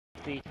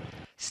the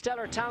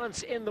stellar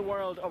talents in the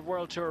world of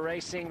World Tour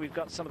racing. We've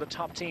got some of the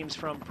top teams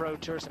from Pro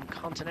Tour, some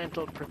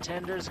continental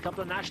pretenders, a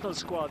couple of national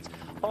squads,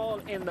 all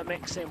in the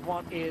mix in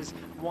what is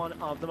one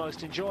of the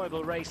most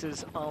enjoyable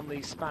races on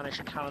the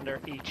Spanish calendar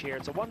each year.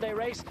 It's a one-day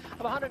race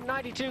of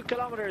 192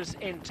 kilometers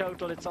in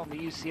total. It's on the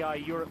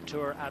UCI Europe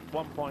Tour at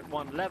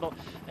 1.1 level,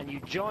 and you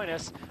join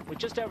us with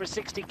just over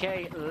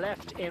 60k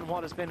left in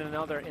what has been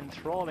another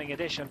enthralling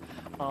edition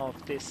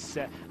of this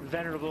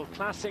venerable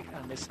classic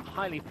and this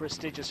highly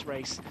prestigious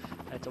race.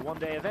 It's a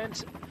one-day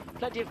event,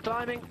 plenty of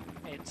climbing.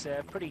 It's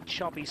a pretty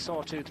choppy,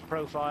 sawtooth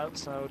profile,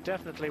 so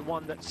definitely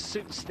one that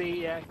suits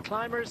the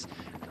climbers.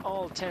 It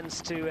all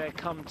tends to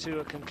come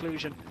to a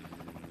conclusion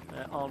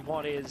on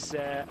what is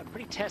a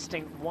pretty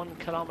testing 1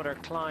 kilometer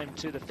climb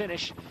to the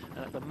finish.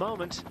 And at the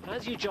moment,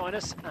 as you join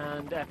us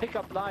and pick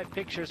up live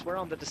pictures, we're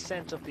on the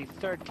descent of the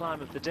third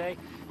climb of the day.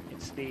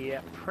 It's the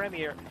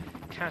premier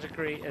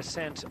category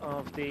ascent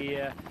of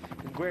the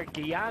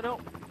Guerguiano.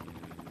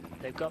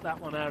 They've got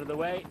that one out of the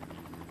way.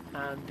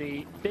 And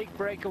the big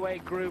breakaway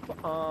group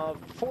of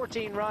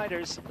 14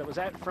 riders that was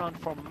out front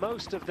for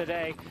most of the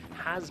day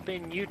has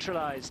been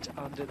neutralized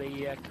under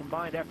the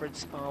combined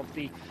efforts of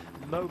the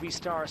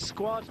Movistar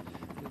squad,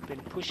 who've been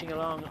pushing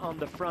along on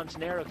the front.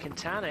 Nairo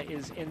Quintana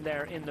is in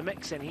there in the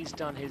mix, and he's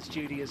done his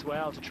duty as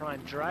well to try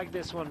and drag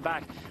this one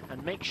back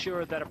and make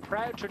sure that a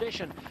proud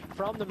tradition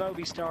from the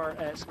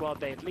Movistar squad,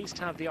 they at least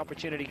have the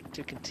opportunity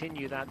to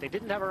continue that. They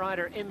didn't have a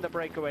rider in the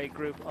breakaway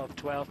group of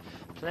 12.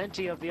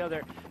 Plenty of the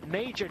other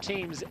major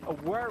teams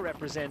were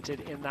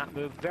represented in that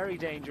move. Very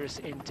dangerous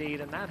indeed,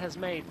 and that has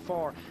made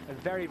for a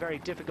very, very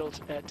difficult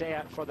day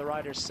out for the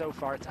riders so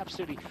far. It's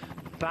absolutely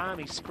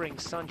balmy spring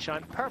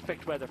sunshine,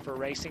 perfect weather for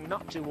racing,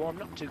 not too warm,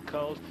 not too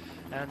cold,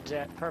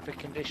 and perfect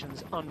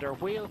conditions under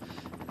wheel.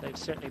 They've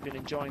certainly been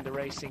enjoying the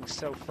racing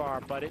so far,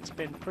 but it's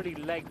been pretty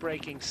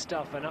leg-breaking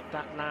stuff. And up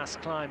that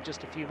last climb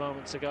just a few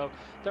moments ago,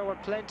 there were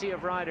plenty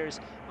of riders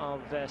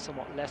of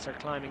somewhat lesser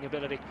climbing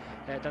ability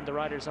than the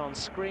riders on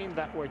screen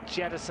that were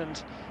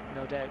jettisoned,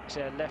 no doubt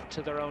left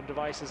to their own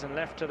devices and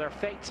left to their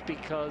fates,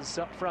 because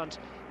up front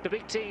the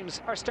big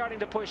teams are starting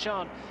to push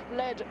on,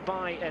 led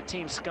by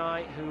Team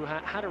Sky, who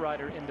had a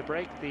rider in the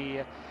break,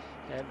 the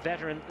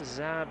veteran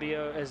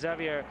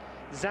Xavier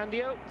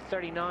Zandio,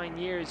 39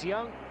 years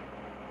young.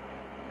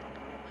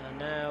 And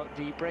now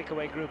the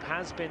breakaway group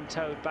has been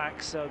towed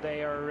back, so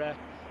they are,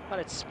 well,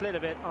 it's split a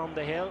bit on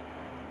the hill.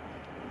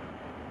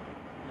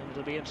 And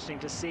it'll be interesting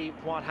to see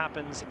what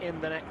happens in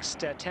the next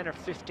 10 or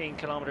 15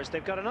 kilometers.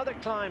 They've got another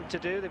climb to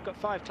do. They've got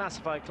 5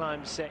 classified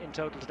climbs in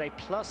total today,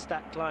 plus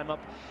that climb up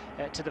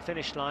to the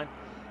finish line.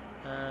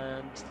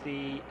 And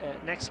the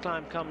next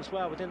climb comes,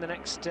 well, within the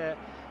next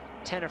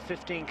 10 or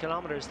 15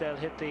 kilometers. They'll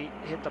hit the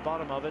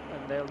bottom of it,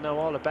 and they'll know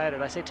all about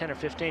it. I say 10 or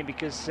 15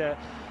 because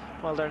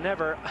well,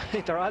 they're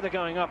either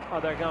going up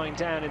or they're going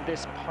down in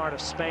this part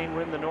of Spain.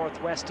 We're in the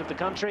northwest of the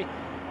country,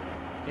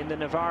 in the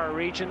Navarra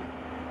region,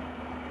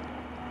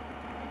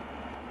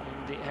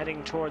 and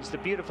heading towards the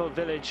beautiful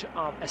village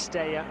of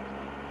Estella.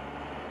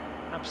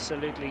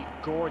 Absolutely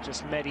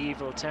gorgeous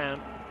medieval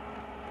town.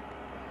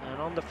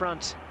 And on the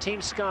front,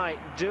 Team Sky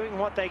doing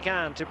what they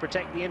can to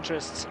protect the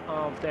interests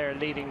of their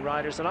leading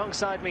riders.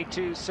 Alongside me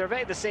to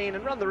survey the scene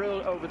and run the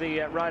rule over the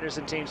riders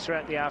and teams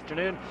throughout the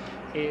afternoon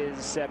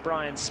is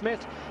Brian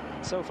Smith.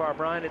 And so far,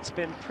 Brian, it's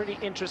been pretty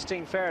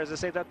interesting fare. As I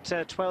say, that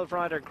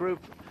 12-rider group,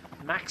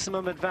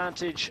 maximum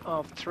advantage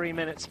of 3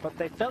 minutes, but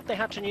they felt they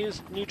had to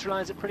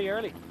neutralize it pretty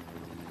early.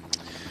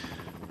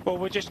 Well,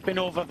 we've just been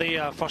over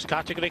the first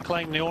category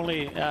climb, the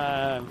only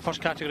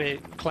first category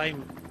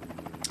climb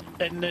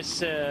in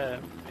this,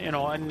 you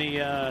know, in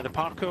the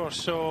parkour.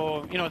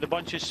 So, you know, the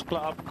bunch is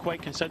split up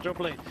quite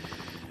considerably.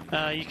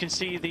 You can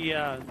see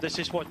this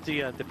is what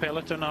the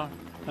peloton are.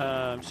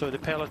 So the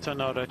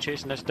peloton are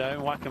chasing this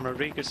down. Joaquim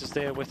Rodriguez is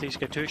there with his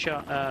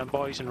Katusha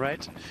boys in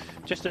red.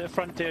 Just at the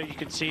front there, you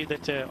can see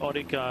that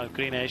Orica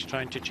Green Edge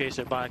trying to chase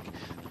it back.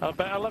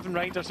 About 11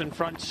 riders in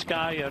front.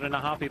 Sky are in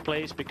a happy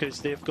place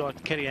because they've got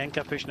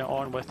Kirienka pushing it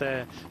on with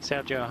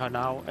Sergio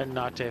Hanau in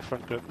that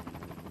front group.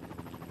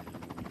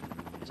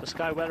 So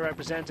Sky well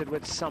represented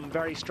with some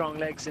very strong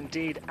legs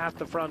indeed at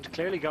the front,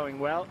 clearly going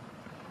well.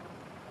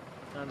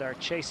 And our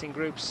chasing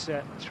groups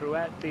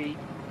throughout the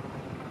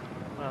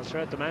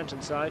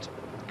mountainside.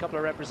 A couple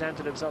of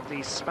representatives of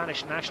the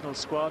Spanish national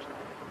squad,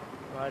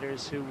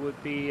 riders who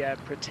would be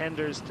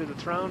pretenders to the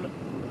throne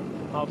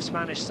of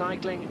Spanish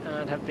cycling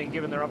and have been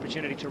given their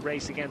opportunity to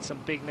race against some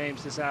big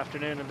names this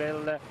afternoon, and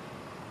they'll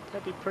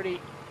be pretty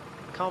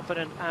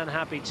confident and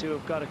happy to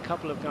have got a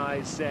couple of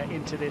guys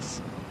into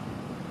this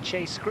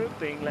chase group,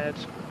 being led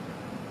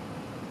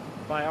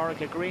by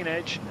Orica Green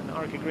Edge. And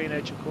Orica Green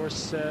Edge, of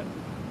course,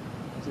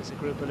 this is a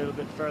group a little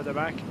bit further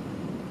back.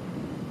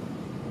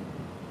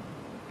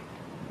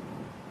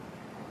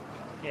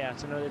 Yeah,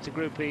 it's a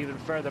group even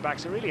further back,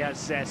 so it really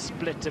has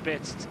split to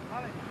bits.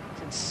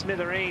 It's in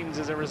smithereens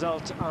as a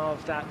result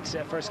of that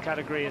first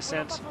category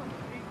ascent.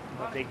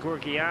 The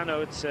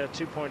Guerguiano, it's a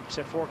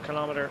 2.4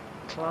 kilometer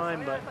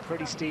climb, but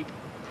pretty steep,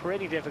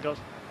 pretty difficult.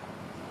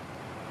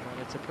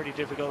 And it's a pretty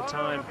difficult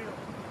time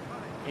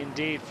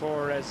indeed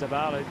for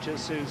Zaballo.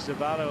 Jesus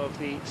Zaballo of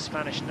the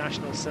Spanish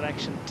national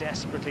selection,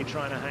 desperately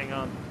trying to hang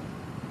on.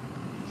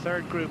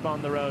 Third group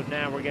on the road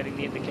now. We're getting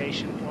the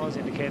indication. It was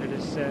indicated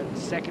as the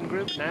second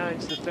group. Now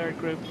it's the third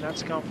group.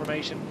 That's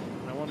confirmation.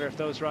 I wonder if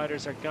those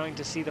riders are going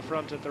to see the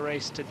front of the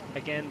race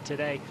again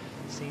today.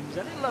 Seems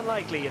a little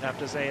unlikely, you'd have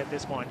to say, at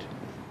this point.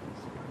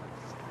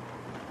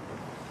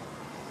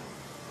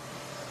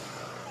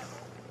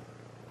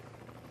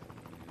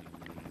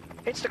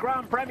 It's the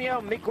Gran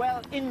Premio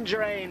Miguel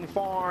Indurain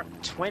for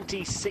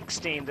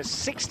 2016, the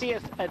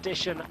 60th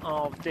edition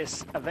of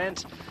this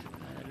event,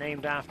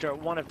 named after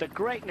one of the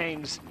great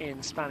names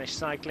in Spanish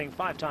cycling,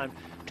 five-time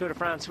Tour de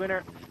France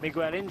winner,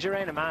 Miguel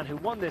Indurain, a man who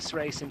won this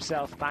race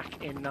himself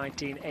back in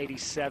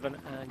 1987.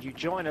 And you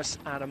join us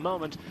at a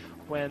moment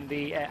when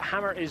the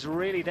hammer is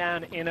really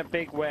down in a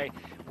big way.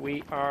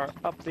 We are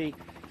up the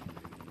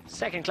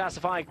second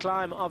classified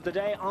climb of the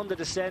day on the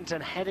descent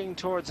and heading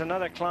towards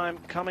another climb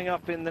coming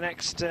up in the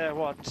next 10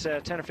 or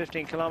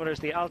 15 kilometers,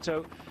 the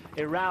Alto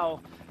Irao,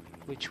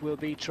 which will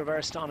be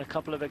traversed on a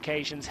couple of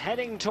occasions,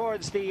 heading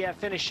towards the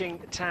finishing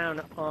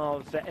town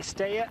of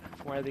Estella,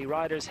 where the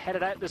riders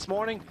headed out this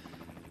morning.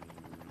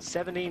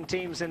 17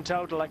 teams in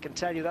total. I can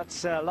tell you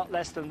that's a lot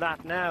less than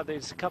that now.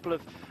 There's a couple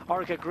of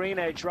Orica Green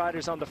Age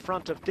riders on the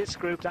front of this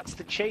group. That's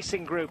the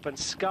chasing group, and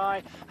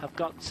Sky have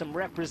got some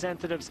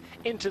representatives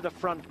into the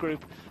front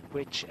group,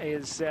 which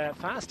is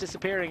fast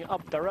disappearing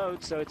up the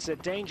road. So it's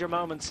danger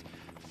moments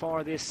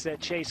for this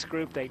chase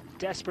group. They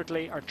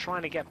desperately are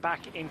trying to get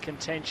back in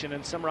contention,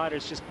 and some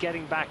riders just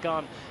getting back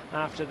on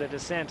after the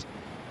descent.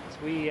 As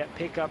we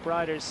pick up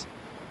riders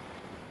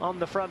on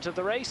the front of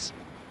the race.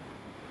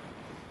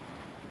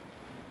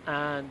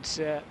 And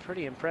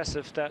pretty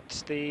impressive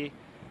that the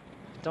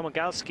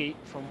Domagalski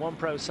from One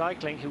Pro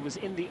Cycling, who was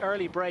in the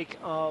early break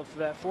of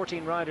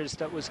 14 riders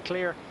that was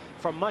clear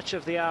for much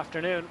of the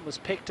afternoon, was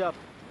picked up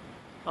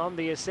on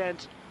the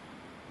ascent.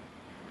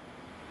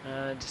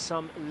 And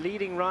some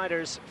leading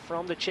riders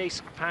from the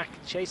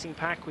chasing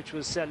pack, which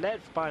was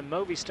led by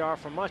Movistar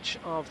for much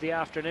of the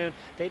afternoon.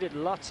 They did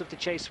lots of the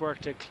chase work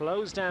to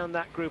close down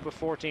that group of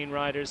 14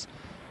 riders.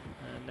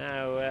 And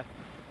now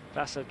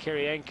Vasil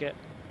Kirienka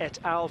et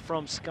al.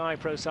 From Sky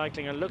Pro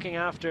Cycling are looking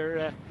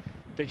after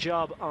the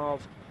job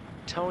of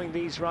towing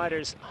these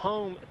riders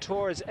home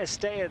towards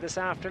Estella this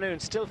afternoon.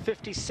 Still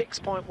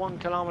 56.1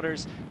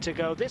 kilometers to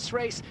go. This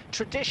race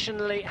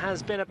traditionally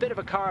has been a bit of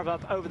a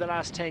carve-up over the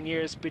last 10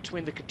 years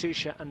between the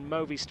Katusha and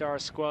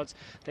Movistar squads.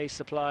 They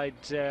supplied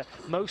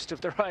most of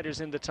the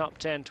riders in the top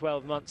 10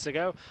 12 months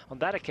ago. On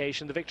that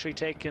occasion, the victory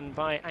taken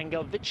by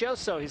Angel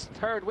Vicioso, his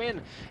third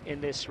win in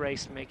this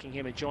race, making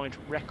him a joint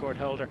record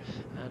holder.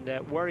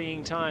 And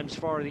worrying times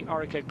for the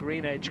Orica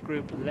Green Edge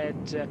group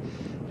led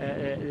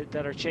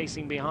that are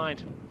chasing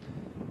behind.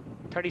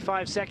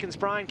 35 seconds,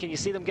 Brian. Can you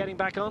see them getting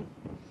back on?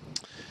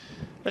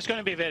 It's going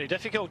to be very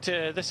difficult.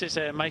 This is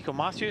Michael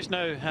Matthews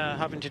now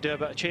having to do a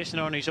bit of chasing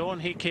on his own.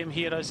 He came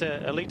here as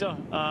a leader,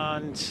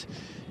 and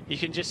you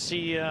can just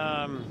see, you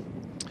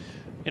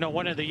know,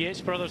 one of the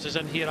Yates brothers is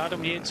in here.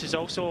 Adam Yates is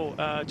also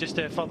just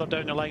further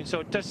down the line.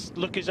 So it does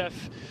look as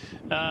if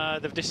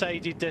they've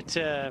decided that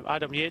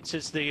Adam Yates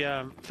is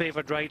the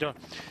favoured rider.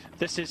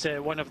 This is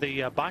one of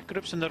the back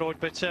groups in the road,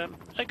 but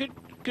a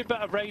good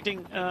bit of riding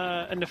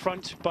in the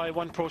front by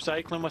One Pro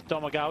Cycling with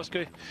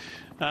Domagalski.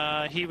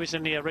 He was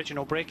in the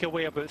original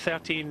breakaway, about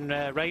 13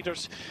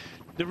 riders.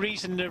 The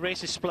reason the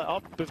race is split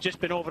up, we've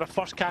just been over a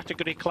first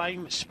category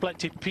climb, split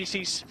to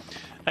pieces,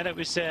 and it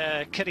was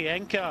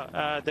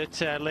Kirienka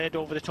that led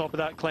over the top of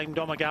that climb.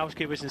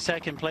 Domagalski was in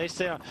second place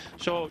there.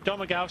 So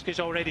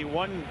Domagalski's already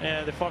won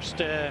the first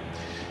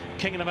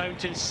King of the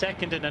Mountains,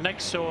 second in the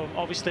next, so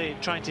obviously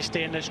trying to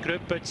stay in this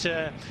group. But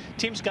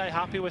Team Sky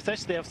happy with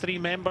this. They have 3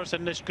 members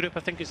in this group.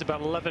 I think it's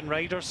about 11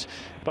 riders,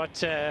 but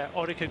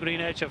Orica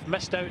Green Edge have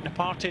missed out in the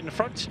party in the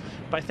front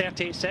by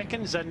 38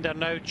 seconds and are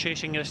now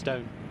chasing this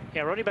down.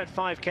 Yeah, we're only about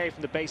 5k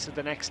from the base of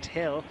the next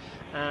hill,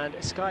 and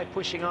Sky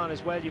pushing on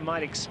as well, you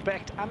might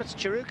expect. Amit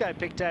Chiruka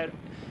picked out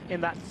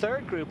in that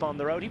third group on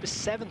the road. He was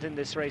 7th in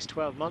this race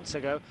 12 months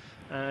ago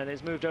and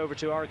has moved over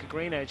to Orica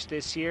Green Edge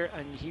this year,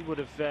 and he would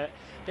have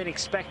been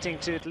expecting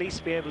to at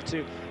least be able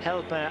to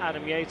help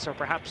Adam Yates, or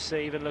perhaps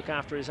even look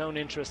after his own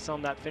interests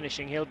on that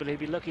finishing hill, but he'll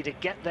be lucky to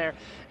get there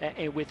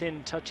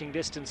within touching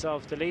distance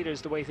of the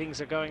leaders the way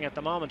things are going at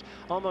the moment.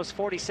 Almost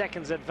 40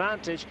 seconds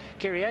advantage.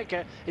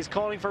 Kirienka is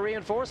calling for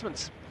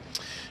reinforcements.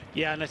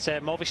 Yeah, and it's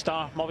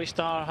Movistar.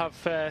 Movistar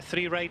have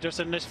 3 riders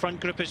in this front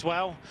group as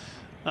well.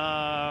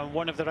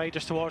 One of the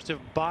riders towards the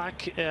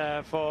back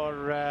for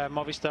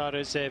Movistar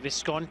is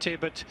Visconti,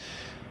 but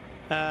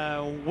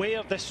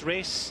where this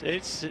race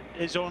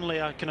is only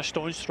a kind of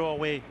stone's throw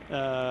away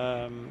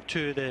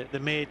to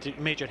the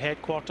major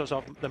headquarters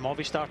of the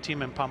Movistar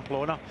team in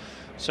Pamplona.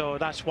 So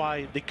that's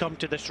why they come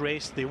to this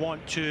race. They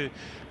want to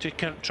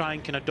try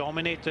and kind of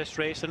dominate this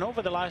race. And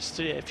over the last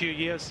few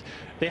years,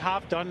 they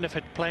have done. They've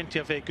had plenty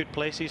of good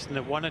places and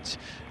they've won it.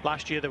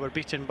 Last year they were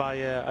beaten by,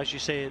 as you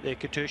say, the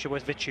Katusha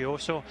with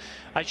Vicioso.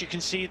 As you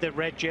can see, the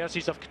red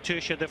jerseys of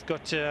Katusha, they've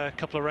got a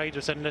couple of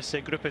riders in this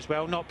group as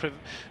well.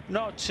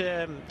 Not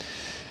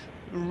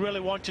really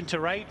wanting to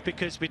ride,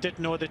 because we did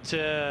know that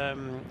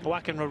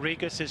Joaquin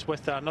Rodriguez is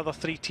with another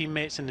 3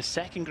 teammates in the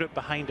second group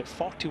behind at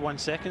 41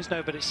 seconds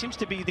now, but it seems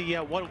to be the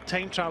world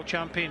time trial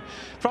champion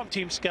from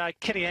Team Sky,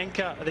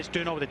 Kirienka, that's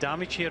doing all the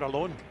damage here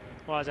alone.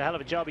 Well, it's a hell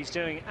of a job he's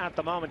doing at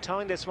the moment,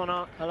 towing this one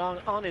along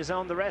on his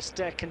own. The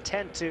rest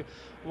content to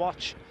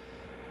watch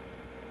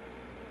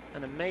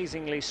an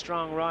amazingly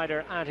strong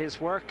rider at his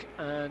work,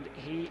 and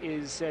he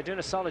is doing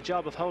a solid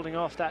job of holding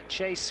off that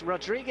chase.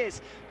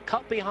 Rodriguez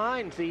cut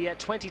behind the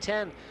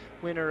 2010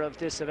 winner of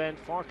this event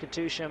for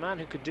Katusha, a man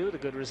who could do with a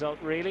good result,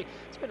 really.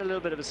 It's been a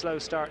little bit of a slow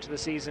start to the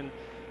season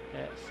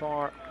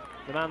for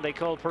the man they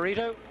call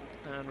Perito,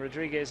 and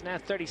Rodriguez, now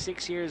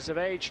 36 years of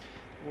age,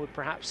 would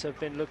perhaps have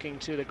been looking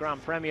to the Gran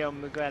Premio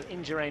Miguel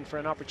Indurain for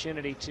an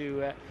opportunity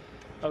to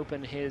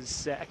open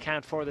his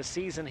account for the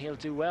season. He'll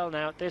do well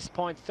now at this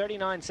point.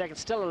 39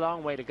 seconds, still a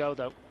long way to go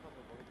though.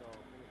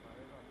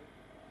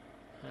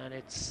 And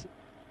it's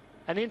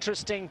an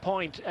interesting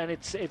point, and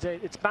it's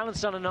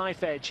balanced on a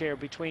knife edge here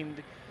between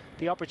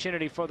the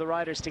opportunity for the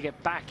riders to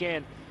get back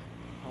in,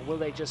 or will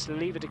they just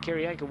leave it to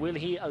Kirienka? Will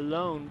he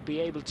alone be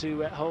able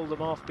to hold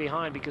them off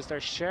behind, because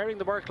they're sharing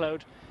the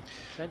workload?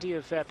 Plenty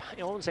of, I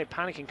won't say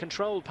panicking,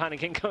 controlled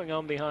panicking going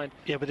on behind.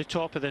 Yeah, but the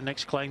top of the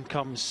next climb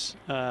comes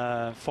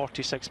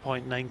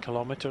 46.9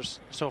 kilometres.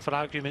 So for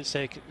argument's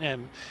sake,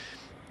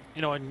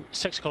 you know, in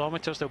 6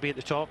 kilometres they'll be at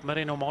the top.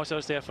 Marino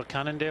Mozar's there for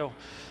Cannondale.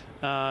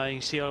 You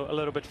can see a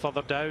little bit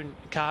further down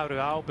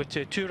Caja-Rural, but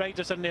 2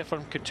 riders in there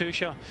from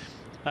Katusha,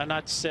 and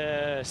that's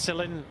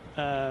Silin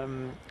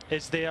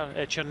is there,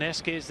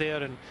 Chernesky is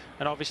there, and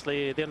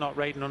obviously they're not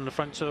riding on the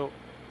front. So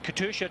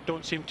Katusha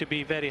don't seem to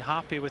be very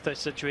happy with this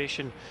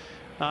situation,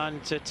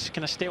 and it's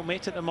kind of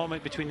stalemate at the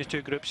moment between the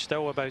 2 groups,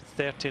 still about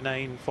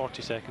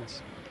 39-40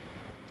 seconds.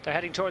 They're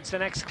heading towards the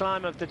next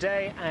climb of the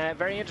day.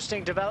 Very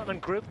interesting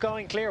development. Group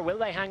going clear. Will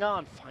they hang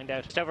on? Find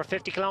out. Just over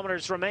 50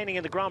 kilometres remaining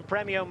in the Gran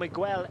Premio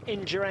Miguel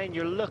Indurain.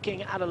 You're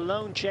looking at a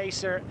lone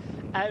chaser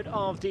out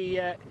of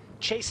the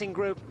chasing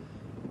group,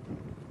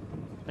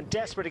 and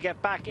desperate to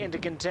get back into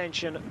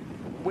contention,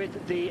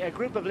 with the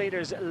group of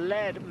leaders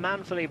led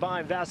manfully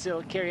by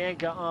Vasil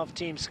Kirienka of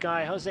Team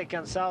Sky. Jose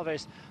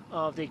Gonçalves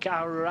of the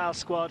Caja-Rural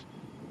squad.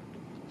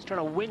 He's trying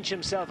to winch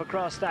himself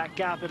across that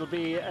gap. It'll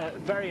be a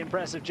very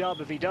impressive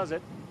job if he does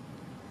it.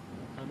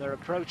 And they're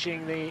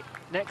approaching the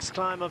next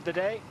climb of the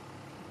day.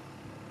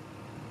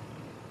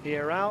 The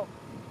Aral.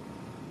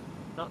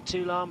 Not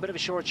too long, bit of a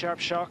short, sharp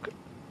shock,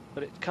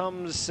 but it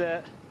comes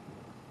at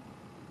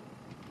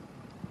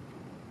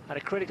a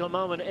critical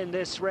moment in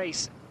this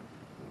race,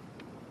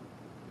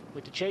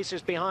 with the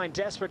chasers behind,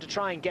 desperate to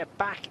try and get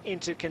back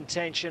into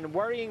contention.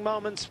 Worrying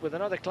moments with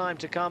another climb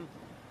to come.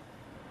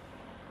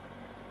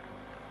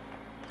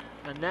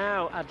 And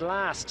now, at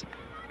last,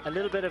 a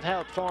little bit of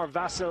help for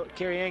Vasil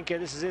Kirienka.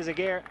 This is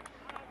Izaguirre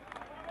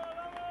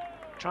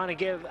trying to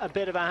give a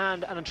bit of a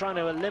hand and trying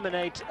to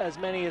eliminate as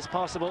many as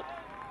possible.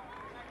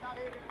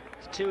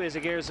 There's 2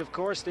 Izaguirres, of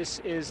course. This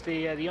is the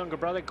younger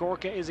brother,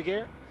 Gorka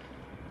Izaguirre.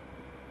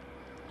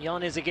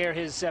 Jan Izaguirre,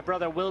 his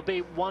brother, will be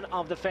one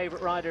of the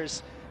favourite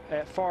riders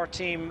for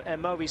Team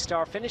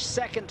Movistar. Finished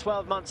second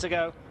 12 months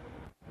ago.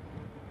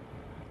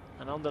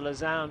 And on the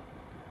Lausanne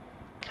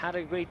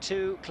Category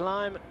 2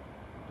 climb,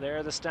 there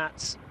are the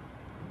stats.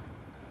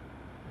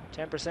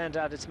 10%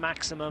 at its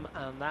maximum,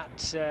 and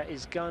that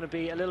is going to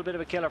be a little bit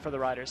of a killer for the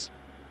riders.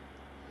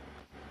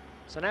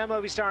 So now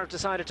Movistar have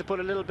decided to put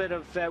a little bit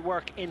of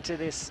work into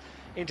this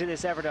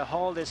effort to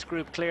haul this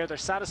group clear. They're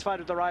satisfied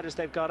with the riders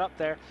they've got up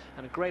there,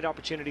 and a great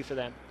opportunity for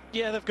them.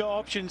 Yeah, they've got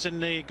options in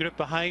the group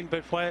behind,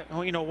 but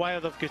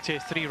while they've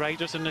got 3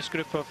 riders in this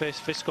group of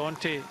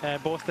Visconti,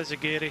 both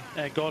Izaguirre,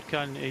 Gorka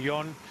and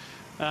Jon.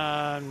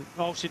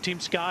 Also Team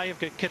Sky have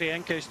got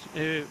Kirienka,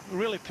 who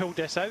really pulled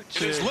this out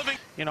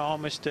to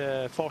almost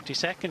 40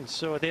 seconds.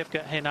 So they've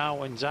got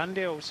Henao and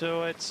Zandale.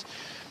 So it's,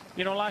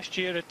 last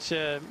year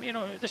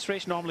this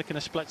race normally kind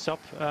of splits up.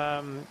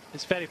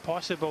 It's very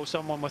possible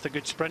someone with a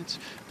good sprint,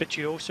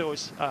 Vicioso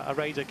is a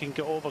rider, can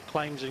get over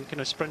climbs and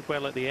kind of sprint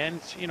well at the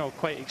end,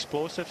 quite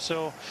explosive.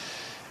 So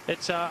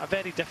it's a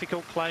very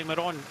difficult climber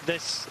on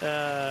this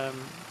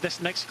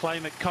next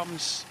climb. It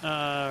comes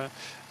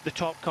the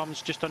top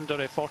comes just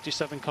under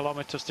 47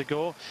 kilometres to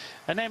go,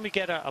 and then we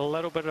get a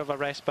little bit of a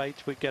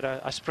respite. We get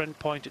a sprint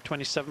point at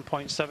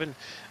 27.7,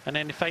 and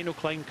then the final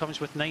climb comes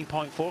with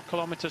 9.4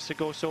 kilometres to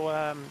go.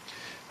 So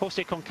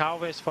Jose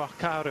Gonçalves for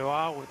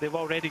Caja-Rural, they've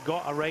already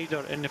got a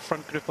rider in the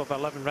front group of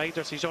 11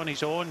 riders. He's on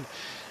his own,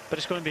 but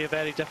it's going to be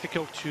very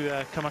difficult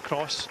to come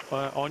across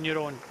on your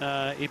own.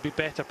 He'd be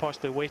better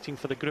possibly waiting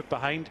for the group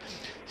behind.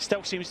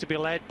 Still seems to be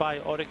led by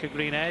Orica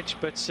Green Edge,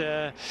 but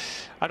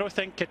I don't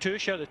think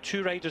Katusha, the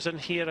two riders in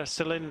here,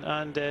 Celine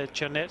and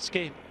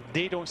Chernetsky,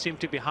 they don't seem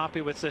to be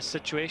happy with this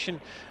situation.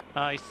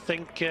 I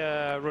think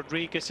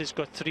Rodriguez has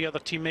got 3 other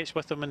teammates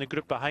with him in the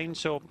group behind,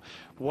 so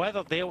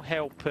whether they'll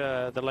help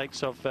the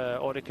likes of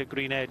Orica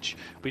Green Edge,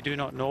 we do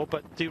not know.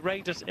 But the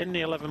riders in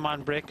the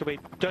 11-man breakaway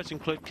does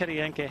include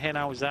Kreuziger,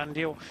 Henao,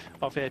 Zandio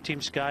of Team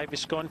Sky,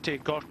 Visconti,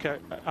 Gorka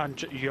and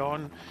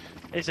Jon,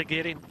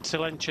 Izagiri,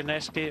 Celine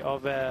Chernetsky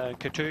of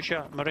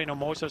Katusha, Moreno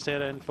Moser's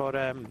there in for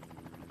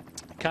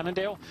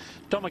Cannondale.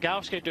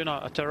 Domagalski doing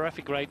a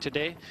terrific ride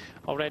today,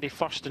 already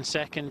first and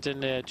second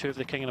in 2 of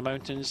the King of the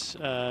Mountains.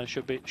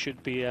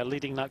 Should be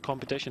leading that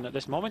competition at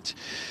this moment.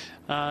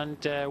 And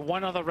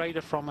one other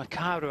rider from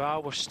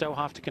Caja-Rural will still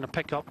have to kind of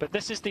pick up. But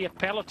this is the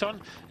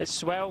peloton. It's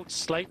swelled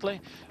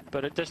slightly,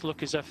 but it does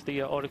look as if the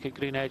Orica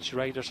Green Edge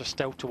riders are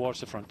still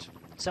towards the front.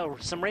 So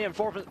some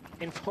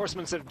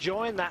reinforcements have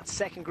joined that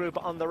second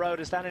group on the road.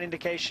 Is that an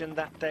indication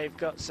that they've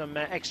got some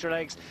extra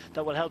legs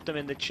that will help them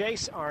in the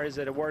chase, or is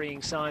it a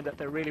worrying sign that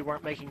they really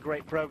weren't making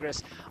great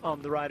progress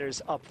on the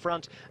riders up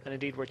front, and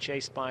indeed were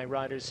chased by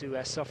riders who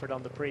suffered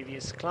on the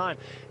previous climb?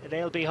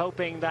 They'll be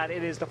hoping that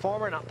it is the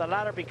former, not the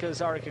latter, because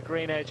Orica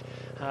Green Edge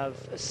have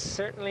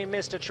certainly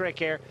missed a trick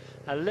here.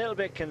 A little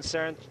bit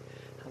concerned.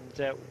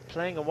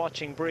 Playing a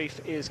watching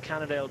brief is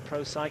Cannondale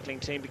Pro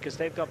Cycling Team, because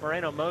they've got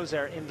Moreno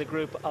Moser in the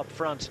group up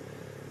front.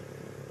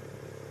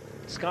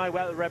 Sky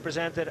well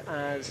represented,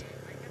 as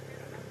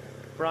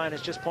Brian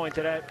has just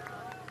pointed out.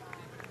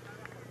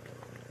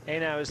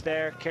 Henao is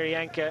there,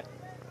 Kreuziger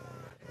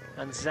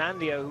and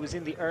Zandio, who was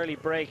in the early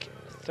break,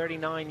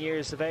 39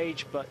 years of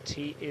age, but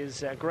he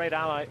is a great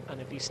ally, and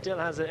if he still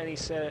has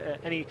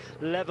any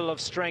level of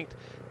strength,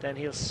 then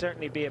he'll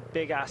certainly be a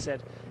big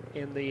asset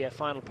in the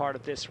final part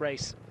of this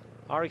race.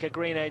 Orica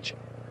Green Edge,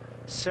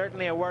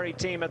 certainly a worried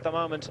team at the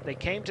moment. They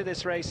came to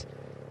this race,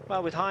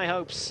 well, with high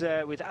hopes,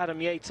 with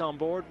Adam Yates on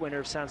board, winner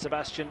of San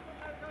Sebastian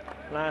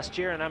last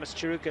year, and Amos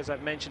Chiruka, as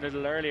I've mentioned a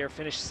little earlier,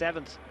 finished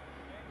 7th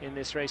in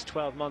this race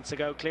 12 months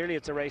ago. Clearly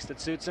it's a race that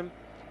suits him.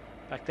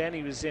 Back then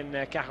he was in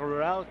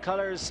Caja-Rural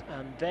colours,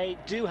 and they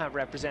do have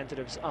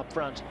representatives up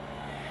front,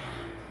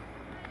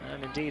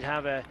 and indeed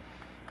have a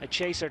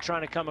chaser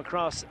trying to come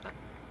across.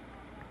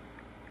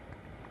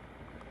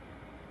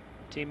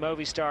 Team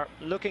Movistar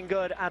looking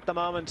good at the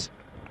moment.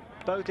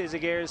 Both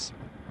Izagirs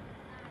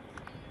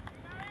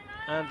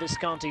and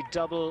Visconti,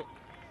 double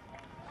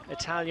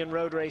Italian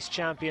road race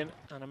champion,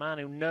 and a man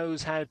who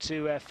knows how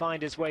to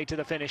find his way to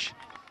the finish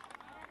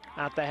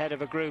at the head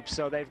of a group.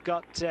 So they've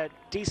got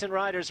decent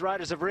riders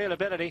of real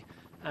ability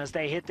as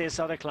they hit this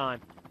other climb.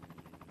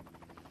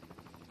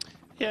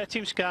 Yeah,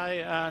 Team Sky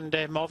and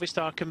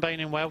Movistar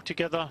combining well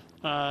together.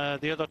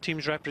 The other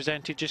teams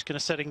represented just kind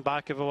of sitting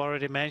back, as I've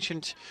already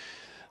mentioned.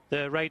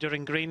 The rider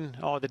in green,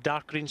 or the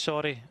dark green,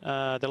 sorry,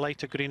 the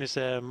lighter green is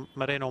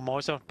Moreno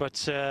Moser,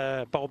 but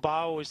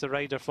Bilbao is the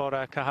rider for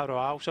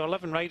Caja-Rural. So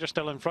 11 riders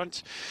still in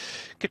front.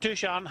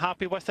 Katusha aren't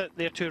happy with it.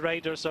 They're 2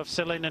 riders of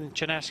Celine and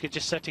Chernetsky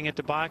just sitting at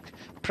the back.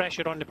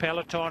 Pressure on the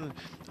peloton,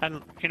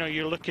 and you know,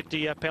 you look at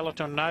the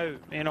peloton now.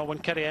 You know, when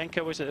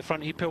Kreuziger was at the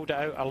front, he pulled it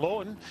out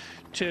alone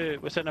to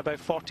within about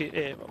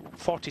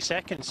 40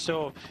 seconds.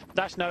 So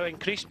that's now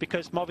increased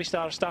because Movistar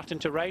are starting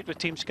to ride with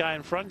Team Sky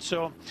in front.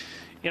 So,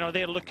 you know,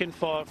 they're looking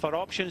for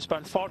options, but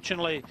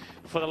unfortunately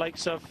for the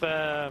likes of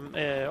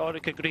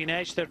Orica Green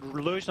Edge, they're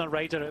losing a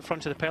rider at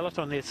front of the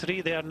peloton. They have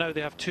 3 there now,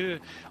 they have 2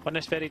 on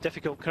this very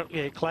difficult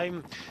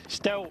climb.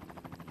 Still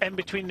in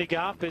between the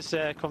gap is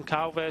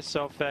Concalves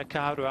of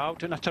Caja-Rural,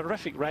 doing a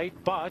terrific ride,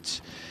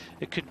 but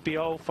it could be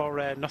all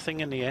for nothing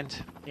in the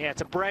end. Yeah,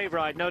 it's a brave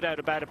ride, no doubt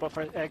about it, but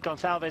for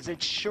Gonçalves,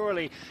 it's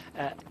surely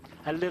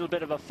a little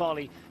bit of a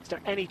folly. Is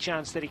there any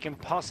chance that he can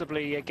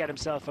possibly get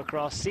himself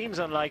across? Seems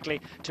unlikely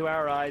to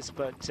our eyes,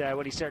 but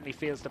well, he certainly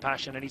feels the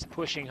passion and he's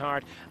pushing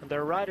hard. And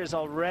there are riders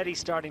already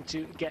starting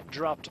to get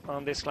dropped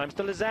on this climb.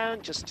 The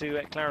Lausanne, just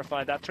to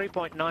clarify that,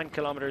 3.9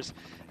 kilometers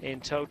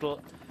in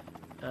total.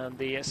 And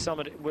the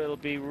summit will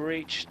be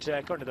reached,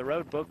 according to the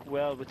road book,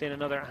 well within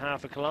another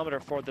half a kilometre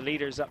for the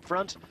leaders up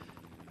front.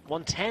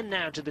 110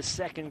 now to the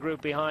second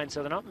group behind,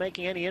 so they're not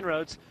making any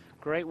inroads.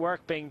 Great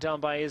work being done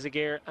by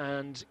Izagir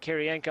and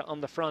Kreuziger on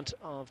the front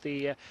of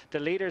the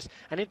leaders.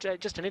 And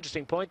just an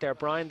interesting point there,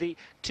 Brian. The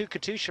 2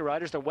 Katusha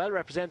riders, they're well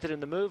represented in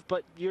the move,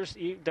 but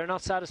they're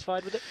not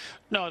satisfied with it?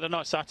 No, they're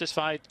not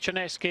satisfied.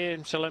 Chernetsky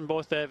and Celine,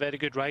 both very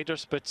good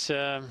riders, but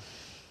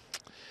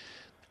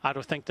I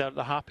don't think they're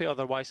happy,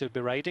 otherwise they'd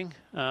be riding.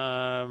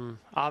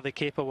 Are they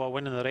capable of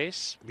winning the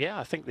race? Yeah,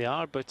 I think they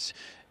are, but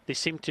they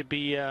seem to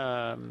be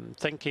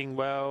thinking,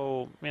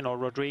 well, you know,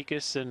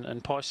 Rodriguez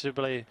and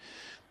possibly,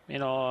 you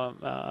know,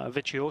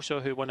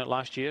 Vicioso, who won it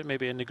last year,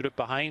 maybe in the group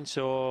behind.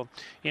 So,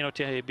 you know,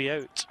 to be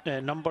out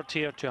numbered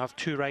here, to have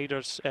three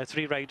riders,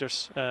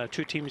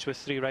 two teams with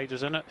 3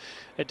 riders in it,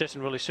 it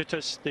doesn't really suit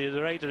us. The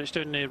rider that's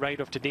doing the ride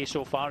of today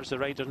so far is the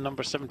rider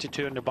number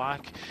 72 in the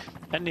back,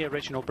 in the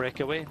original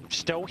breakaway,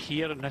 still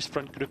here in this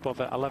front group of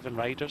 11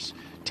 riders,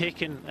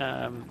 taking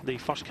the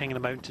first King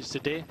of the Mountains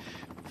today.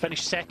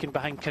 Finished second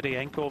behind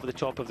Kreuziger over the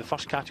top of the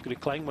first category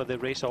climb, where the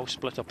race all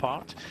split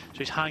apart. So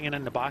he's hanging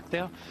in the back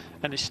there,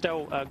 and it's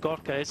still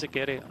Gorka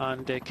Izagirre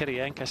and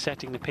Kreuziger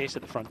setting the pace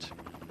at the front.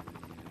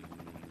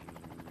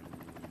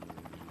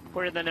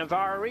 We're in the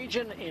Navarra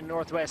region in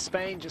northwest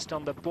Spain, just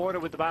on the border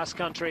with the Basque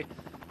Country.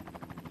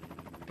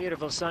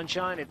 Beautiful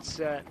sunshine. It's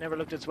never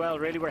looked as well,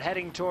 really. We're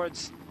heading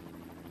towards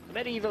the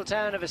medieval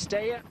town of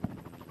Estella.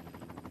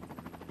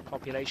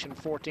 Population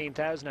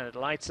 14,000, and it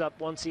lights up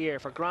once a year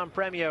for Gran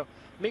Premio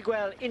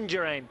Miguel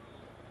Indurain.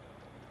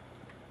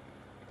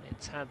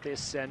 It's had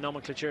this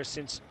nomenclature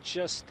since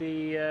just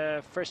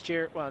the first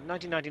year, well,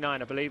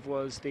 1999, I believe,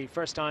 was the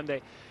first time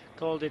they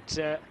called it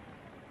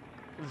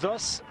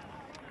thus.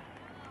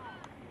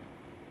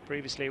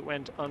 Previously, it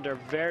went under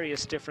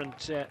various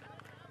different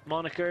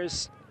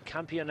monikers.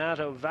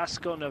 Campeonato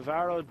Vasco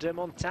Navarro de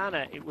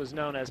Montana, it was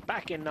known as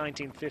back in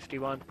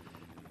 1951,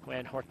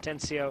 when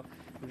Hortensio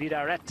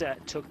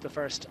Vidarreta took the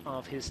first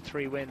of his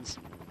 3 wins.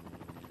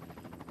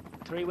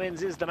 3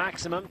 wins is the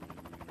maximum.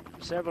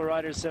 Several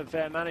riders have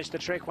managed the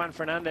trick. Juan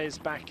Fernandez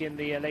back in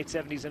the late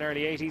 70s and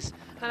early 80s.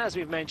 And as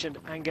we've mentioned,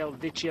 Angel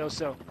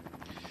Vicioso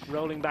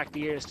rolling back the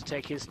years to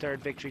take his 3rd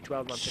victory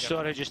 12 months ago.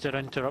 Sorry, just to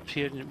interrupt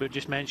here. We're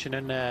just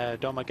mentioning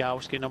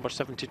Domagalski, number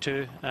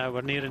 72.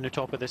 We're nearing the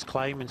top of this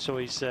climb, and so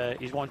he's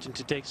wanting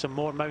to take some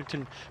more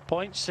mountain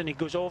points, and he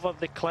goes over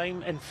the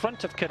climb in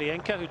front of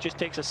Kreuziger, who just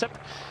takes a sip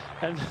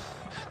and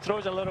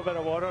throws a little bit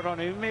of water on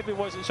him. Maybe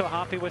wasn't so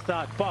happy with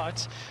that,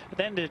 but at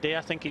the end of the day,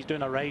 I think he's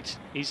doing all right.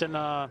 He's in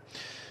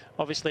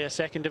obviously a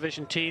 2nd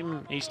division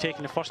team. He's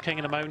taking the first King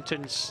of the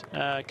Mountains.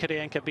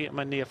 Kreuziger beat him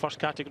in the first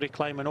category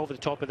climb, and over the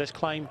top of this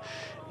climb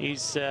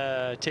he's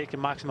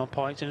taking maximum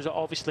points, and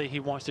obviously he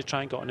wants to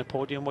try and get on the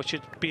podium, which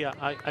should be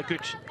a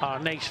good,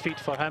 nice feat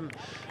for him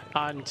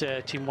and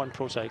Team 1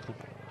 Pro Cycling.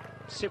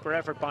 Super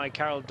effort by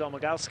Karol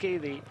Domagalski,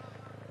 the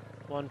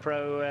 1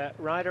 Pro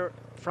rider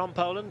from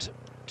Poland.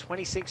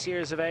 26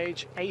 years of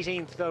age,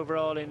 18th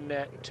overall in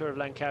Tour of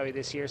Langkawi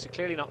this year, so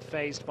clearly not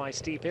fazed by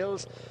steep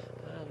hills,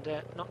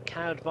 and not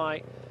cowed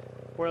by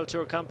World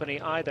Tour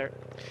company either.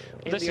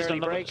 In this the is early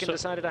another, break and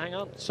decided to hang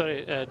on.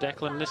 Sorry,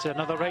 Declan, this is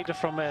another rider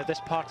from this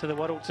part of the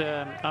world,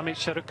 Amit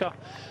Sharuka,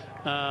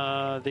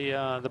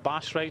 the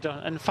Basque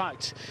rider. In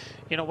fact,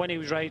 you know, when he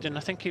was riding, I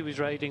think he was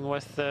riding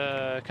with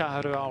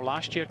Caja-Rural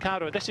last year.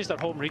 This is their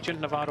home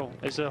region. Navarro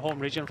is the home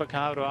region for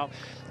Caja-Rural.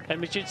 And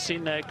we just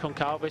seen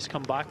Concalves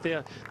come back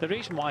there. The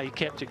reason why he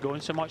kept it going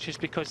so much is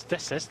because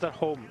this is their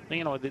home.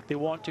 You know, they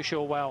want to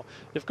show well.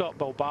 They've got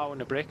Bilbao in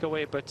the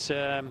breakaway, but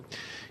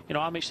you know,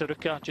 Amit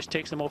Sharuka just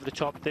takes them over the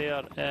top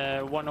there.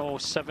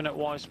 107 it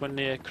was when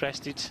they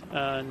crested,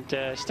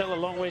 and still a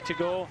long way to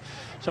go.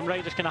 Some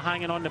riders kind of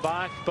hanging on the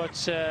back,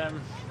 but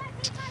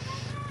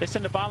it's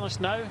in the balance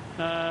now.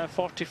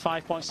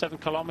 45.7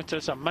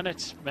 kilometers a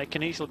minute. It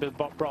can easily be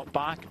brought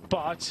back,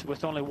 but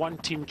with only 1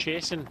 team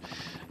chasing,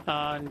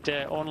 and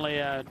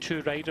only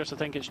 2 riders. I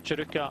think it's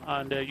Chiruka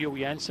and Joel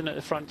Jensen at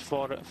the front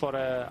for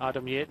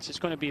Adam Yates. It's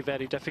going to be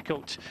very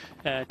difficult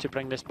to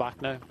bring this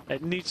back now.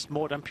 It needs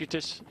more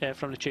impetus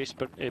from the chase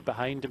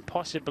behind, and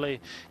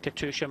possibly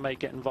Katusha might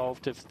get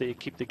involved if they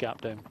keep the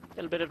gap down. A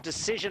little bit of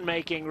decision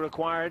making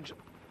required,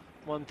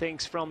 one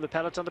thinks, from the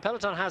peloton. The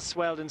peloton has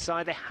swelled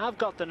inside. They have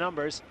got the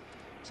numbers,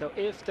 so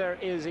if there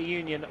is a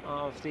union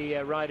of the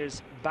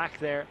riders back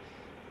there,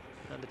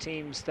 and the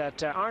teams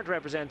that aren't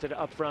represented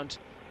up front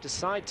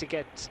decide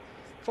to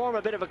form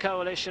a bit of a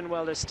coalition,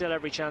 well, there's still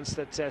every chance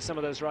that some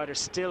of those riders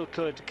still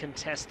could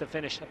contest the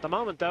finish. At the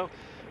moment, though,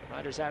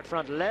 riders out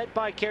front led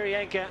by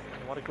Kreuziger,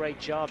 and what a great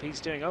job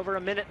he's doing. Over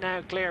a minute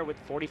now clear with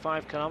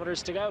 45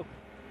 kilometers to go.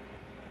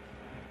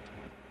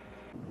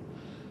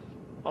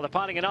 Well, they're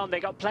piling it on. They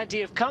got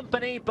plenty of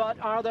company, but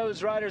are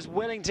those riders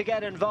willing to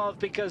get involved?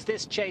 Because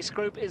this chase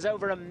group is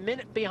over a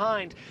minute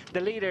behind the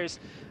leaders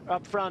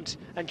up front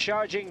and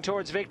charging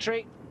towards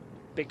victory.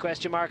 Big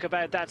question mark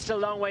about that. Still a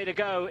long way to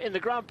go in the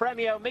Gran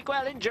Premio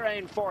Miguel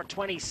Indurain for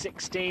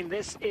 2016.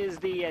 This is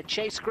the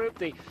chase group,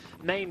 the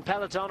main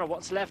peloton, or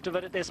what's left of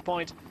it at this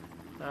point,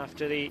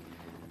 after the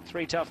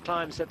 3 tough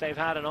climbs that they've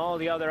had and all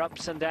the other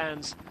ups and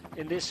downs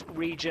in this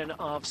region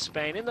of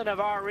Spain, in the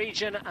Navarra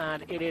region,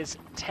 and it is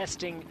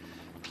testing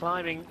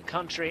climbing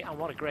country. And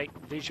what a great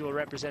visual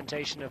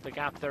representation of the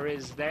gap there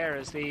is there,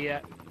 as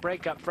the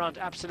break up front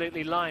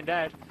absolutely lined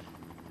out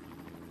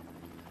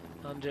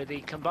under the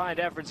combined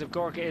efforts of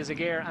Gorka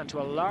Izagirre and to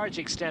a large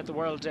extent the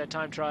world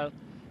time trial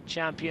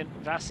champion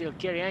Vasil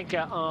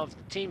Kreuziger of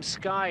Team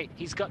Sky.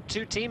 He's got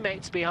 2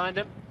 teammates behind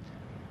him,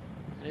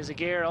 and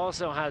Izagirre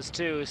also has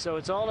 2, so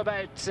it's all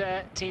about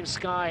Team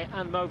Sky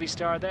and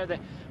Movistar. They're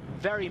the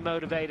very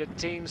motivated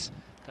teams.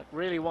 that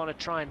really want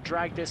to try and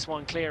drag this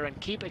one clear and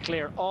keep it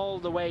clear all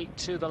the way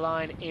to the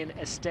line in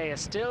Estella.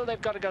 Still,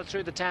 they've got to go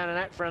through the town and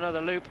out for another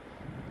loop.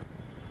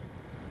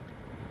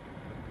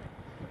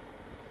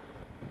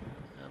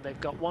 And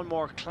they've got one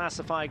more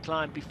classified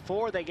climb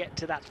before they get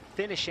to that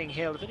finishing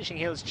hill. The finishing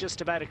hill is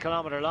just about 1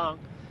 kilometre long.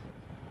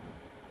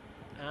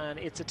 And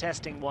it's a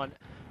testing one.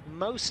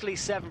 Mostly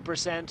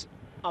 7%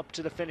 up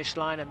to the finish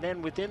line, and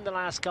then within the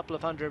last couple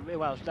of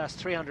last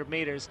 300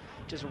 meters,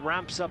 just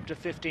ramps up to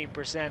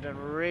 15% and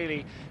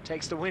really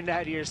takes the wind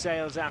out of your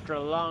sails after a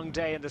long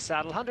day in the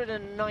saddle.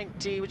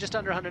 190, just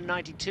under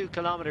 192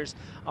 kilometers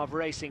of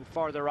racing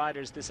for the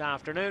riders this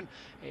afternoon.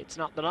 It's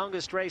not the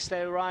longest race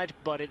they ride,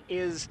 but it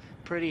is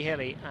pretty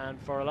hilly, and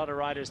for a lot of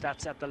riders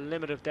that's at the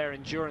limit of their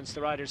endurance.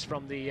 The riders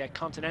from the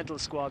continental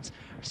squads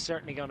are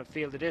certainly going to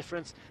feel the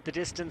difference. The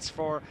distance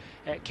for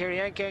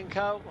Kreuziger and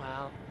co,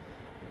 well,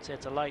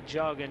 it's a light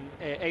jog in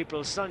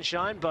April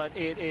sunshine, but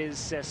it is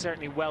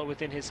certainly well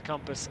within his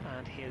compass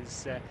and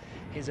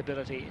his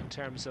ability in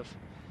terms of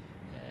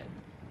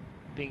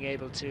being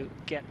able to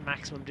get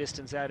maximum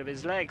distance out of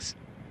his legs.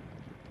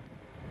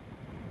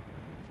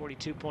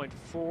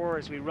 42.4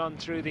 as we run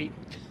through the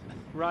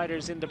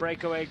riders in the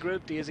breakaway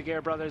group. The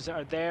Kreuziger brothers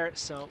are there,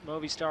 so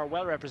Movistar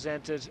well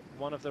represented.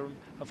 One of them,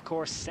 of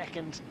course,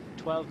 second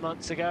 12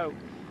 months ago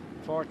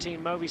for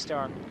Team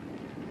Movistar.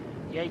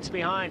 Yates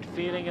behind,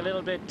 feeling a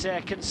little bit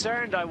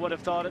concerned, I would have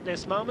thought, at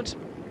this moment.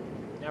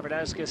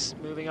 Navradouskas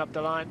moving up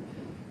the line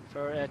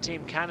for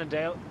Team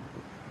Cannondale.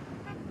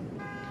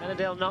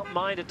 Cannondale not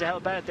minded to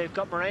help out. They've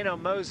got Moreno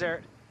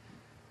Moser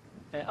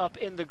up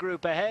in the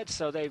group ahead,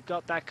 so they've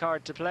got that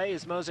card to play.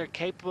 Is Moser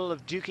capable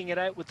of duking it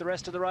out with the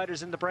rest of the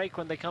riders in the break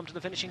when they come to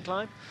the finishing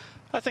climb?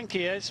 I think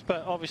he is,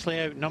 but obviously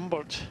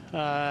outnumbered.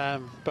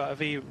 But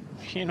if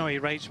he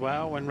rides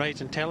well and rides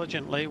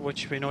intelligently,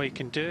 which we know he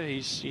can do,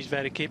 he's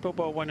very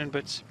capable of winning.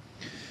 But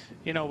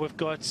we've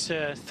got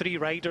 3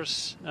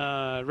 riders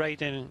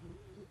riding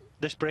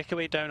this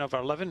breakaway down of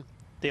our 11.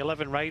 The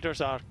 11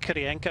 riders are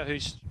Kreuziger,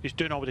 who's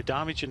doing all the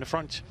damage in the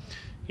front.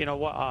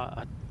 What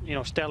a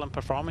sterling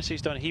performance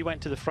he's done. He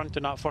went to the front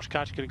in that first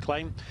category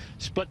climb,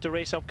 split the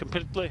race up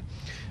completely,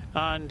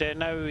 and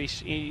now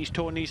he's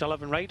towing these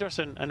 11 riders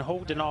and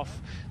holding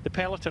off the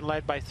peloton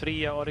led by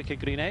 3 Orica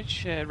Green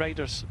Edge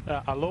riders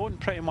alone.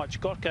 Pretty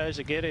much Gorka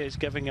Izagirre is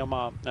giving him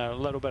a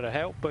little bit of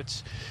help,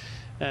 but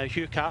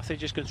Hugh Cathy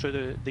just going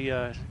through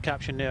the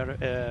caption there,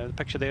 the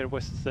picture there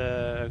with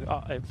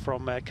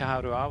from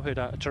Caja-Rural, who had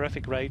a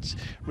terrific rides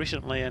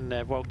recently in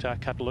Vuelta a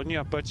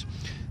Catalunya. But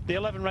the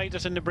 11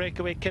 riders in the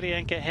breakaway: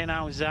 Kreuziger,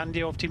 Henao,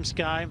 Zandio of Team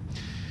Sky.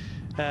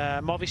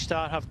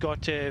 Movistar have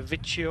got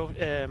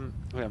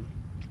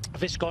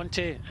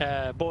Visconti,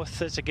 both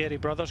Izagirre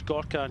brothers,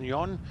 Gorka and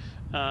Jon.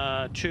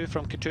 2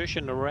 from Katusha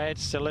in the red,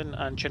 Celine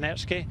and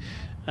Chernertsky.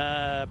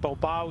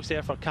 Bilbao's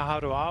there for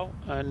Caja-Rural,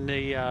 and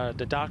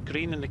the dark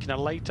green and the kind of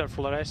lighter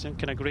fluorescent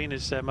kind of green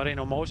is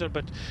Moreno Moser.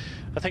 But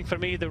I think for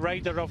me the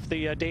rider of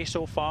the day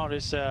so far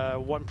is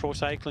one pro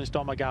cyclist,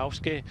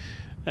 Domagalski,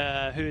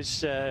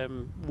 who's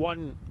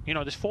won,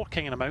 there's 4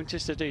 King of the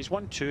Mountains today. He's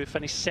won 2,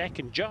 finished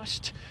second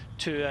just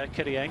to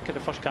Kreuziger, the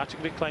first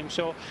category climb.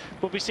 So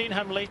we'll be seeing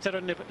him later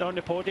on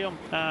the podium.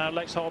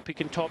 Let's hope he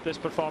can top this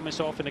performance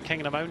off in the King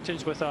of the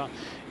Mountains with a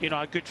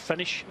good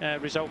finish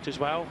result as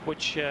well,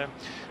 which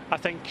I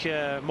think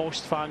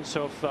most fans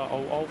of,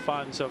 all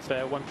fans of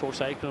One Pro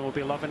Cycling will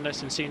be loving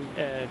this and seeing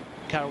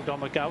Karol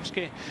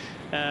Domagalski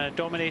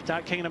dominate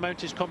that King of the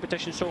Mountains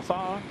competition so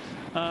far.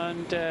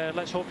 And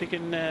let's hope he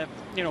can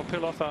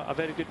pull off a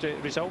very good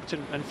result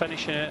and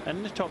finish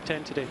in the top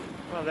 10 today.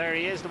 Well, there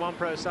he is, the One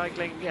Pro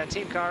Cycling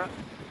Team Cara,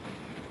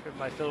 driven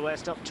by Phil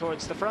West up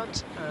towards the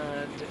front,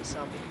 and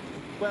some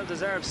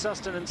well-deserved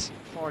sustenance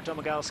for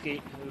Domagalski,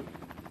 who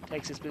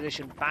takes his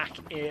position back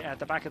at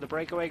the back of the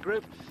breakaway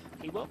group.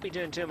 He won't be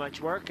doing too much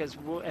work,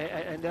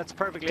 and that's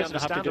perfectly understandable.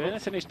 Doesn't have to do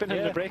anything. He's been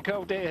in the break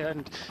all day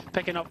and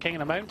picking up King of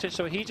the Mountain,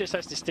 so he just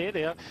has to stay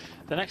there.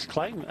 The next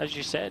climb, as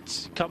you said,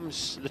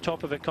 the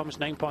top of it comes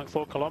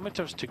 9.4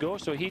 kilometres to go,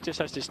 so he just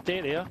has to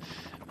stay there,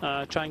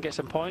 try and get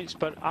some points.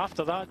 But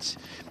after that,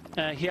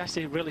 he has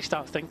to really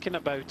start thinking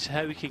about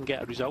how he can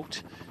get a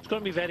result. It's going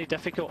to be very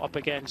difficult up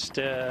against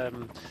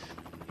the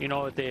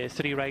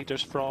 3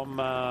 riders from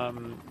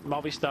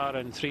Movistar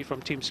and 3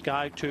 from Team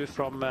Sky, 2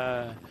 from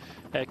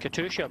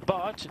Katusha.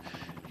 But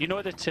you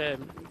know that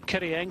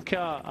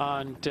Kreuziger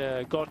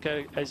and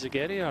Gorka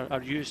Izagirre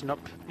are using up,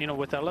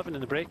 with 11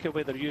 in the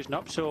breakaway, they're using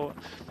up. So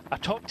a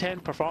top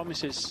 10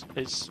 performance is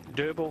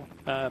doable,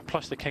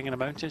 plus the King of the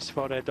Mountains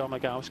for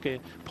Domagalski,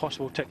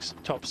 possible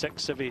top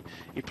 6 if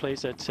he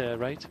plays it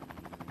right.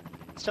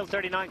 Still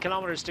 39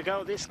 kilometres to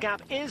go. This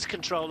gap is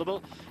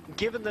controllable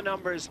given the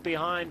numbers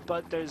behind,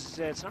 but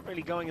it's not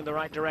really going in the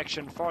right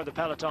direction for the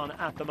peloton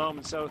at the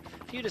moment. So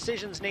a few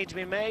decisions need to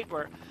be made.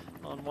 We're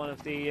on one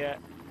of the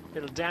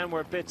little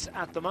downward bits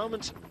at the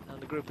moment,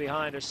 and the group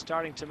behind are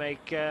starting to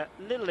make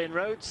little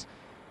inroads.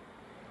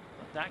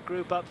 But that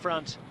group up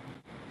front,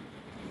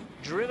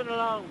 driven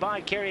along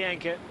by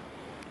Kreuziger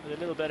with a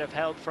little bit of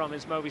help from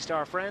his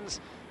Movistar friends.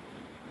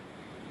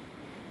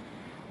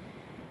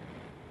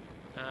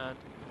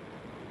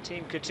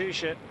 Team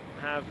Katusha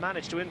have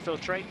managed to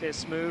infiltrate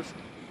this move.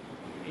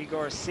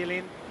 Igor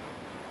Silin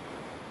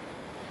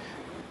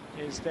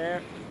is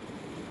there.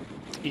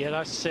 Yeah,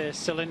 that's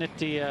Silin at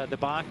the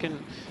back,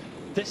 and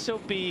this will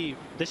be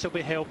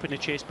helping the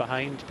chase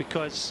behind,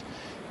 because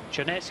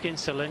Czernetsky and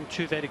Silin,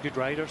 two very good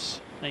riders,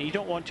 and you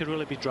don't want to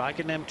really be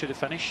dragging them to the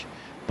finish.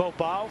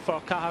 Bilbao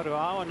for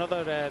Caja-Rural,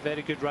 another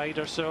very good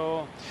rider,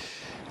 so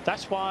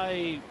that's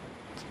why,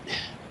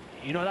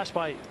 you know, that's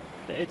why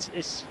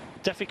it's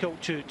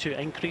difficult to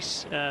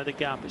increase the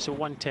gap. It's a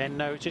 110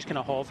 now. It's just kind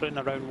of hovering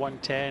around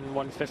 110,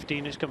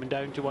 115. It's coming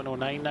down to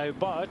 109 now,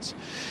 but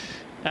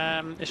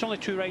it's only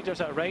two riders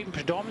that are riding.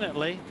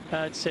 Predominantly,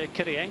 it's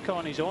Kreuziger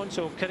on his own.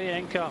 So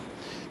Kreuziger,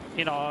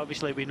 you know,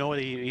 obviously we know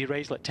he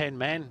rides like 10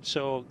 men,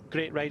 so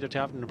great rider to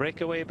have in the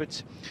breakaway.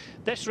 But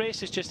this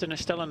race is just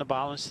still in the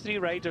balance. Three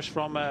riders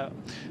from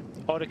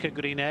Orica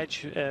Green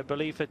Edge. I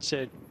believe it's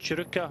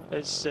Churuka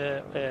is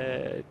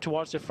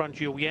towards the front,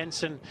 Jules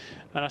Jensen,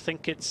 and I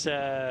think it's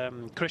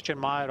Christian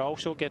Meyer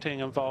also getting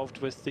involved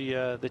with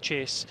the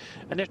chase,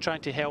 and they're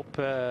trying to help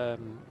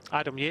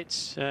Adam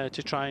Yates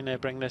to try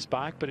and bring this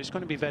back, but it's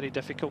going to be very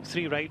difficult.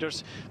 Three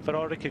riders for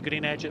Orica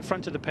Green Edge at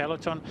front of the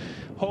peloton,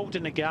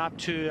 holding the gap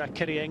to a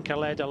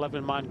Kreuziger-led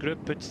 11-man group,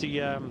 but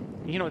the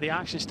you know, the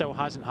action still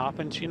hasn't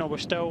happened. You know, we're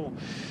still,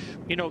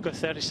 you know, got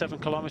 37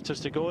 kilometres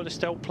to go. There's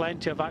still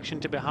plenty of action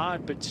to be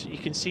had, but you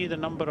can see the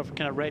number of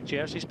kind of red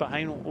jerseys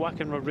behind.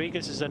 Joaquin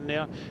Rodriguez is in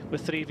there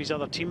with three of his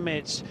other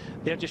teammates.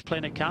 They're just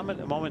playing at cam at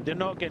the moment. They're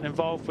not getting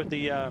involved with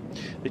the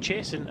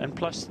chase, and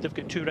plus they've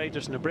got two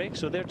riders in the break,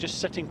 so they're just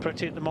sitting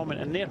pretty at the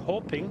moment, and they're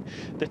hoping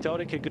that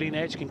Orica Green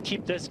Edge can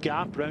keep this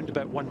gap round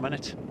about 1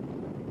 minute.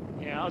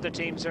 Yeah, other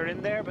teams are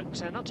in there,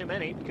 but not too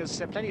many, because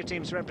plenty of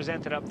teams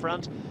represented up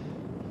front.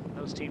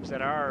 Those teams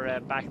that are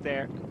back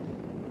there,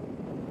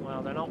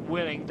 well, they're not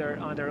willing. They're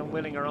either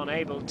unwilling or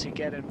unable to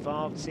get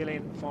involved.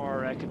 Silin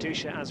for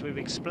Katusha, as we've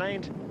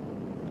explained.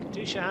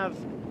 Katusha have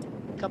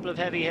a couple of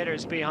heavy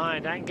hitters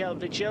behind. Angel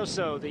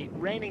Vicioso, the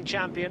reigning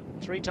champion,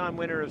 three-time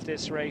winner of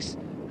this race,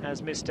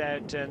 has missed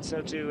out, and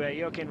so too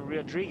Joaquin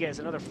Rodriguez,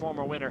 another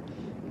former winner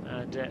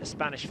and a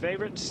Spanish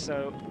favourite.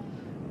 So,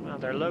 well,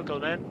 their local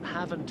men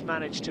haven't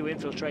managed to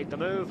infiltrate the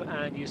move,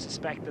 and you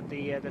suspect that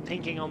the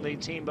thinking on the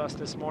team bus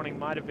this morning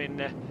might have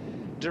been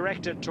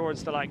directed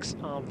towards the likes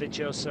of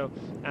Vicioso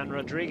and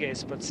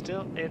Rodriguez, but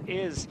still it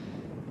is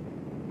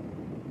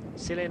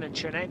Silin and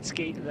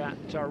Czernetsky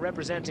that are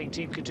representing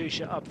Team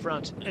Katusha up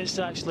front. It's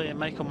actually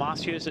Michael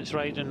Matthews that's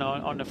riding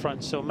on the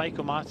front, so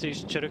Michael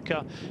Matthews,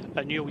 Churuka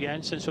and Jules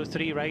Jensen, so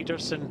three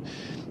riders, and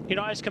you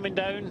know, it's coming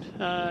down,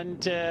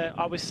 and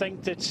I would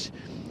think that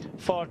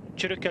for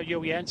Churuka,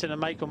 Jules Jensen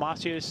and Michael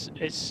Matthews,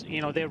 it's,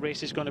 you know, their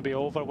race is going to be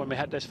over when we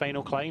hit this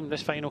final climb.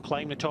 This final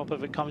climb, the top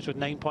of it comes with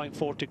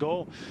 9.4 to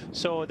go.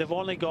 So they've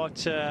only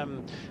got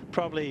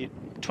probably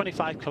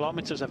 25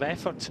 kilometres of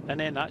effort, and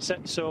then that's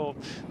it. So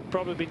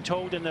probably been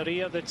told in the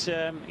rear that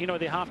you know,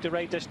 they have to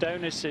ride this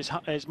down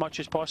as much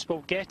as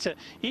possible. Get it,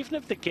 even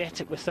if they get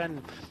it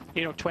within,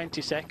 you know,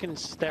 20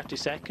 seconds, 30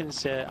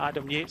 seconds,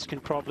 Adam Yates can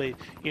probably,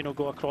 you know,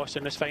 go across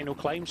in this final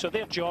climb. So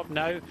their job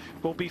now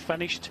will be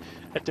finished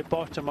at the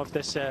bottom of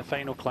this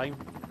final climb.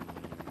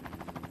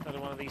 Another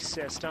one of these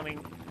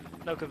stunning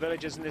local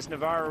villages in this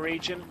Navarra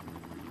region,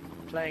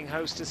 playing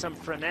host to some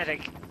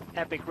frenetic,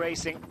 epic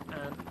racing,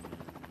 and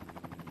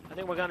I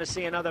think we're going to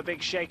see another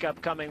big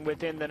shake-up coming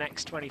within the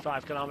next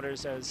 25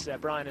 kilometres, as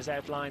Brian has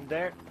outlined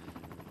there.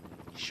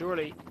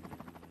 Surely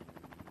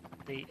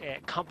the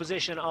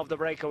composition of the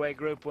breakaway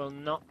group will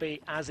not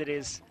be as it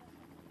is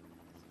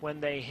when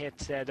they hit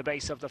the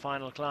base of the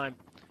final climb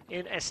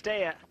in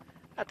Estella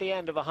at the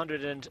end of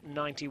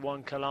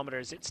 191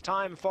 kilometres. It's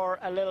time for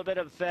a little bit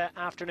of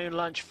afternoon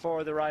lunch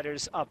for the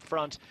riders up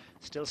front.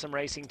 Still some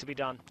racing to be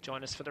done.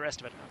 Join us for the rest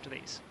of it after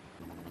these.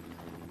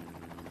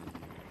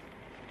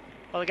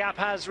 Well, the gap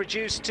has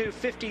reduced to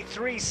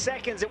 53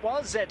 seconds. It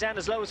was down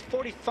as low as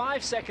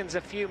 45 seconds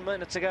a few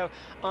minutes ago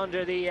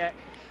under the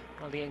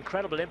well, the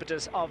incredible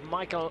impetus of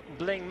Michael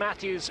Bling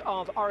Matthews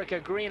of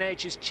Orica Green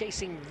Edge, is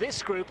chasing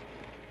this group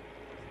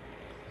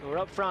who are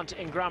up front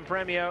in Gran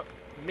Premio.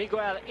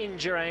 Miguel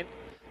Indurain,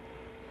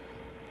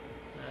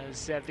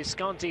 as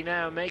Visconti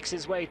now makes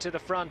his way to the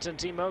front, and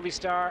Team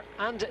Movistar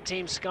and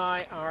Team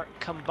Sky are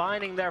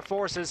combining their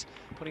forces,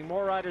 putting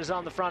more riders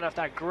on the front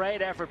after that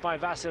great effort by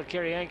Vasil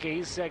Kirienka.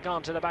 He's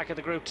gone to the back of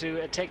the group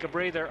to take a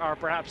breather, or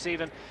perhaps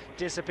even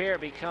disappear,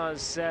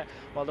 because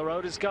well, the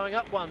road is going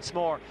up once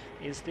more.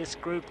 Is this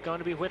group going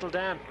to be whittled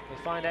down? We'll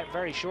find out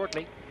very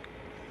shortly.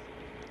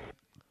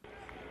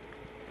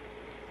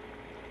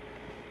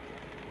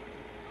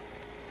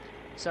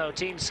 So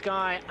Team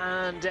Sky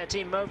and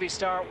Team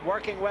Movistar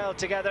working well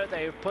together.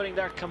 They're putting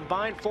their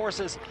combined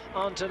forces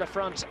onto the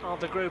front of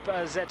the group,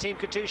 as Team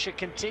Katusha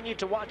continue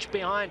to watch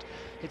behind.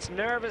 It's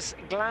nervous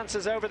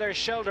glances over their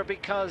shoulder,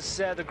 because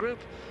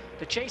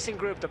the chasing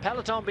group, the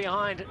peloton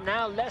behind,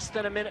 now less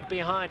than a minute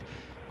behind.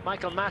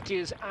 Michael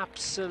Matthews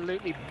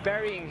absolutely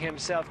burying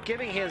himself,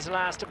 giving his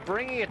last,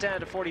 bringing it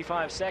down to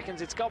 45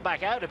 seconds. It's gone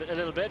back out a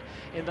little bit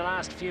in the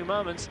last few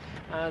moments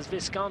as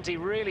Visconti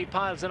really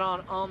piles it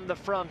on the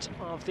front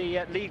of the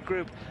lead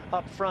group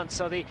up front.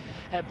 So the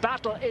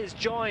battle is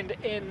joined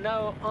in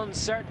no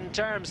uncertain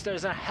terms.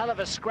 There's a hell of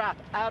a scrap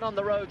out on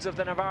the roads of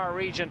the Navarra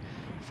region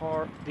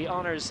for the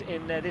honours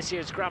in this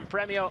year's Gran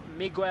Premio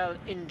Miguel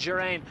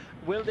Indurain.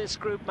 Will this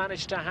group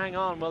manage to hang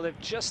on? Well, they've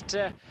just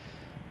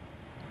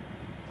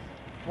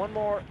one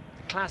more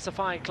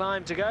classifying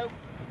climb to go,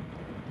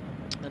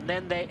 and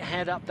then they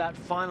head up that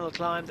final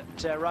climb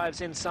that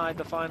arrives inside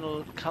the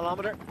final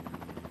kilometre.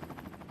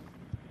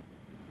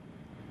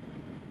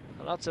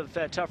 Lots of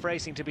tough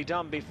racing to be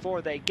done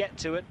before they get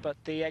to it, but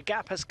the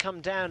gap has come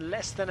down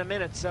less than a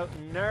minute, so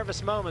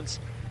nervous moments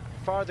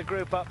for the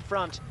group up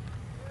front.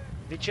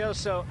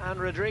 Vicioso and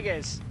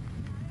Rodriguez.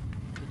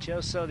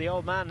 Vicioso, the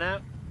old man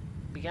now,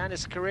 began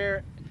his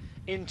career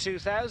in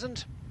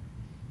 2000.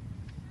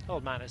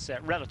 Old man is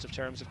relative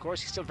terms, of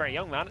course. He's still a very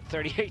young man at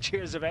 38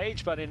 years of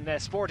age, but in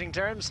sporting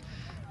terms,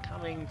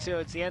 coming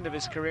towards the end of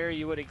his career,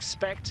 you would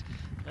expect.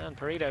 And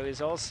Perito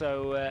is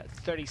also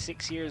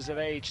 36 years of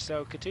age.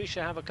 So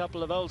Katusha have a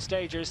couple of old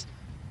stagers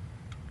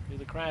who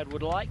the crowd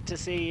would like to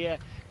see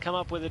come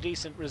up with a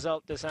decent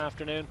result this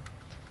afternoon.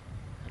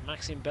 And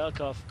Maxim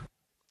Belkov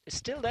is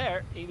still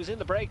there. He was in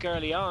the break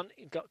early on.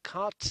 He got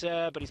caught,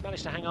 but he's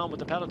managed to hang on with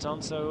the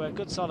peloton. So a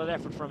good solid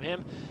effort from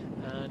him.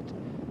 And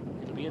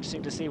it'll be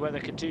interesting to see whether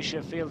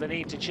Katusha feel the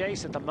need to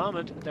chase. At the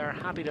moment, they're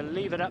happy to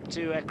leave it up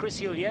to Chris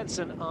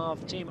Jensen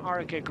of Team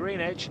Orica Green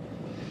Edge.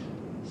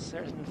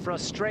 Certain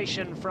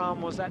frustration from,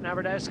 was that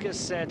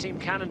Navardowskis, Team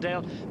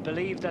Cannondale,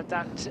 believe that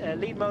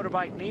lead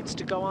motorbike needs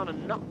to go on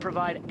and not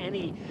provide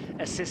any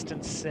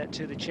assistance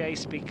to the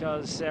chase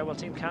because, well,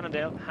 Team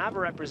Cannondale have a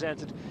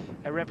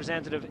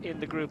representative in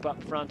the group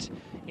up front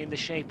in the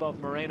shape of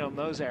Moreno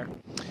Moser.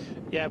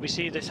 Yeah, we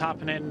see this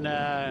happening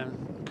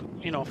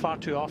you know, far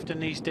too often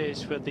these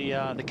days with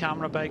the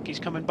camera bike. He's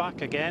coming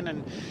back again,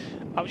 and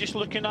I was just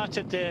looking at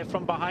it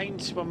from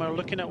behind when we were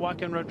looking at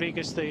Joaquin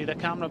Rodriguez, the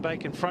camera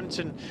bike in front,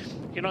 and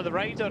you know, the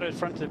rider in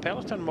front of the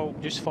peloton will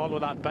just follow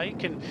that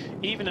bike, and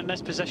even in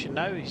this position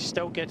now, he's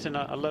still getting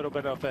a little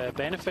bit of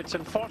benefits.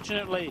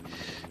 Unfortunately,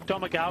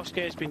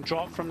 Domagowski has been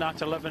dropped from that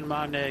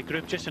 11-man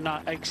group just in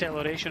that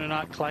acceleration and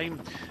that climb,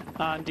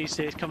 and he's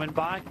coming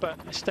back, but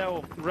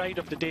still ride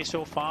of the day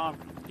so far.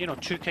 You know,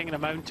 2 King of the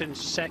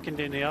Mountains, second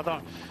in the other.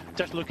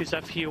 Does look as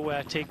if he'll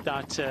take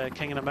that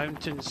King of the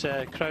Mountains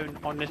crown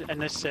in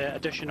this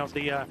edition of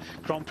the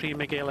Grand Prix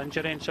Miguel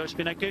Indurain. So it's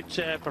been a good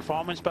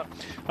performance, but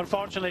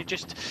unfortunately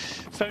just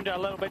found it a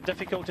little bit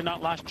difficult in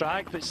that last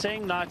drag. But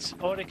saying that,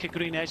 Orica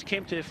Green Edge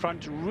came to the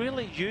front,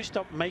 really used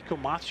up Michael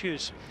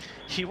Matthews.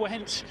 He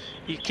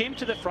came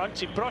to the front,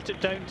 he brought it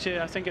down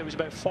to, I think it was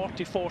about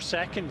 44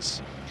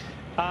 seconds.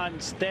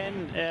 And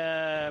then,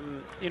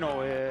 you know,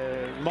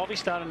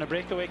 Movistar and the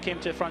breakaway came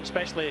to the front,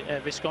 especially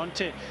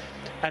Visconti,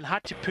 and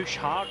had to push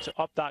hard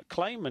up that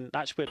climb, and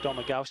that's where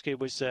Domagowski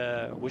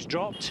was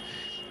dropped.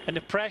 And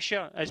the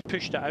pressure has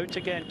pushed it out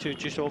again to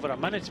just over a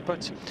minute.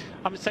 But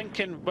I'm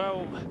thinking,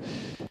 well,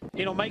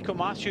 you know, Michael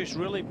Matthews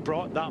really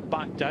brought that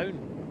back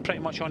down pretty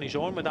much on his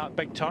own with that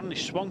big turn. He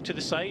swung to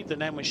the side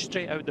and then went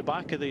straight out the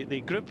back of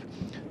the group.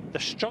 They're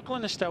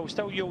struggling still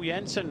Jo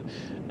Jensen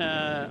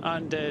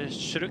and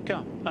Suruka,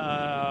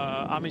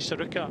 Ami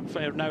Suruka,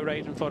 are now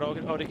riding for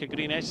Orica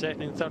Green Edge,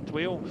 second and third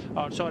wheel,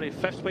 or sorry,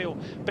 fifth wheel.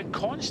 But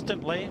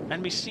constantly,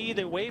 and we see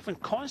the waving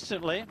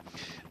constantly,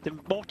 the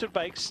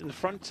motorbikes in the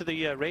front of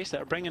the race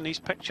that are bringing these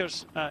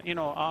pictures, you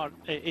know, are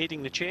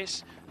aiding the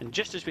chase. And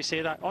just as we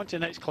say that, onto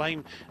the next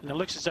climb, and it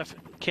looks as if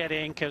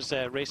Kerry Enker's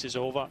race is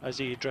over as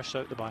he drifts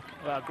out the back.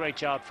 Well, great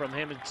job from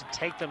him, and to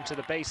take them to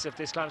the base of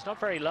this climb. It's not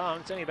very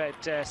long, it's only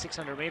about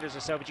 600 metres or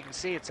so, but you can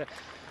see it's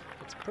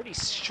pretty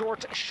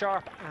short,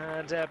 sharp,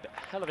 and a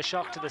hell of a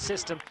shock to the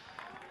system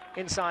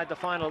inside the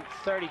final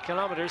 30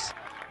 kilometres.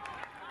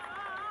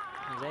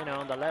 Zeno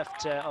on the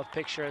left of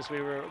picture as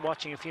we were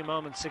watching a few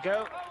moments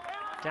ago,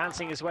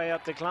 dancing his way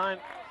up the climb.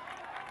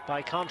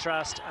 By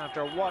contrast,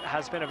 after what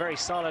has been a very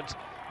solid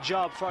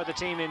job for the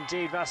team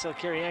indeed, Vasil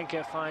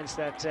Kirienka finds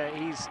that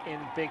he's in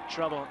big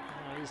trouble.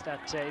 Is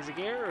that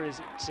Izaguirre or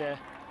is it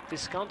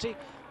Visconti?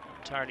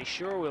 Entirely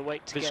sure. We'll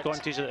wait to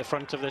Visconti's at the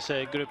front of this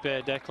group,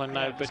 Declan,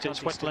 now, but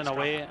it's whittling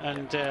away,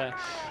 and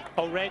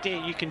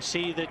already you can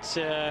see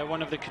that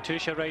one of the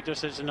Katusha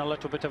riders is in a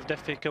little bit of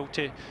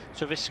difficulty.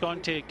 So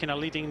Visconti kind of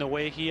leading the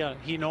way here.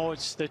 He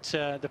knows that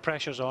the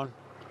pressure's on.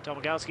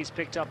 Domagowski's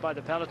picked up by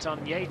the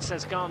peloton. Yates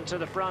has gone to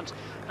the front,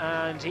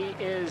 and he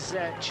is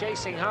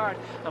chasing hard.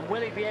 And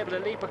will he be able to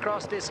leap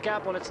across this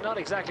gap? Well, it's not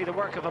exactly the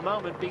work of a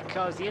moment,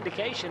 because the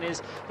indication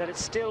is that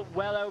it's still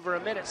well over a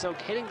minute. So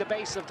hitting the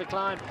base of the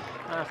climb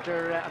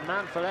after a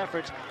manful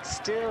effort,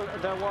 still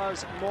there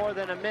was more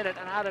than a minute.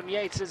 And Adam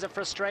Yates is a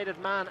frustrated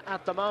man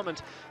at the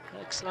moment.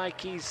 Looks like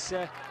he's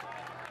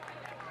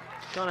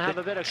going to have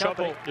a bit of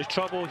trouble. The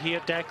trouble here,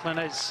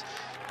 Declan, is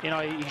You know,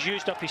 he's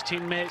used up his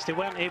teammates. They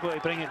weren't able to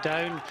bring it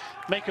down.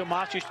 Michael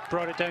Matthews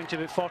brought it down to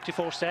about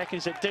 44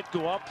 seconds. It did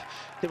go up.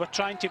 They were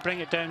trying to bring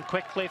it down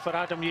quickly for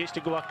Adam Yates to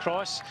go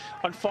across.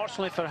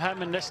 Unfortunately for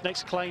him, in this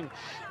next climb,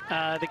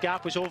 the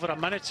gap was over a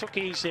minute.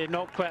 Okay, he's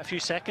knocked quite a few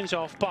seconds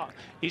off, but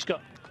he's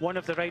got one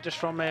of the riders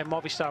from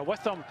Movistar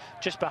with him.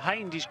 Just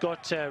behind, he's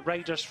got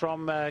riders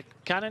from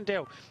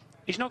Cannondale.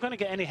 He's not going to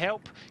get any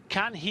help.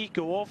 Can he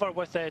go over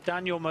with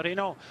Daniel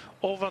Moreno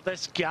over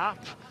this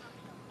gap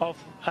of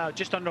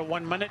just under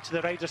 1 minute to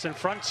the riders in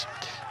front?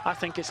 I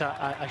think it's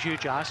a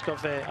huge ask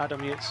of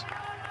Adam Yates.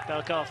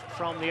 Belkov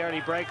from the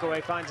early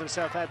breakaway finds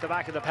himself at the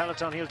back of the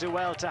peloton. He'll do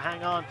well to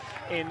hang on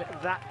in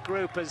that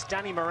group as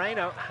Danny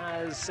Moreno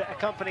has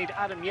accompanied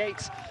Adam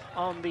Yates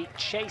on the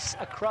chase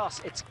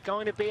across. It's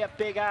going to be a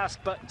big ask,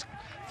 but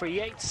for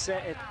Yates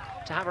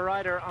to have a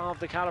rider of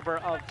the caliber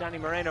of Danny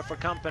Moreno for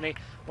company,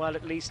 well,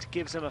 at least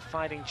gives him a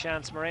fighting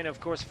chance. Moreno, of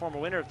course, former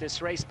winner of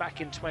this race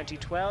back in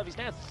 2012. He's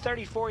now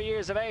 34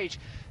 years of age,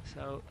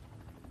 so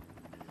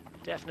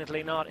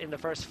definitely not in the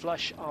first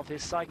flush of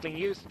his cycling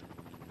youth.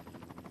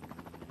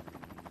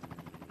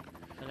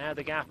 And now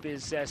the gap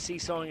is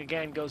seesawing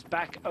again, goes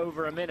back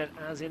over a minute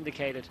as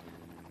indicated.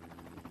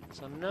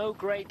 So no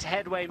great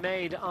headway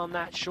made on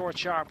that short,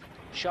 sharp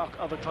shock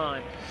of a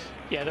climb.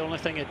 Yeah, the only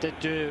thing it did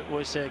do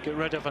was get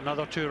rid of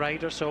another 2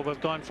 riders. So we've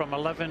gone from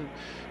 11.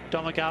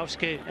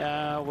 Domagowski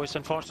was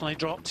unfortunately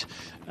dropped,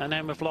 and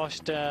then we've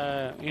lost,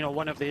 you know,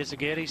 one of the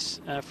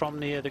Izaguirres from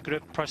the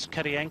group, plus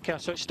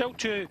Kirienka. So it's still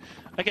 2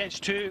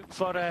 against 2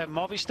 for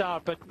Movistar,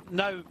 but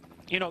now,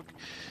 you know,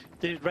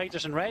 the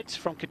riders in red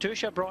from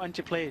Katusha brought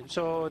into play.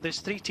 So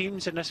there's 3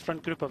 teams in this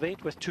front group of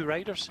 8 with 2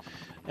 riders.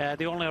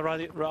 The only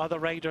other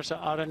riders that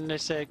are in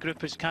this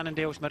group is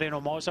Cannondale's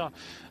Moreno Moza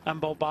and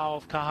Bilbao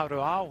of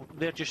Caja-Rural.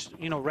 They're just,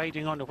 you know,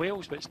 riding on the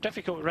wheels, but it's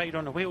difficult to ride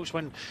on the wheels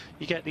when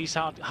you get these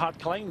hard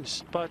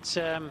climbs. But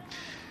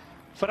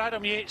for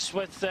Adam Yates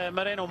with in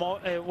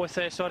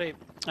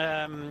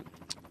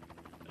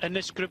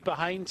this group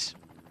behind,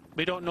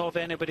 we don't know if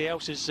anybody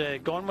else is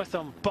gone with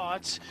them,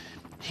 but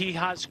he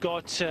has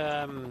got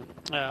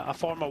a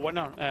former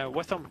winner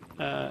with him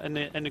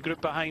in the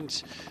group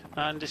behind,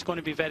 and it's going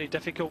to be very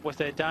difficult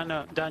with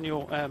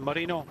Daniel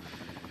Moreno.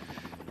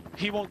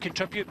 He won't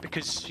contribute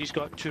because he's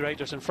got 2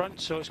 riders in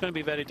front, so it's going to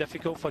be very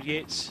difficult for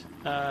Yates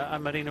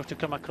and Moreno to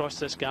come across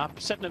this gap.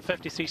 Sitting at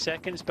 53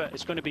 seconds, but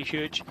it's going to be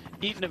huge.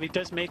 Even if he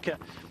does make it,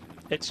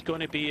 it's going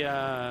to be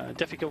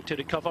difficult to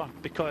recover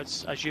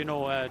because, as you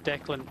know,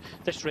 Declan,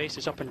 this race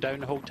is up and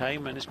down the whole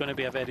time, and it's going to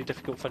be a very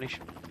difficult finish.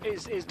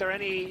 Is there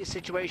any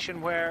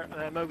situation where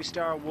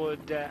Movistar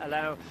would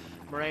allow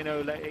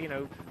Moreno, you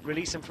know,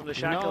 release him from the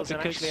shackles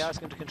and actually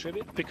ask him to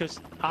contribute?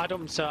 Because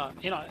Adam's,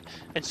 you know,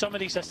 in some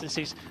of these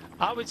distances,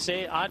 I would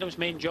say Adam's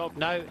main job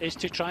now is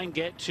to try and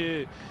get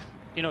to,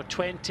 you know,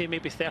 20,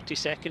 maybe 30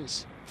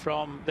 seconds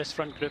from this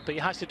front group, but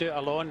he has to do it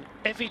alone.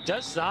 If he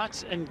does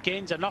that and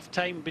gains enough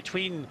time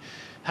between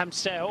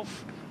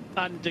himself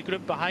and the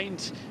group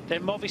behind,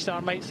 then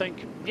Movistar might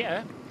think,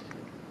 yeah,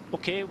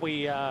 okay,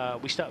 we allow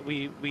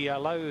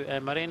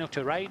Moreno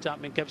to ride.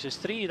 That gives us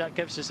 3. That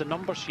gives us the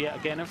numbers yet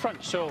again in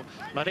front. So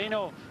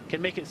Moreno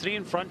can make it 3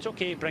 in front.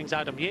 Okay, he brings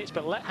Adam Yates,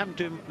 but let him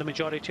do the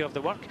majority of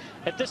the work.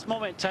 At this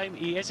moment in time,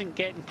 he isn't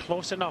getting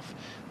close enough.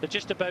 They're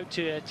just about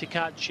to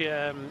catch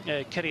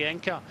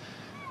Kirienka.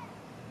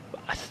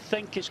 I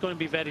think it's going to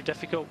be very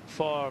difficult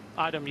for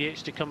Adam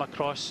Yates to come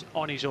across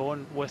on his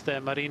own with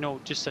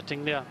Moreno just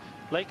sitting there.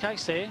 Like I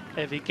say,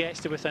 if he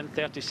gets to within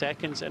 30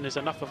 seconds and there's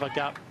enough of a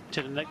gap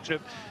to the next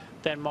group,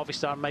 then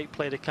Movistar might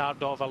play the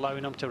card of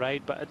allowing him to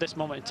ride. But at this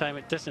moment in time,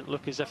 it doesn't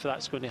look as if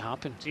that's going to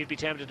happen. So you'd be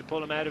tempted to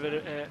pull him out of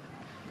it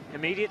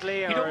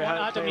immediately? You don't want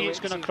Adam Yates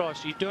going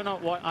across. You do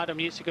not want Adam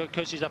Yates to go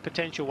because he's a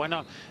potential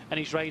winner and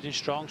he's riding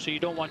strong, so you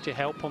don't want to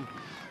help him.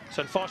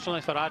 So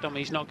unfortunately for Adam,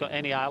 he's not got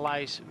any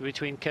allies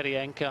between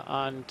Kirienka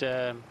and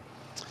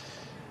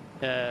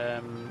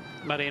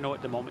Moreno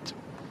at the moment.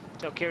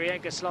 So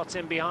Kirienka slots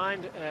in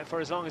behind for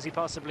as long as he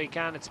possibly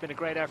can. It's been a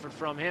great effort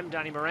from him.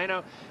 Danny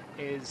Moreno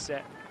is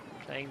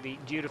playing the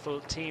dutiful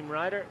team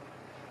rider.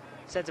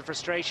 Sense of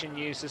frustration,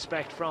 you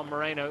suspect, from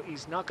Moreno.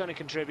 He's not going to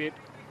contribute,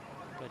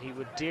 but he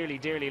would dearly,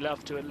 dearly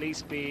love to at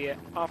least be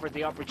offered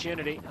the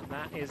opportunity, and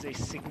that is a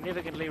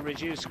significantly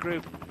reduced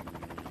group.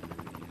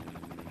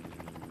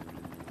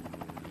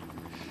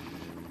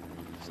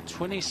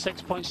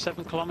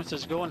 26.7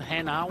 kilometres ago, and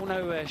Henao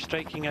now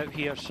striking out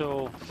here.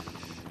 So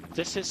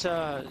this is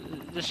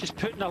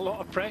putting a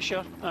lot of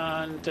pressure,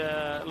 and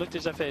looked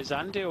as if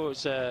Zandio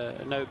is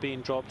now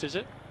being dropped, is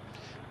it?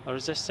 Or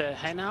is this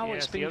Henao? Yeah,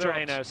 it's the been other dropped.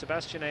 Henao,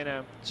 Sebastian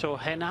Henao. So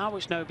Henao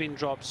is now being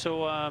dropped.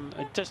 So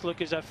it does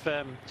look as if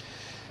they're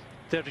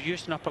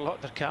using up a lot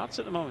of their cards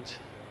at the moment.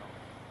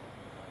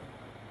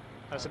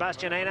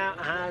 Sebastian Henao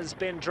has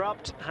been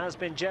dropped, has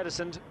been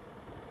jettisoned.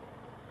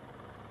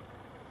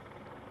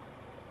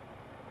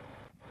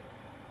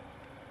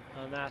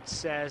 And that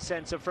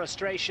sense of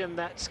frustration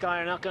that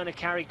Sky are not going to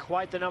carry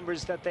quite the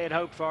numbers that they had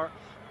hoped for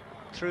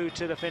through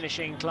to the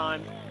finishing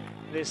climb.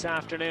 this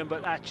afternoon,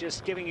 but that's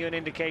just giving you an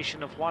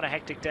indication of what a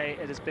hectic day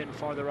it has been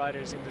for the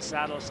riders in the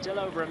saddle. Still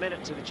over a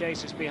minute to the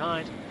chasers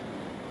behind.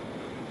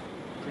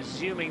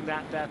 Presuming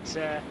that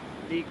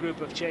lead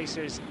group of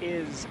chasers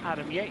is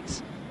Adam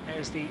Yates.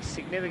 There's the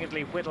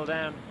significantly whittled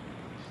down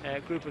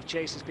group of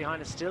chasers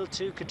behind. It's still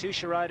 2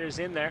 Katusha riders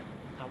in there.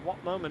 At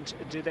what moment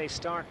do they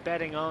start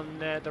betting on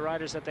the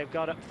riders that they've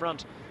got up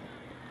front?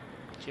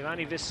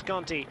 Giovanni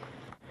Visconti.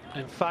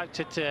 In fact,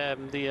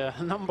 the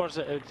numbers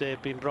that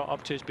have been brought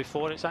up to us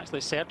before, it's actually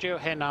Sergio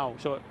Henao.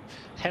 So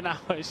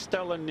Henao is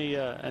still in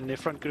the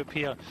front group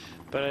here,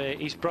 but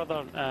his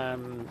brother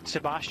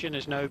Sebastian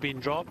is now being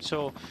dropped.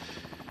 So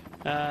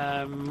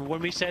when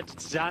we said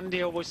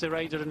Zandil was the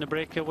rider in the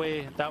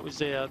breakaway, that was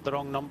the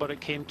wrong number. It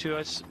came to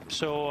us.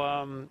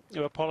 So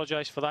we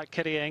apologise for that.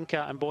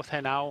 Kirienka and both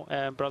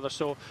Henao brothers.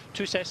 So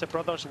 2 sets of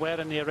brothers were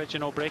in the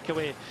original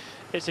breakaway.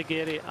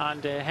 Izagiri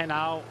and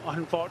Henao.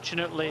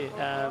 Unfortunately,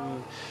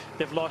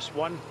 they've lost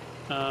one.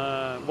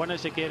 One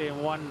Izagiri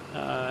and one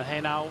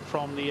Henao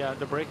from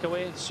the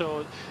breakaway.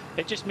 So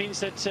it just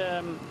means that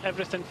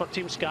everything for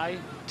Team Sky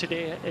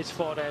today is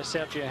for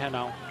Sergio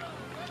Henao.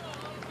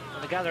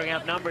 They're gathering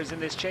up numbers in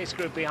this chase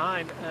group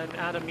behind, and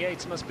Adam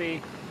Yates must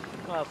be,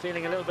 well,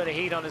 feeling a little bit of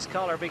heat on his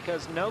collar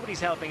because nobody's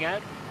helping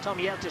out. Tom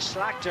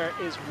Jelte-Schlachter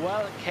is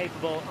well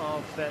capable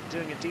of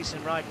doing a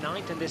decent ride,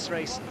 9th in this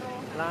race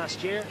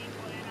last year.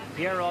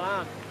 Pierre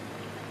Rolland,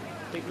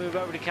 big move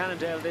over to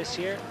Cannondale this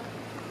year,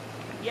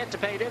 yet to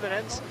pay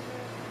dividends.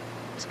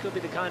 This could be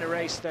the kind of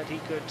race that he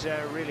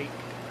could really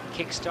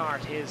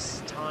kickstart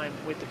his time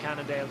with the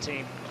Cannondale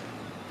team.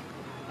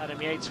 Adam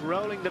Yates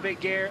rolling the big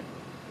gear.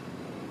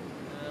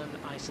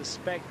 I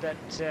suspect that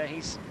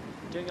he's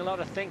doing a lot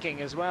of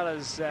thinking as well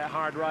as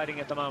hard riding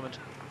at the moment.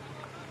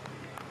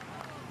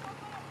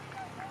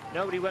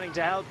 Nobody willing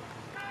to help.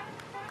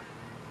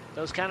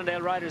 Those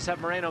Cannondale riders have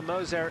Moreno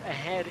Moser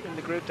ahead in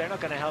the group. They're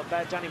not going to help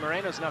out. Danny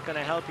Moreno's not going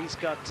to help. He's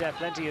got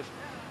plenty of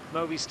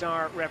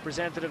Movistar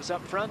representatives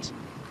up front.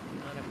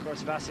 And of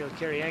course, Vasil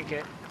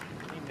Kirienka,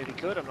 even if he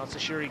could, I'm not so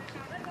sure he,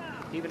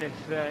 even if,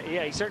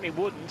 yeah, he certainly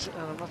wouldn't.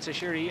 And I'm not so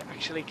sure he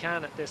actually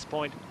can at this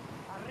point.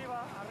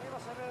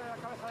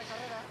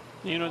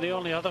 You know, the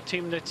only other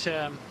team that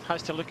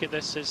has to look at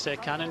this is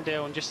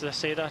Cannondale, and just as I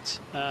say that,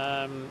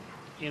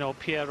 you know,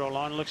 Pierre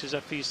Rolland looks as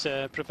if he's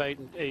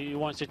providing, he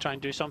wants to try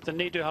and do something.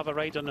 They do have a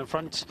rider in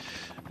front,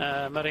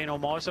 Moreno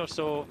Moser,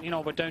 so, you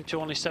know, we're down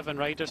to only 7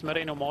 riders.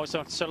 Moreno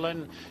Moser,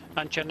 Selin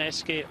and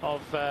Czerneski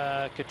of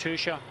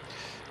Katusha.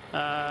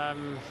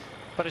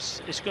 But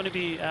it's going to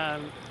be,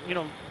 you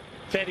know,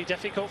 very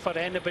difficult for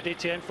anybody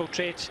to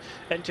infiltrate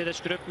into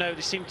this group now.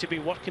 They seem to be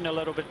working a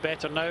little bit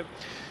better now.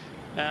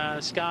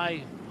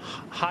 Sky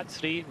had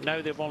 3,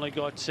 now they've only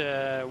got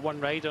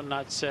 1 rider, and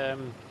that's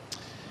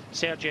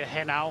Sergio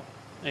Henao.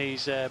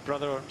 His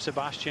brother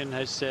Sebastian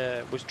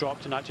was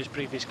dropped in that his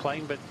previous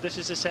climb, but this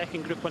is the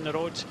second group on the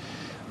road.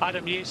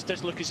 Adam Yates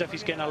does look as if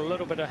he's getting a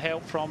little bit of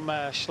help from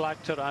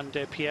Schlachter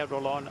and Pierre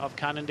Rolland of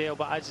Cannondale,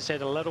 but as I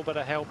said, a little bit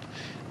of help.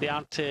 They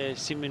aren't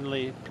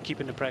seemingly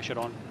keeping the pressure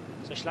on.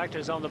 So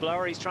Schlachter's on the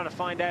blower. He's trying to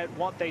find out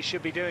what they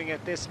should be doing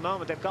at this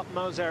moment. They've got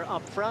Moser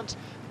up front.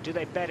 Do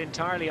they bet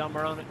entirely on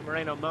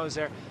Moreno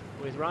Moser?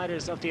 With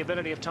riders of the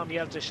ability of Tom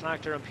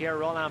Jelte-Schlachter and Pierre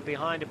Rolland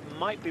behind, it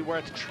might be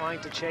worth trying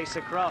to chase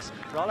across.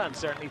 Rolland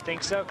certainly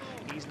thinks so.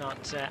 He's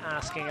not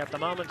asking at the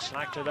moment.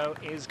 Schlachter, though,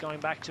 is going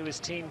back to his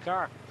team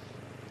car.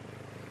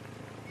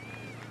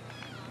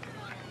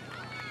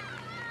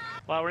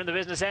 Well, we're in the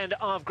business end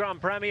of Gran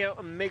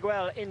Premio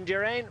Miguel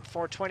Indurain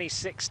for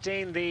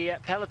 2016. The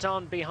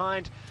peloton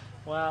behind,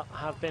 well,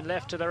 have been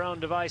left to their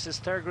own devices.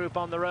 Third group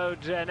on the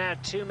road now,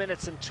 2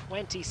 minutes and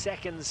 20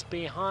 seconds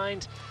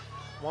behind.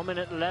 1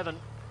 minute 11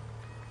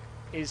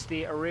 is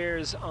the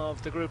arrears of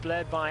the group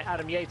led by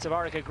Adam Yates of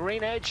Orica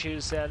Green Edge,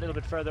 who's a little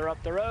bit further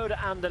up the road,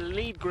 and the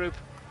lead group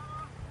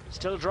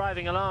still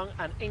driving along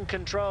and in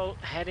control,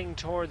 heading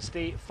towards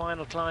the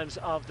final climbs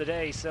of the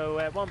day.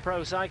 So One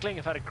Pro Cycling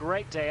have had a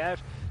great day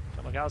out.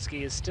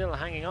 Tomagalski is still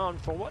hanging on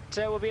for what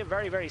will be a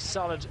very, very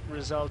solid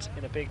result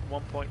in a big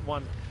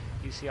 1.1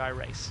 UCI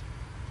race.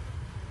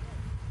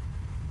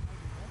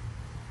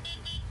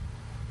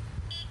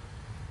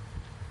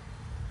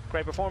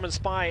 Great performance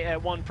by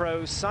One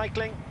Pro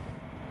Cycling.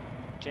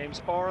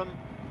 James Oram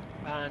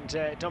and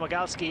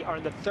Domagalski are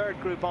in the third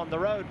group on the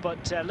road,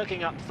 but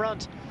looking up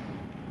front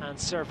and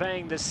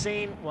surveying the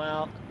scene,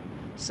 well,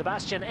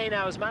 Sebastian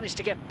Henao has managed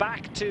to get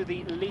back to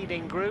the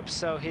leading group,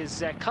 so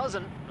his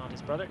cousin, not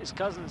his brother, his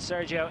cousin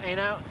Sergio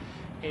Henao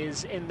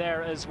is in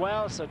there as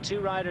well. So 2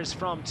 riders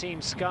from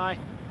Team Sky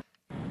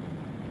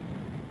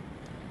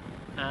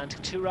and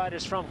 2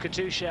 riders from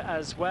Katusha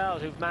as well,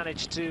 who've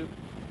managed to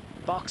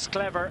box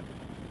clever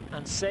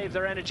and save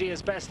their energy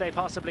as best they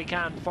possibly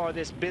can for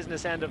this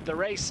business end of the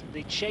race.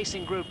 The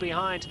chasing group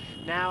behind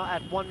now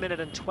at 1 minute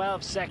and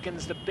 12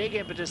 seconds. The big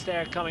impetus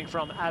there coming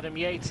from Adam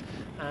Yates,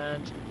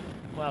 and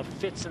well,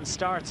 fits and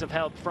starts of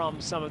help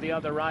from some of the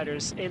other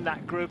riders in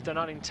that group. They're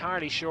not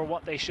entirely sure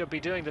what they should be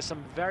doing. There's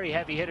some very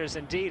heavy hitters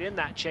indeed in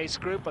that chase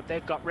group, but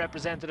they've got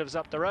representatives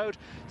up the road,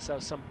 so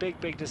some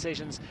big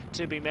decisions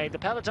to be made. The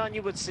peloton,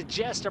 you would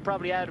suggest, are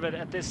probably out of it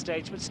at this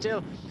stage, but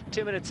still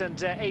 2 minutes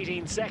and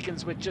 18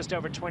 seconds with just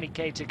over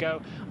 20k to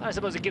go. I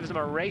suppose it gives them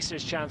a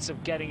racer's chance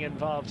of getting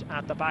involved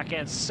at the back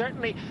end.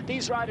 Certainly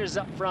these riders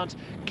up front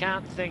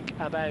can't think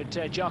about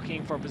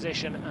jockeying for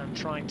position and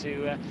trying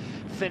to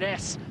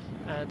finesse.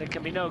 There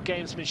can be no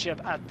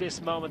gamesmanship at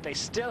this moment. They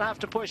still have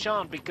to push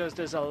on because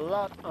there's a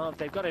lot of,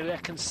 they've got to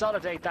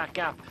consolidate that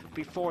gap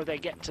before they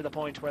get to the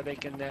point where they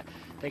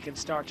can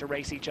start to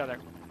race each other.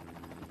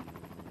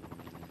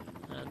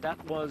 And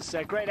that was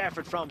a great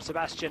effort from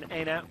Sebastian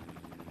Hainaut,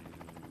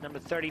 number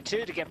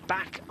 32, to get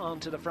back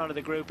onto the front of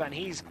the group, and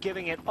he's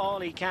giving it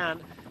all he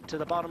can to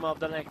the bottom of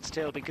the next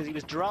hill because he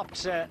was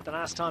dropped the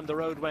last time the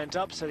road went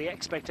up, so the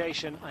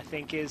expectation, I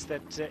think, is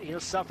that he'll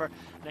suffer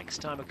next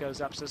time it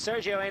goes up. So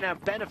Sergio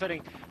Hainaut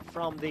benefiting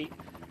from the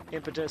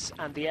impetus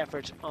and the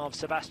effort of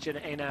Sebastian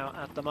Hainaut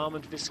at the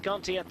moment.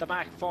 Visconti at the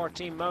back for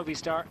Team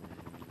Movistar.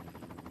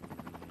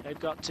 They've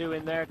got 2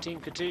 in there. Team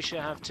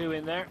Katusha have 2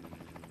 in there.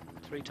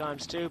 3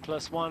 times 2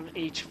 plus 1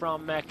 each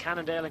from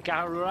Cannondale and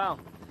Caja-Rural.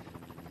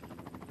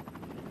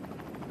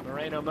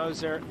 Moreno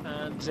Moser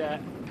and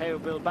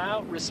Pello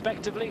Bilbao,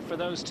 respectively, for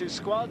those 2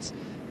 squads.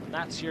 And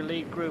that's your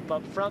lead group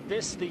up front.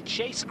 This, the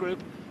chase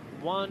group,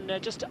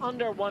 just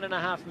under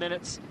 1.5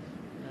 minutes.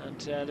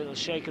 And a little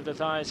shake of the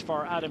thighs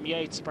for Adam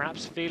Yates,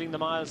 perhaps feeling the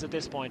miles at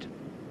this point.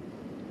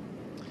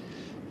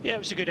 Yeah, it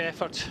was a good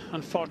effort.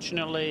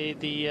 Unfortunately,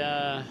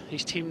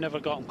 his team never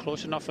got him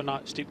close enough on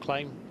that steep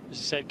climb. As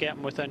I said, get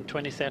him within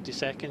 20-30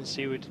 seconds,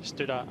 he would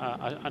stood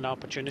an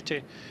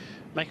opportunity.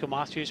 Michael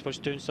Matthews was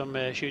doing some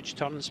huge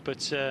turns,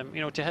 but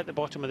you know, to hit the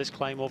bottom of this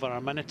climb over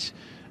a minute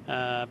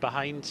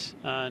behind,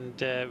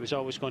 and it was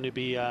always going to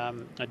be a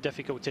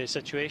difficult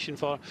situation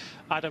for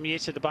Adam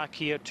Yates at the back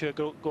here to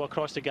go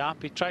across the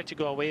gap. He tried to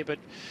go away, but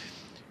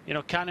you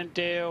know,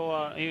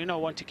 Cannondale, you know,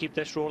 want to keep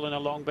this rolling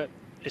along, but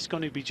it's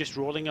going to be just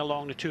rolling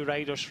along. The 2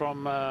 riders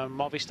from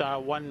Movistar,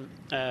 one,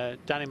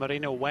 Danny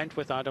Moreno, went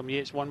with Adam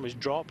Yates, one was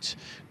dropped,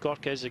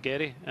 Gorka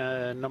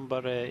Izagirre,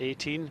 number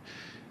 18,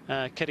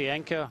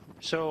 Kirienka.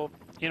 So,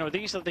 you know,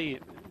 these are the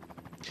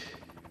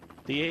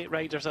 8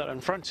 riders that are in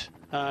front,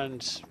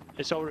 and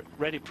it's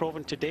already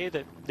proven today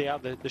that they are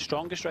the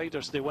strongest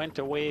riders. They went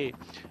away,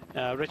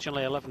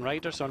 originally 11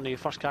 riders on the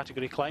first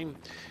category climb.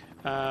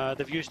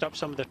 They've used up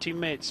some of their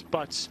teammates,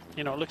 but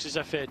you know, it looks as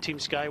if Team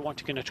Sky want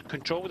to kind of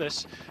control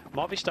this.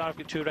 Movistar have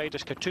got 2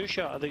 riders.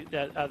 Katusha are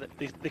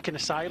the kind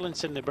of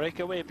silence in the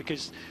breakaway,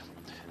 because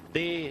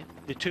the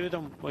 2 of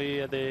them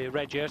with the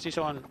red jerseys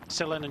on,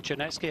 Silin and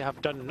Chernetsky,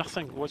 have done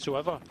nothing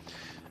whatsoever.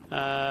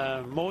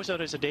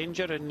 Moser is a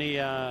danger in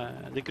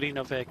the green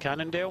of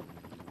Cannondale.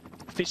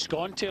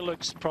 Visconti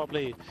looks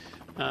probably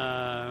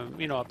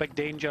you know, a big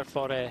danger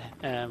for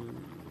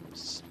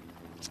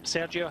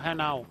Sergio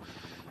Hainaut.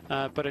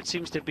 But it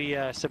seems to be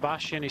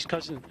Sebastian, his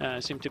cousin,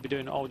 seem to be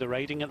doing all the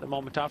riding at the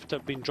moment after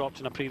being dropped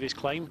in a previous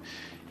climb.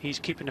 He's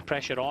keeping the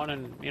pressure on,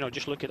 and you know,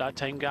 just look at that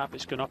time gap.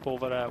 It's gone up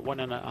over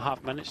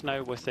 1.5 minutes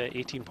now with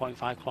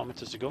 18.5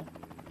 kilometers to go.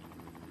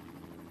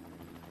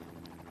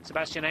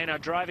 Sebastian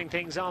Hainaut driving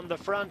things on the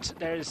front.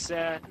 There's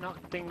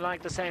nothing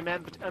like the same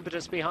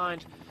impetus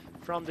behind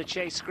from the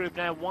chase group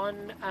now.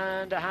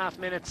 1.5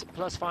 minutes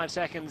plus 5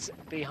 seconds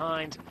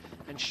behind,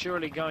 and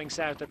surely going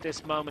south at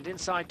this moment.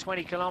 Inside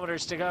 20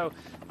 kilometers to go.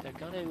 They're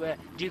going to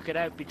duke it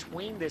out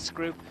between this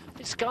group.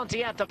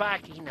 Visconti at the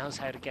back. He knows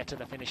how to get to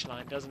the finish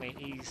line, doesn't he?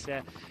 He's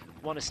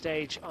won a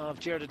stage of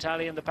Giro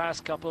d'Italia in the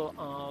past, couple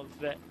of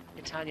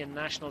Italian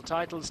national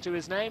titles to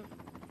his name.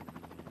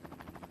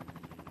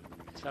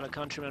 His fellow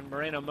countryman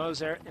Moreno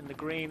Moser in the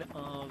green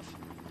of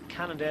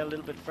Cannondale, a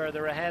little bit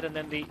further ahead, and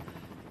then the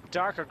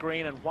darker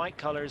green and white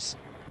colours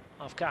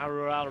of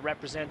Caja-Rural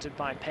represented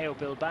by Pello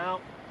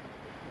Bilbao.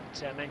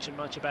 Don't mention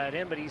much about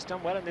him, but he's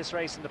done well in this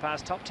race in the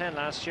past. Top 10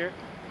 last year,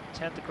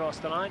 10th across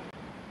the line.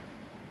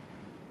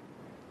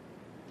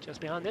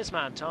 Just behind this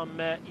man, Tom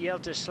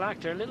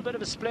Jelte-Schlachter. A little bit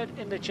of a split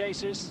in the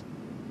chasers.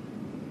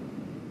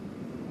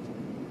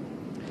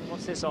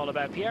 What's this all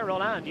about? Pierre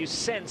Rolland, you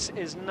sense,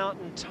 is not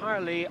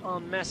entirely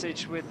on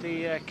message with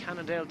the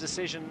Cannondale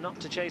decision not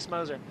to chase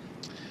Moser.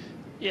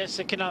 Yes,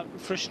 a kind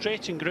of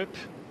frustrating group.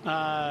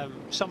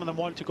 Some of them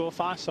want to go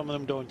fast, some of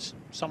them don't.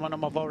 Some of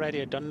them have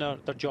already done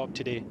their job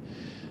today.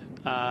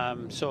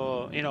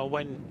 So, you know,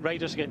 when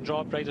riders are getting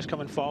dropped, riders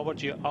coming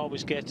forward, you're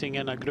always getting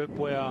in a group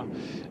where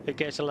it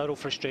gets a little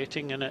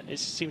frustrating, and it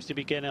seems to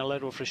be getting a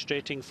little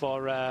frustrating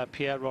for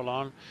Pierre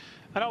Rolland.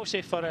 And I would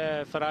say for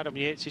Adam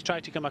Yates, he's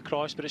tried to come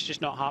across, but it's just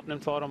not happening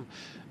for him.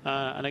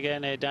 And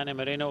again, Danny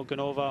Moreno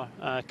going over,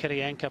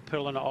 Kirienka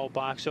pulling it all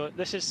back. So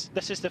this is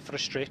the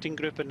frustrating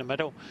group in the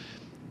middle.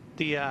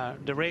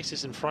 The race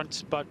is in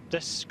front, but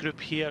this group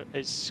here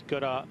is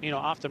got a, you know,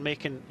 after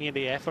making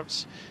the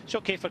efforts, it's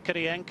okay for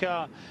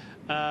Kirienka.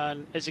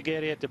 and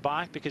Kreuziger at the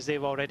back because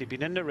they've already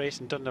been in the race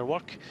and done their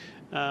work.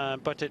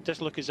 But it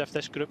does look as if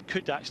this group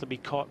could actually be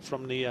caught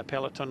from the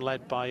peloton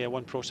led by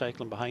one pro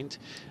cycling behind.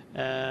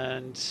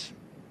 And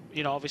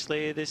you know,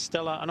 obviously there's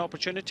still an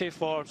opportunity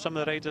for some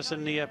of the riders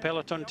in the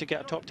peloton to get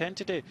a top 10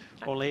 today.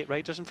 Only 8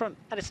 riders in front.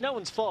 And it's no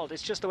one's fault.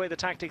 It's just the way the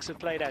tactics have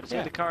played out. It's the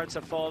way the cards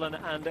have fallen,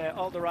 and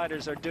all the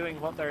riders are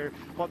doing what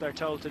they're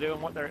told to do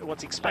and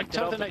what's expected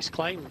Until of the them. next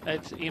climb,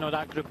 you know,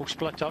 that group will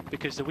split up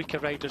because the weaker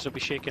riders will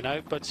be shaken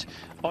out. But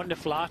on the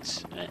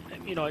flats,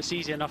 you know, it's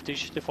easy enough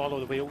to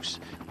follow the wheels.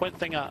 One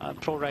thing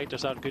pro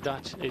riders are good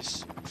at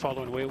is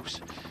following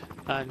wheels.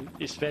 And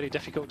it's very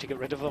difficult to get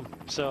rid of them.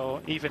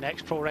 So even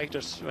ex-pro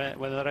riders,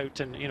 when they're out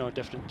in, you know,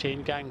 different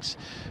chain gangs.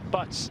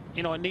 But,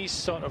 you know, in these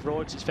sort of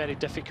roads, it's very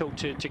difficult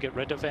to get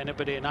rid of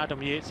anybody. And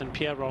Adam Yates and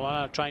Pierre Rolland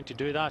are trying to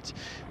do that.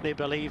 They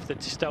believe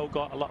that they've still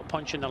got a lot of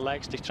punch in their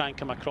legs to try and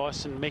come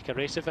across and make a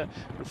race of it.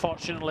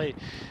 Unfortunately,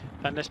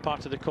 in this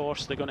part of the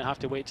course, they're going to have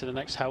to wait to the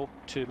next hill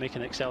to make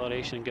an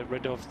acceleration and get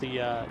rid of the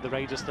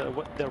riders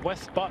that they're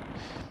with. But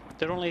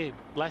they're only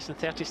less than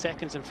 30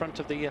 seconds in front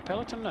of the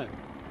peloton now.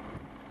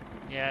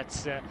 Yeah,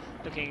 it's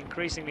looking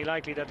increasingly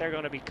likely that they're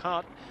going to be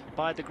caught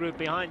by the group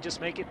behind.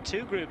 Just make it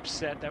 2 groups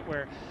that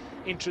we're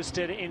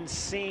interested in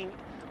seeing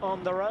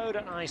on the road,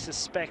 and I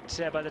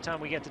suspect by the time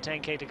we get to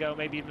 10k to go,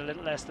 maybe even a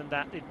little less than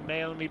that, it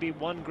may only be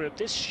 1 group.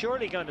 This is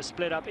surely going to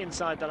split up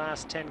inside the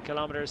last 10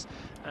 kilometers,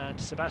 and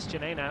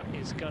Sebastian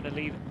Hainaut is going to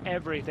leave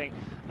everything,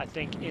 I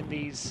think, in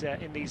these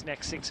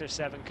next 6 or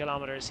 7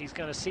 kilometers. He's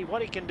going to see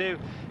what he can do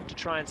to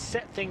try and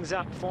set things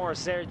up for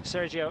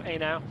Sergio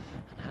Hainaut.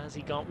 Has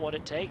he got what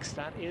it takes?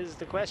 That is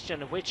the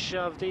question. Which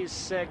of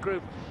these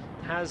group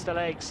has the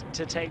legs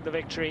to take the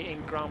victory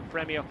in Gran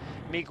Premio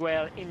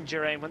Miguel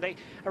Indurain? When they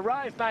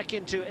arrive back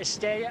into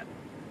Estella,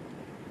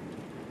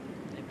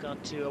 they've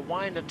got to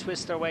wind and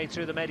twist their way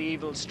through the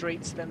medieval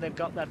streets. Then they've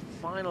got that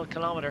final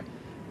kilometre,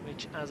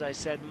 which, as I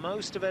said,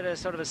 most of it is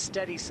sort of a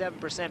steady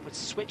 7% with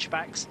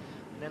switchbacks,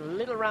 and then a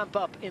little ramp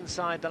up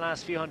inside the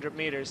last few hundred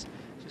meters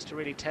just to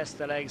really test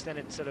the legs. Then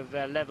it sort of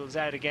levels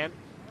out again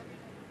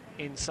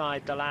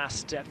inside the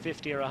last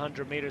 50 or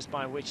 100 meters,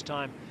 by which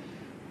time,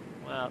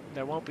 well,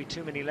 there won't be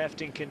too many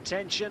left in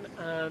contention,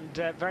 and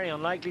very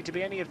unlikely to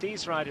be any of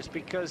these riders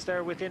because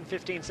they're within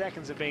 15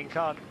 seconds of being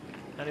caught,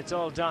 and it's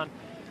all done.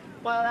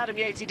 Well, Adam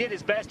Yates, he did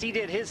his best. He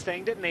did his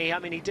thing, didn't he? I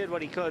mean, he did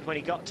what he could when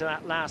he got to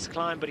that last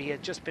climb, but he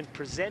had just been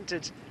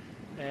presented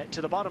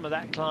to the bottom of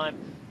that climb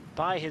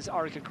by his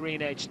Orica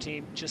Green Edge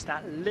team, just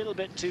that little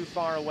bit too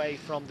far away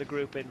from the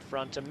group in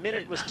front. A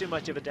minute was too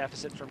much of a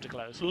deficit for him to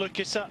close. Look,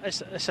 it's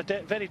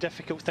a very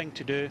difficult thing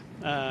to do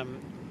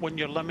when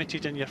you're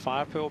limited in your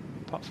firepower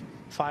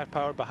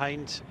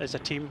behind as a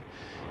team,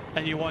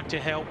 and you want to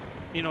help,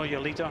 you know,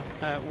 your leader.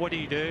 What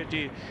do?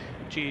 Do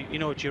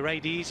you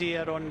ride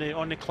easier on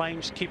the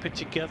climbs, keep it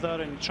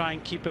together, and try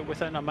and keep it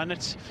within a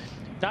minute?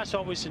 That's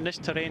always in this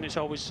terrain. It's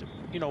always,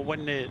 you know,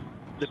 when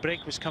the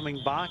break was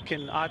coming back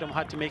and Adam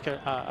had to make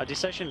a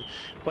decision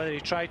whether he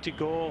tried to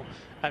go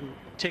and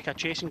take a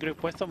chasing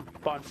group with him,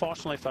 but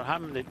unfortunately for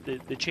him,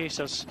 the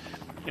chasers,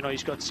 you know,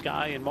 he's got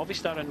Sky and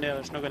Movistar in there,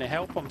 it's not going to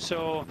help him.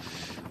 So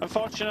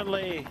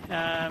unfortunately,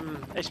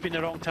 it's been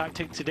the wrong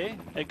tactic today.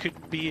 It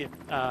could be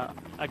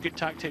a good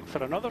tactic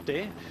for another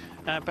day,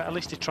 but at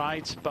least he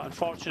tried. But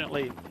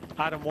unfortunately,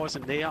 Adam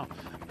wasn't there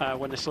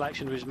when the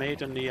selection was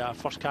made in the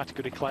first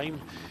category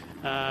climb.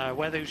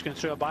 Whether he was going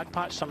through a bad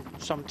patch,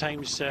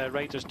 sometimes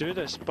riders do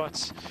this,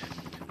 but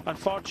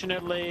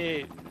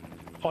unfortunately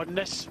on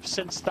this,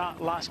 since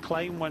that last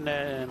climb when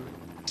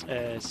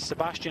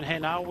Sebastian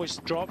Hainaut was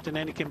dropped and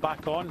then he came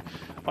back on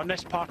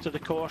this part of the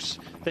course,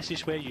 this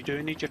is where you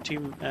do need your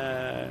team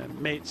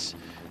mates,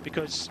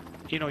 because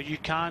you know, you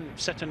can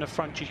sit in the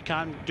front, you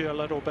can do a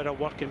little bit of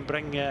work and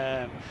bring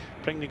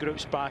the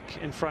groups back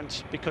in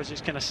front, because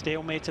it's kind of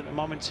stalemate at the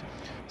moment.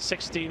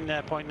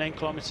 16.9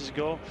 kilometers to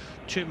go,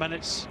 2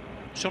 minutes.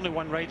 It's only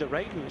one rider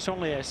riding. It's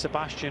only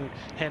Sebastian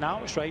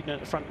Hainaut riding at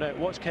the front now. It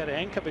was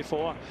Kreuziger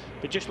before,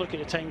 but just look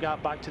at the time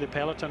gap back to the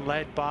peloton,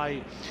 led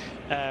by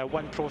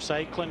One Pro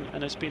Cycling,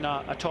 and it's been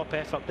a top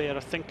effort there. I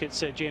think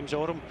it's James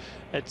Oram.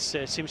 It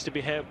seems to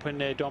be helping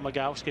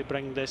Domagalski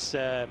bring this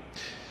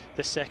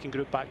second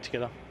group back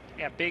together.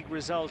 Yeah, big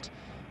result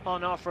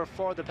on offer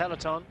for the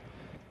peloton.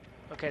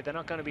 Okay, they're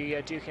not going to be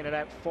duking it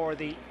out for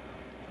the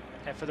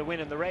win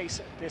in the race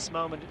at this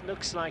moment. It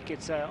looks like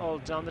it's all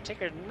done. The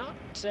ticker not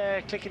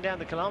clicking down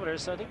the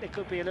kilometers, so I think they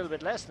could be a little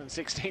bit less than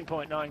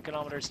 16.9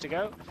 kilometers to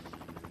go.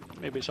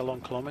 Maybe it's a long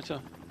kilometre.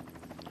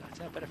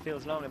 I bet it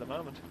feels long at the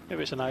moment.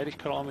 Maybe it's an Irish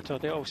kilometre.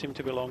 They all seem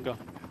to be longer.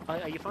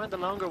 You find the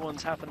longer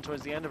ones happen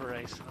towards the end of a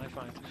race, I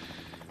find.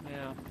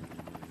 Yeah.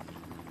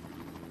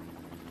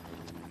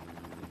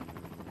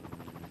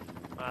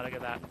 Wow, look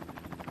at that.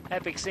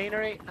 Epic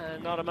scenery,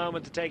 and not a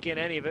moment to take in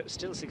any of it.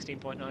 Still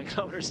 16.9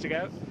 kilometers to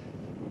go.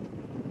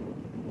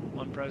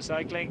 One Pro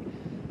Cycling.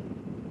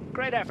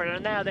 Great effort,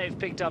 and now they've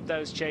picked up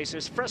those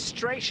chasers.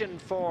 Frustration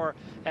for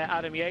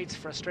Adam Yates.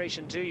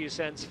 Frustration too, you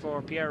sense,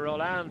 for Pierre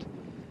Rolland.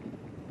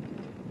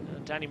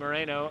 And Danny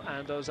Moreno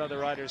and those other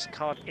riders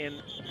caught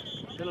in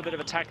little bit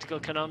of a tactical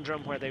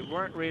conundrum where they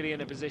weren't really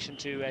in a position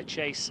to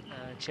chase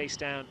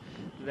down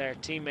their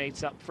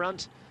teammates up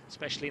front,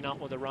 especially not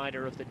with a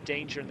rider of the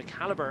danger and the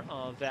caliber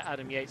of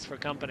Adam Yates for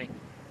company.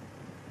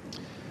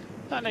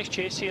 A nice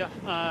chase here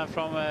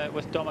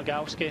with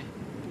Domagalski,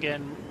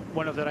 again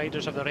one of the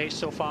riders of the race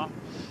so far,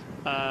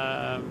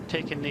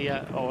 taking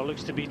the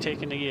looks to be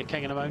taking the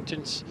King of the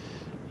Mountains.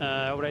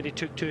 Already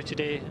took 2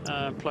 today,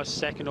 plus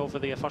second over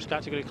the first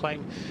category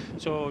climb.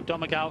 So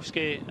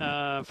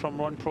Domagalski from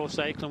Run Pro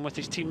Cycling with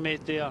his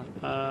teammate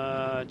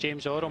there,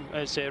 James Oram,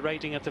 is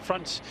riding at the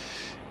front.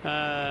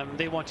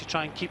 They want to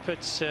try and keep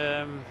it,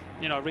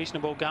 a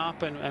reasonable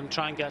gap and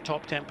try and get a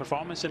top 10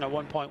 performance in a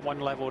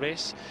 1.1 level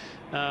race.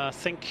 I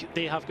think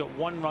they have got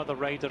one other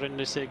rider in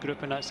this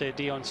group, and that's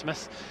Dion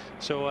Smith.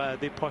 So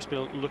they're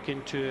possibly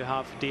looking to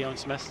have Dion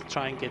Smith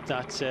try and get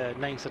that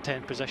 9th or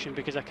 10th position,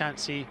 because I can't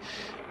see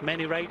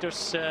many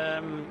riders,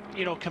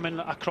 coming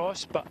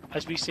across. But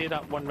as we say,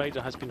 that one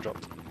rider has been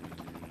dropped.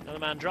 Another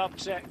man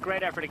dropped.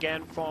 Great effort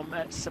again from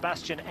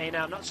Sebastian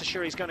Hainaut. I'm not so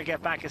sure he's going to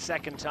get back a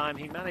second time.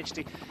 He managed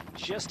to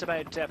just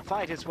about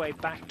fight his way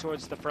back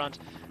towards the front.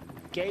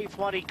 Gave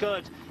what he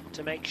could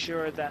to make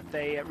sure that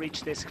they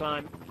reached this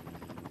climb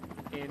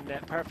in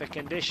perfect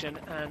condition.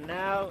 And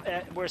now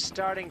we're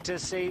starting to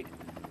see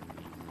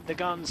the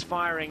guns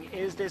firing.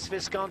 Is this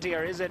Visconti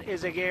or is it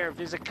Izaguirre?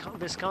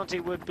 Visconti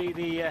would be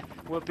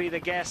the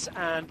guess,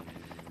 and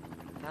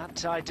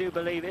that I do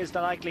believe is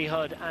the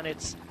likelihood. And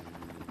it's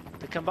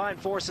the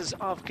combined forces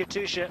of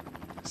Katusha,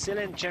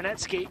 Silin,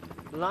 Chernetsky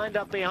lined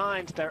up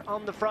behind. They're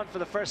on the front for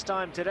the first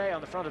time today,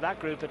 on the front of that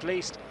group at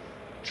least,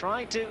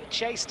 trying to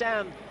chase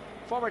down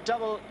former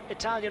double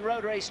Italian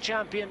road race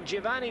champion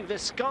Giovanni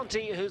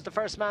Visconti, who's the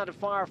first man to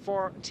fire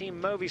for Team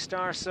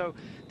Movistar. So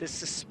the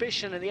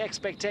suspicion and the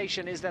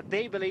expectation is that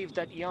they believe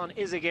that Jan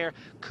Izaguirre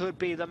could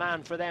be the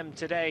man for them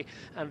today,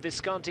 and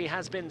Visconti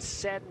has been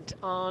sent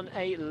on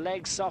a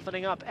leg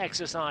softening up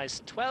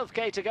exercise.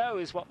 12k to go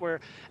is what we're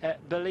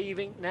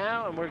believing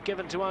now, and we're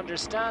given to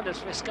understand as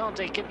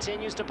Visconti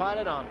continues to pile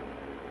it on.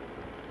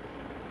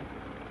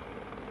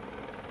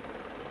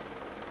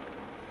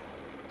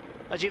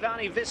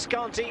 Giovanni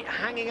Visconti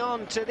hanging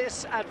on to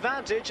this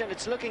advantage, and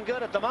it's looking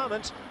good at the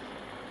moment.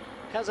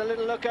 Has a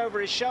little look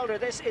over his shoulder.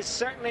 This is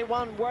certainly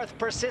one worth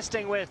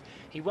persisting with.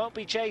 He won't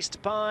be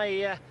chased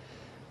by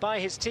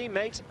his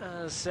teammate,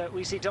 as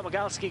we see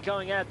Domagalski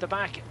going out the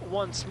back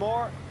once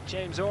more.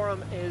 James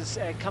Oram is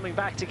coming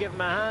back to give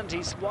him a hand.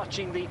 He's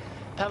watching the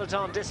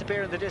peloton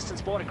disappear in the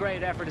distance. What a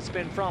great effort it's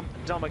been from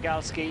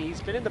Domagalski.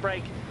 He's been in the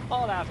break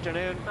all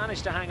afternoon,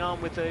 managed to hang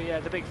on with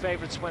the big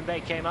favourites when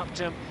they came up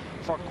to him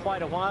for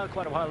quite a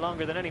while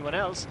longer than anyone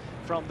else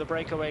from the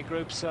breakaway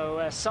group.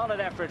 So solid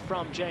effort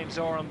from James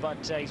Oram,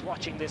 but he's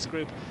watching this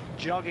group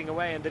jogging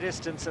away in the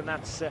distance, and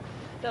that's a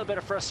little bit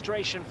of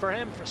frustration for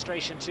him.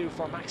 Frustration too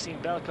for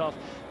Maxime Belkov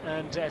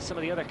and some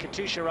of the other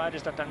Katusha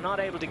riders, that they're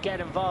not able to get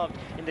involved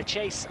in the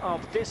chase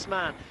of this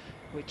man,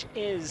 which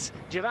is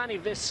Giovanni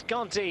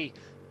Visconti.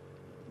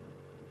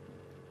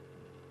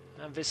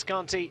 And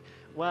Visconti,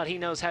 well, he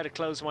knows how to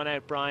close one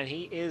out, Brian.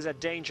 He is a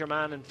danger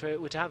man, and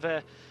to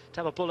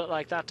have a bullet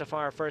like that to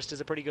fire first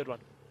is a pretty good one.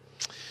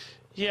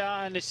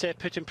 Yeah, and it's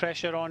putting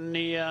pressure on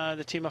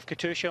the team of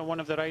Katusha. One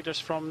of the riders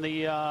from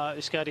the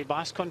Euskadi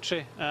Basque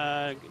country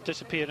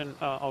disappearing,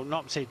 I'll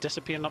not say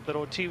disappearing up the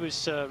road. He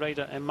was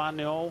rider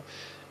Emmanuel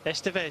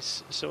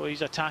Estevez, so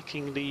he's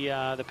attacking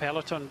the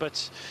peloton.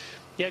 But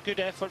yeah, good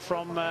effort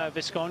from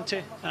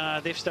Visconti.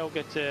 They've still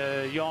got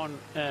Jan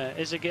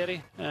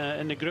Izaguirre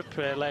in the group,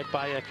 led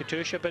by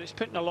Katusha, but it's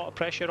putting a lot of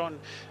pressure on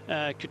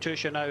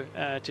Katusha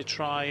now to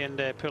try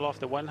and pull off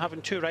the win.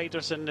 Having 2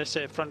 riders in this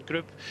front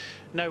group,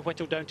 now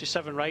whittled down to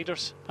 7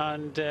 riders,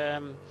 and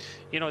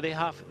they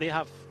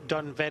have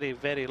done very,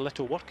 very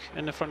little work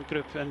in the front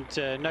group,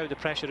 and now the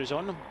pressure is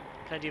on them.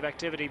 Plenty of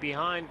activity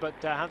behind, but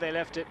have they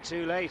left it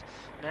too late?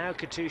 Now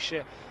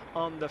Katusha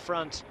on the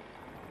front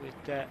with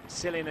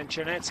Silin and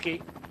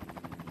Chernetsky.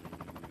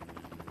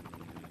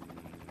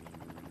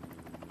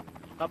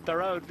 Up the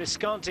road,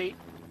 Visconti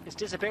is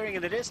disappearing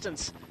in the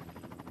distance.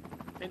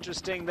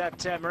 Interesting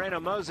that Moreno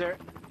Moser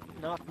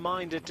not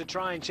minded to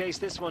try and chase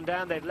this one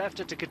down. They've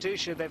left it to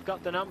Katusha. They've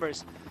got the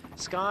numbers.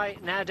 Sky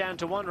now down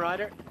to 1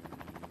 rider.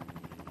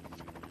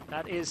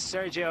 That is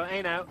Sergio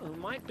Hainaut, who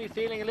might be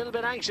feeling a little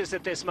bit anxious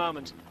at this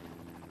moment.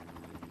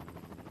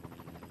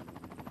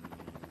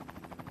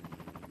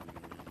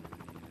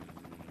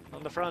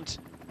 On the front,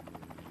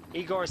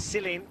 Igor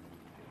Silin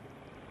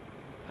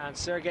and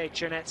Sergei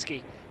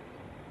Chernetsky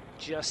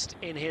just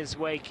in his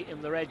wake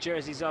in the red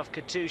jerseys of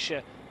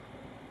Katusha,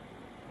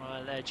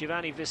 while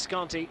Giovanni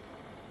Visconti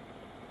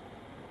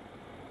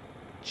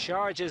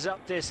charges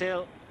up this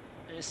hill.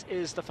 This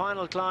is the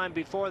final climb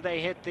before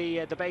they hit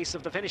the base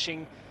of the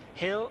finishing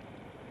hill.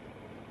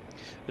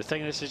 The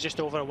thing is, just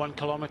over 1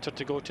 kilometre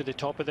to go to the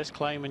top of this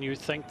climb, and you would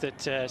think that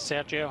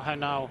Sergio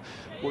Henao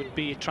would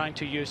be trying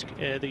to use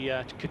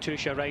the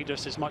Katusha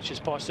riders as much as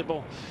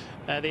possible.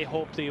 They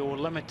hope they will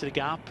limit the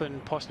gap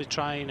and possibly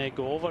try and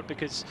go over,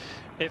 because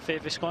if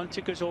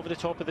Visconti goes over the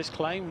top of this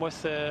climb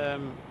with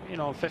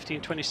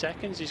 15-20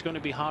 seconds, he's going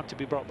to be hard to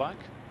be brought back.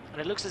 And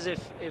it looks as if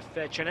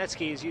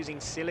Chernetsky is using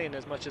Silin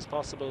as much as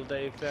possible.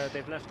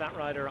 They've left that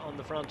rider on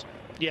the front.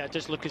 Yeah, it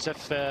does look as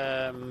if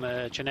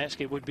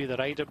Chernetsky would be the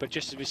rider, but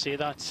just as we say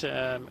that,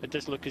 it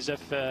does look as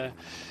if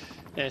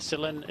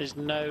Silin is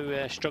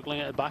now struggling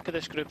at the back of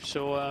this group.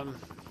 So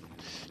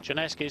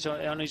Chernetsky is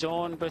on his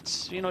own, but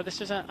this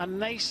is a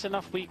nice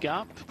enough wee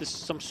gap. There's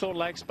some sore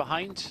legs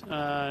behind,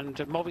 and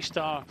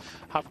Movistar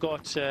have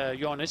got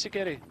Jon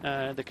Izagirre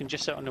that can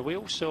just sit on the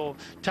wheel. So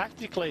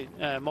tactically,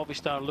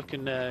 Movistar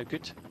looking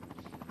good.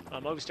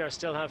 Movistar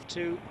still have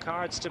 2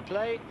 cards to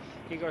play.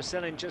 Igor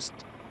Silin just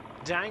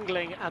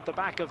dangling at the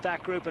back of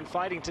that group and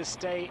fighting to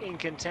stay in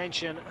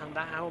contention, and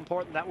how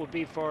important that would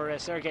be for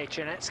Sergei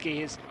Chernetsky,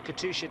 his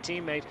Katusha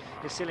teammate,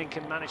 if Silin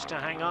can manage to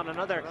hang on.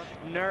 Another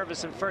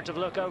nervous and furtive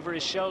look over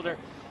his shoulder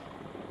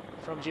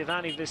from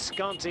Giovanni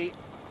Visconti.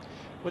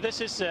 Well,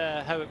 this is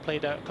how it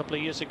played out a couple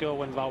of years ago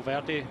when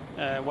Valverde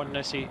won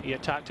this. He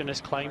attacked in this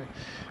climb.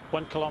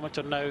 1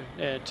 kilometre now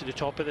to the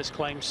top of this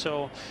climb,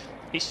 so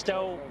he's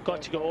still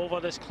got to go over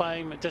this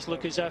climb. It does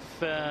look as if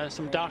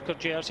some darker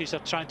jerseys are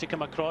trying to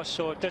come across,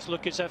 so it does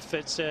look as if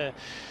it's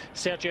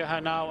Sergio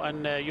Henao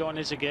and Jon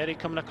Izagirre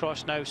coming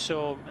across now,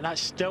 so that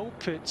still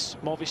puts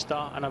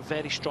Movistar in a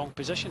very strong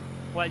position.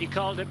 Well, you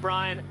called it,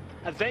 Brian.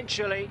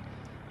 Eventually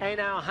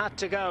Henao had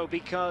to go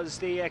because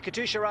the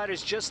Katusha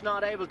rider's just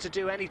not able to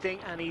do anything,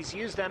 and he's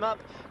used them up,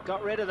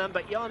 got rid of them.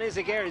 But Jon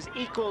Izagirre is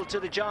equal to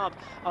the job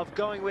of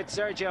going with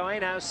Sergio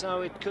Henao,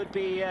 so it could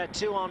be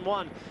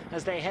 2-on-1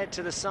 as they head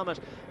to the summit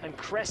and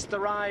crest the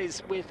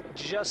rise with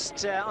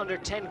just under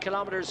 10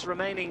 kilometres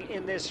remaining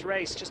in this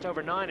race, just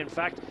over 9 in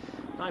fact.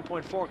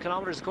 9.4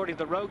 kilometres according to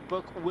the road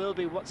book will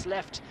be what's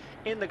left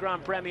in the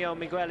Gran Premio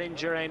Miguel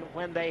Indurain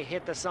when they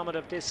hit the summit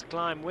of this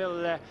climb.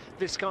 Will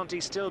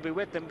Visconti still be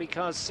with them,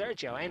 because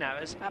Sergio Henao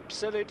has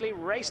absolutely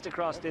raced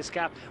across this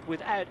gap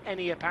without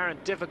any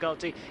apparent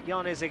difficulty.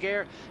 Jon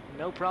Izagirre,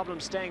 no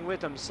problem staying with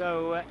them.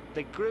 So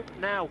the group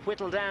now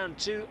whittled down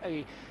to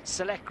a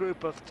select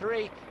group of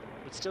 3.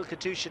 But still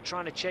Katusha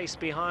trying to chase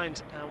behind.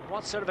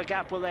 What sort of a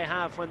gap will they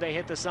have when they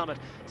hit the summit?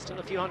 Still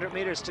a few hundred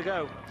meters to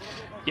go.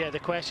 Yeah, the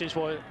questions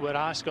were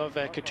asked of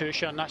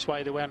Katusha, and that's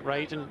why they weren't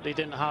riding. They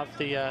didn't have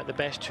the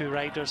best 2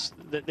 riders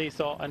that they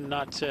thought in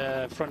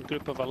that front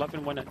group of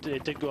 11 when it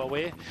did go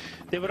away.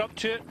 They were up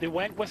to it, they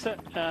went with it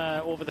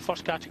over the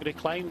first category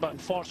climb, but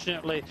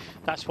unfortunately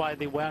that's why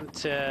they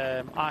weren't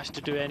asked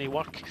to do any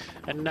work.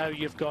 And now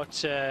you've got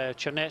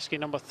Chernetsky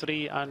number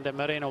 3 and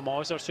Moreno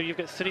Moser, so you've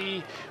got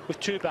 3 with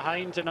 2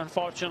 behind, and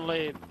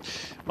unfortunately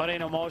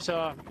Moreno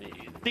Moser,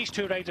 these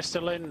 2 riders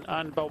still in,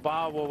 and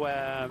Bilbao will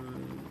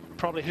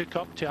probably hook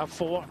up to have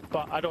 4,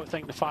 but I don't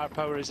think the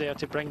firepower is there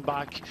to bring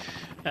back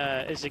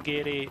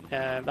Izagirre,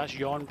 that's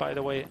Jon by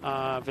the way,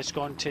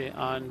 Visconti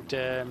and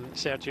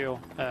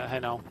Sergio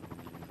Henao.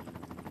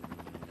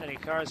 Any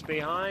cars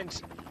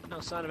behind?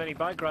 No sign of any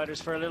bike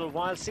riders for a little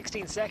while.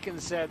 16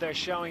 seconds they're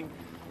showing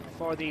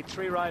for the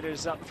 3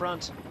 riders up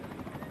front.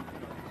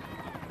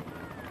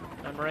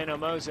 And Moreno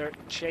Moser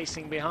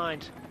chasing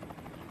behind.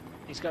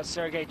 He's got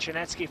Sergei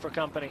Chernetsky for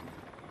company.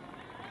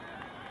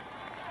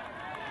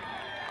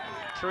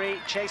 3,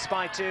 chased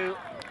by 2.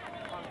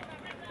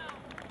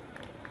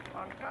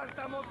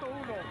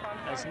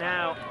 As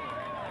now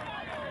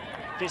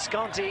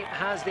Visconti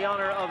has the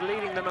honour of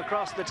leading them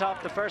across the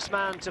top, the first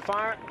man to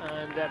fire,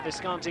 and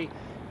Visconti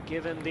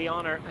given the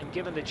honour and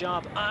given the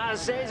job.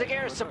 As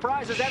Izagirre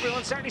surprises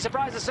everyone, certainly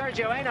surprises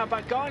Sergio Henao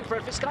by going for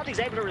it. Visconti's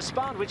able to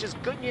respond, which is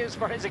good news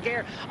for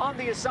Izagirre, on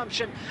the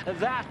assumption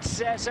that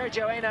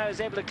Sergio Henao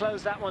is able to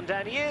close that one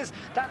down. He is.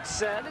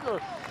 That's a little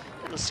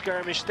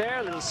skirmish there,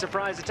 a little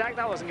surprise attack.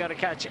 That wasn't going to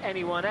catch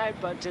anyone out,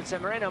 but it's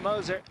Moreno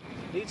Moser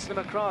leads them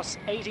across,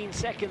 18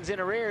 seconds in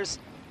arrears.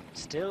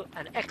 Still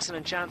an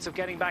excellent chance of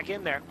getting back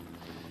in there.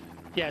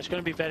 Yeah, it's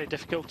going to be very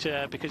difficult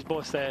because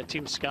both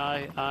Team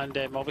Sky and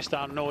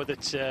Movistar know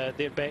that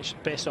their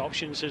best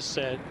options is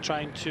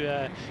trying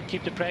to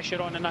keep the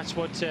pressure on, and that's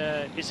what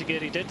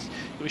Izagirre did.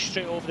 He was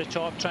straight over the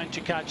top trying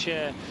to catch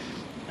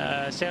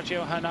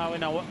Sergio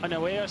Henao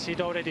unawares.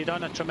 He'd already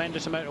done a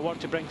tremendous amount of work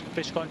to bring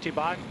Visconti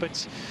back,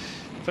 but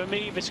for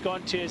me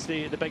Visconti is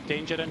the big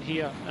danger in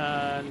here.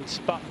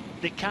 But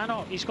they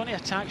cannot, he's going to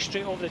attack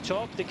straight over the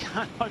top. They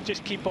cannot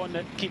just keep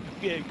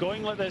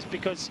going like this,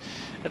 because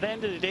at the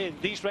end of the day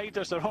these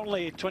riders are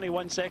only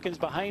 21 seconds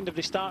behind. If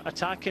they start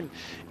attacking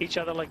each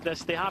other like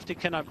this, they have to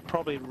kind of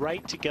probably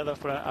ride together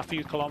for a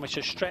few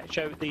kilometres, stretch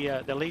out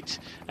the lead,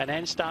 and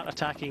then start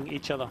attacking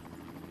each other.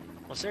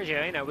 Well,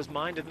 Sergio Henao was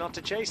minded not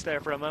to chase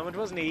there for a moment,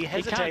 wasn't he? He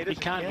hesitated. He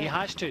can't. Yeah. He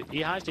has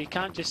to. He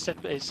can't just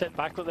sit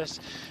back like this.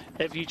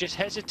 If you just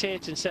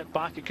hesitate and sit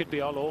back, it could be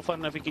all over.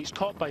 And if he gets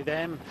caught by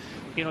them,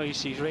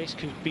 his race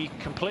can be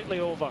completely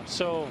over.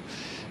 So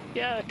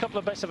Yeah, a couple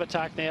of bits of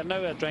attack there.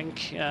 Now a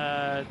drink.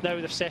 Now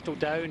they've settled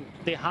down.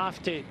 They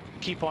have to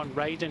keep on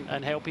riding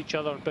and help each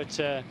other, but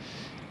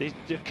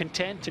they're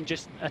content in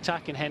just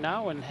attacking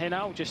Henao, and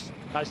Henao just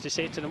has to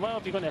say to them, well,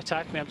 if you're going to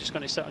attack me, I'm just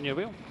going to sit on your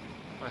wheel.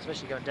 Well,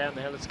 especially going down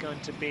the hill, it's going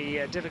to be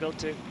difficult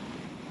to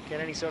get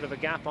any sort of a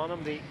gap on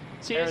him.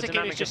 See,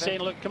 Ezegiri's just saying,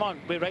 look, come on,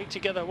 we ride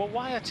together. Well,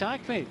 why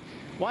attack me?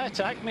 Why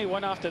attack me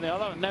one after the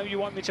other? Now you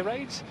want me to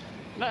ride?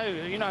 No,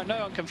 you know,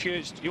 now I'm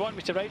confused. You want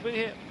me to ride with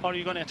you, or are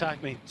you going to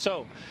attack me?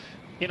 So,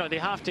 you know, they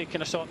have to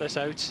kind of sort this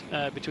out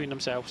between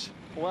themselves.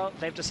 Well,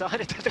 they've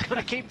decided that they're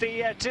going to keep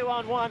the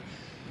 2-on-1,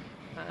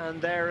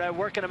 and they're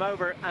working him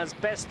over as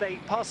best they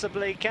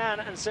possibly can,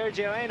 and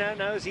Sergio Henao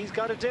knows he's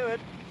got to do it.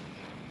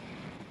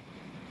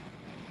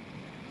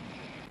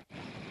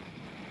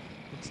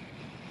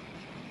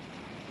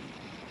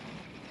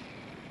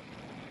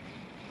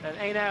 And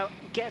Henao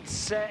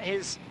gets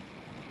his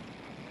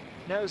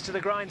nose to the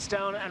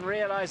grindstone and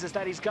realizes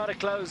that he's got to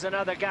close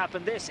another gap,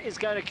 and this is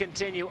going to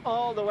continue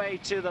all the way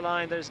to the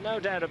line. There's no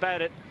doubt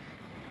about it.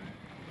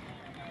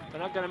 They're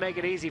not going to make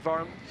it easy for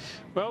him.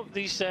 Well,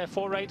 these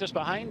 4 riders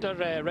behind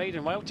are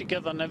riding well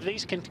together, and if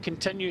these can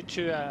continue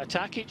to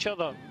attack each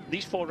other,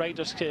 these 4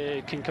 riders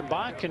can come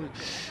back, and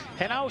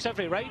Henao's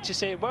every right to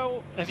say,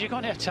 well, if you're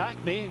going to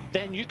attack me,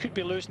 then you could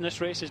be losing this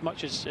race as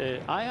much as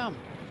I am.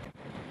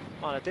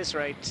 Well, at this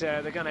rate,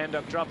 they're going to end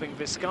up dropping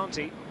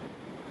Visconti.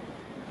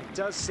 It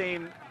does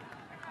seem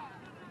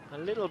a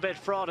little bit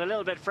fraught, a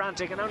little bit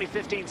frantic, and only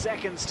 15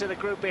 seconds to the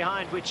group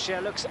behind, which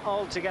looks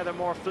altogether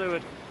more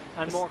fluid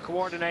and more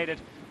coordinated.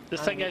 The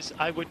thing is,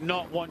 I would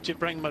not want to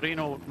bring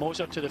Marino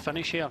Moser to the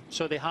finish here,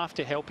 so they have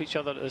to help each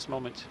other at this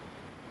moment.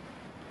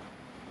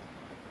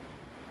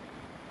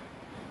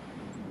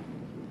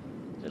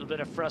 A little bit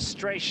of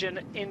frustration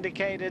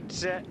indicated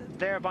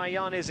there by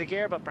Jan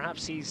Izagirre, but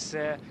perhaps he's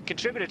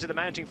contributed to the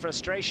mounting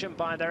frustration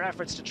by their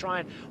efforts to try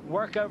and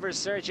work over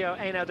Sergio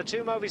Henao. The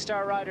 2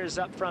 Movistar riders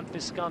up front,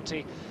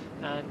 Visconti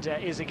and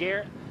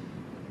Izagirre,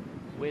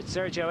 with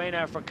Sergio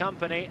Henao for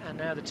company, and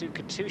now the 2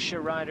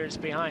 Katusha riders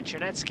behind.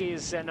 Chernetsky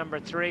is number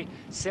 3,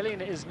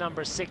 Cillian is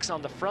number 6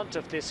 on the front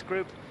of this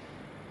group,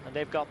 and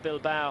they've got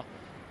Bilbao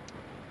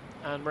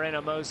and Moreno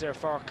Moser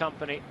for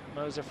company.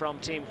 Moser from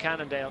Team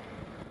Cannondale.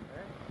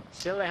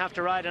 Still they have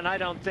to ride, and I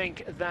don't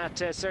think that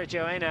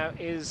Sergio Henao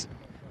is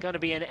going to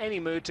be in any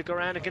mood to go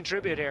around and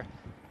contribute here.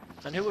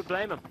 And who would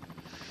blame him?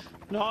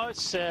 No,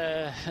 it's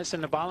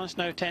in the balance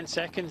now, 10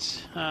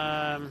 seconds.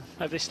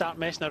 If they start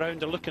messing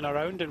around, they're looking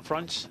around in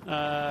front.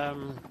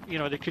 You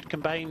know, they could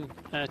combine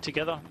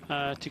together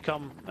to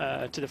come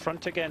to the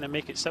front again and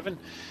make it 7.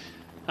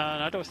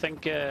 And I don't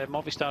think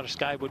Movistar or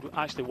Sky would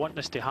actually want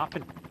this to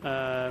happen.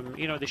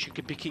 You know, they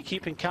should be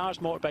keeping cars,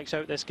 motorbikes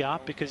out this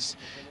gap, because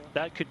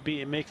that could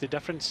make the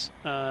difference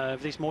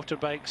if these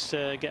motorbikes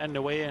get in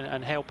the way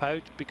and help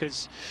out,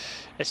 because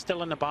it's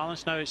still in the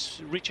balance now.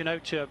 It's reaching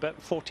out to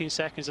about 14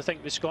 seconds. I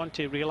think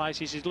Visconti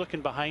realises he's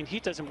looking behind. He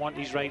doesn't want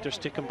these riders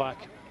to come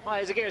back. Well,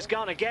 Izagirre's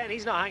gone again.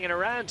 He's not hanging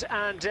around,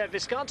 and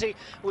Visconti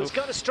was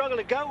going to struggle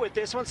to go with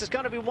this once. It's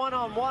going to be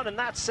 1-on-1, and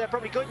that's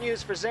probably good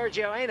news for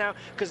Sergio Henao,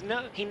 because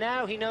he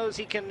knows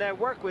he can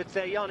work with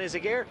Jan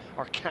Izagirre,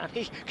 or can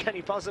he? Can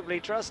he possibly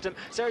trust him?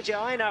 Sergio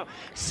Henao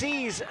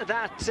sees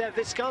that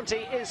Visconti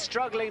is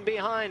struggling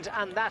behind,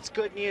 and that's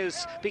good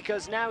news,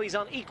 because now he's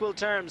on equal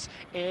terms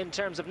in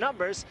terms of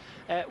numbers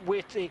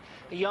with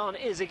Jan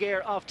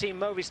Izagirre of Team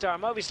Movistar.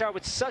 Movistar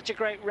with such a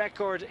great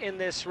record in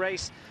this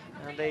race,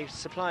 and they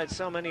supplied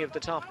so many of the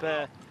top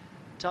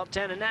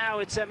 10, and now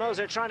it's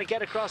Moser trying to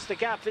get across the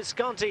gap.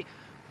 Visconti,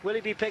 will he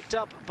be picked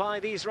up by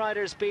these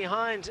riders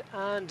behind?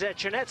 And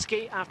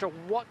Chernetsky, after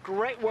what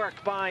great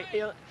work by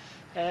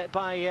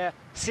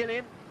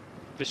Cillian.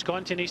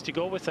 Visconti needs to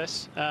go with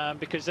this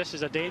because this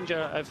is a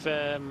danger. If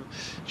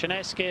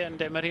Chernetsky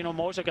and Marino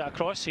Moser get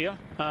across here,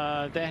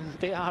 then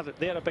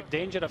they're a big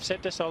danger. I've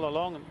said this all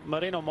along.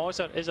 Marino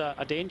Moser is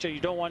a danger. You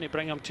don't want to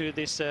bring him to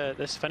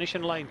this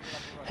finishing line.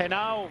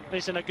 Henao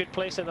is in a good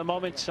place at the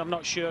moment. I'm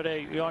not sure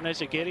Jan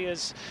Izagirre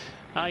is.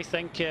 I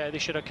think they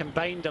should have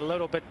combined a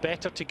little bit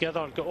better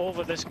together, got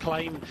over this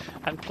climb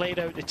and played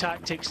out the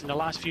tactics in the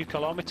last few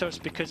kilometres,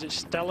 because it's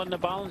still in the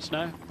balance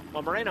now.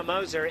 Well, Moreno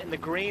Moser in the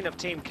green of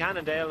Team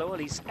Cannondale. Well,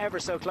 he's ever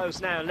so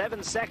close now.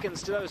 11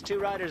 seconds to those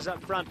 2 riders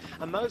up front.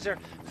 And Moser,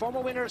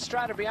 former winner of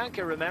Strada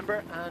Bianca,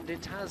 remember, and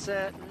it has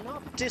a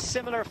not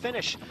dissimilar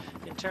finish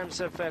in terms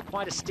of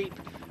quite a steep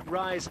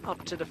rise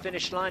up to the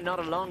finish line. Not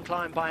a long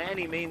climb by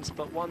any means,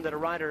 but one that a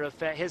rider of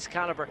his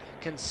calibre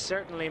can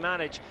certainly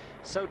manage.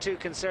 So too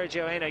can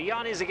Sergio Henao.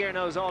 Jan Izagirre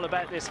knows all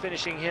about this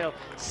finishing hill.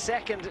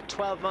 Second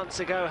 12 months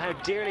ago, how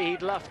dearly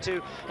he'd love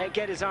to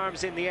get his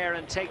arms in the air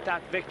and take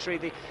that victory.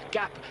 The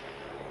gap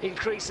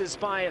increases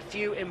by a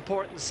few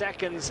important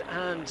seconds,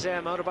 and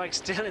motorbike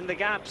still in the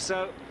gap,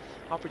 so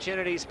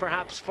opportunities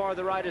perhaps for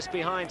the riders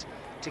behind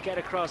to get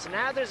across.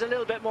 Now there's a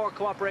little bit more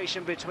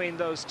cooperation between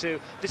those 2.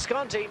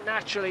 Visconti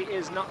naturally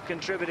is not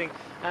contributing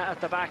at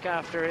the back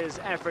after his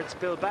efforts.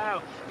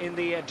 Bilbao in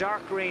the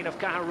dark green of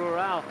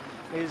Caja-Rural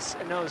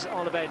knows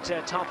all about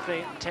top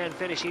 10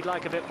 finish. He'd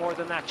like a bit more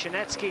than that.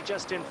 Chernetsky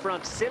just in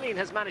front. Cillian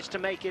has managed to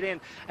make it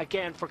in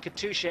again for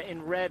Katusha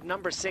in red,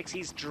 number 6.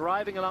 He's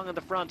driving along in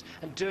the front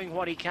and doing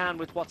what he can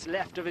with what's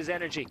left of his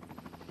energy.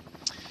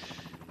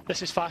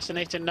 This is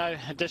fascinating now.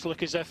 It does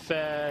look as if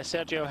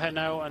Sergio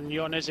Henao and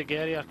Jon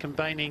Izagirre are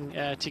combining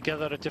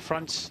together at the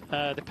front.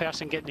 The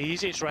person getting the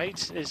easiest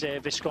right is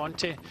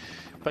Visconti.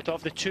 But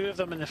of the two of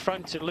them in the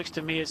front, it looks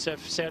to me as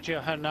if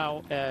Sergio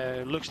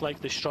Henao looks like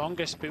the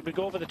strongest. But we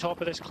go over the top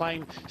of this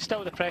climb,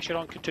 still the pressure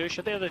on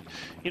Katusha. They're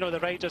the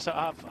riders that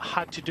have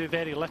had to do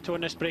very little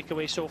in this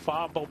breakaway so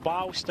far.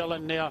 Bilbao still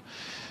in there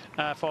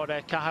for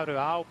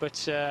Caja-Rural,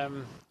 but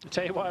I'll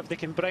tell you what, if they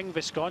can bring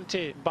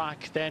Visconti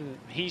back, then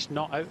he's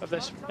not out of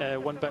this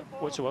one bit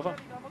whatsoever.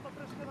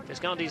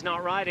 Visconti's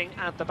not riding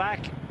at the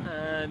back,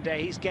 and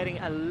he's getting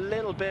a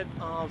little bit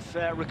of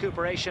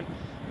recuperation.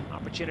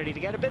 Opportunity to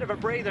get a bit of a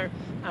breather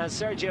as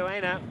Sergio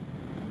Henao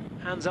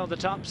hands on the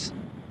tops.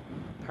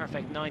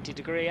 Perfect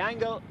 90-degree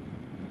angle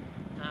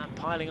and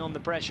piling on the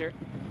pressure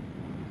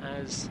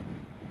as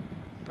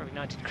perfect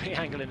 90-degree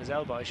angle in his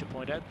elbow, I should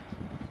point out.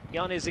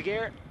 Jon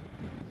Izagirre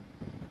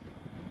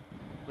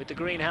with the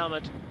green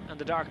helmet and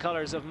the dark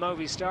colours of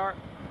Movistar.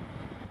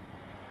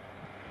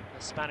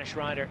 The Spanish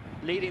rider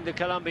leading the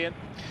Colombian.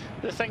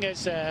 The thing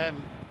is,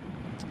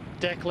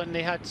 Declan,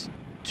 they had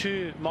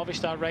two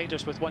Movistar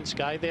riders with one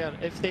Sky there.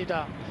 If they'd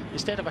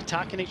instead of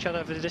attacking each other,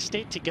 if they'd have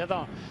stayed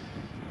together,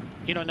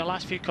 you know, in the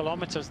last few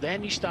kilometres,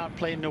 then you start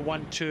playing the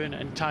 1-2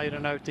 and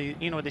tiring out.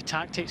 The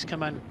tactics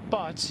come in.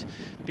 But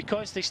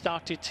because they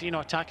started,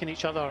 attacking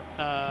each other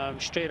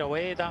straight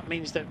away, that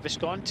means that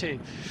Visconti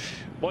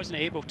wasn't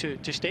able to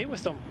stay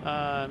with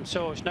them.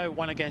 So it's now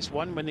 1 against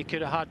 1 when they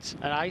could have had,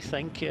 and I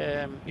think,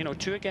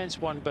 2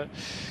 against 1. But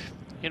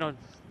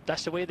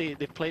that's the way they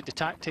played the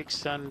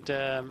tactics, and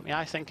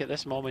I think at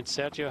this moment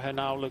Sergio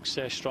Henao looks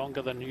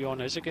stronger than Jon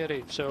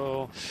Izagirre.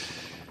 So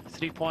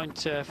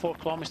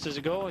 3.4 kilometres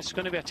to go. It's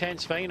going to be a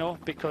tense final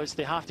because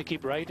they have to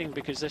keep riding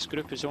because this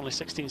group is only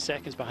 16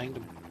 seconds behind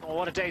them. Oh,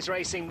 what a day's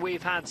racing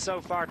we've had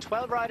so far.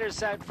 12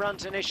 riders out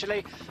front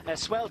initially,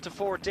 swelled to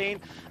 14,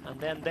 and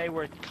then they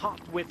were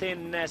caught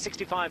within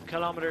 65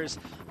 kilometres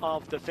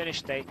of the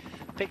finish. They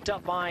picked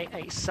up by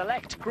a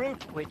select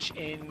group which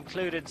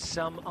included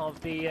some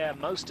of the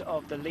most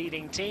of the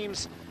leading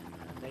teams.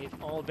 They've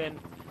all been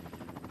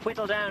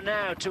whittled down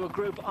now to a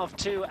group of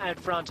 2 out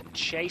front,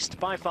 chased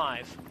by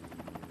 5.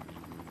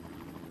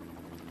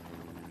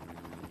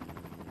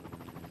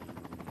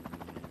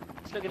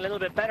 Looking a little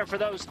bit better for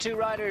those 2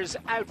 riders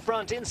out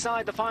front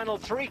inside the final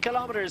 3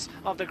 kilometres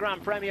of the Gran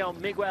Premio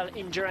Miguel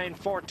Indurain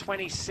for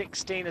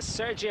 2016. As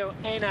Sergio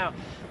Henao,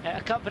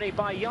 accompanied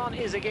by Jon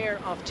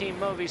Izagirre of Team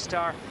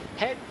Movistar,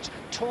 head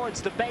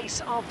towards the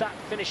base of that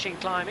finishing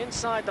climb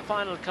inside the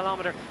final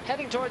kilometre,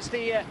 heading towards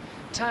the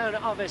town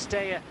of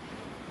Estella.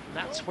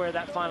 That's where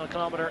that final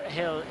kilometre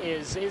hill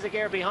is.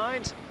 Izagirre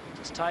behind,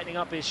 just tightening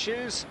up his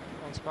shoes.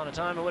 Once upon a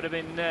time it would have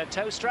been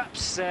toe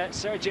straps.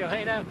 Sergio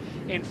Henao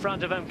in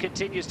front of him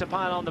continues to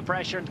pile on the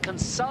pressure and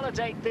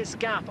consolidate this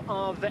gap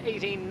of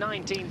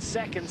 18-19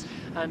 seconds.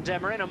 And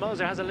Moreno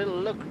Moser has a little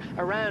look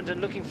around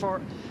and looking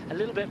for a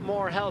little bit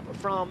more help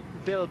from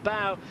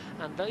Bilbao.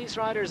 And these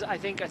riders, I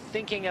think, are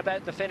thinking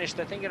about the finish.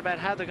 They're thinking about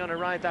how they're going to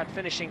ride that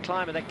finishing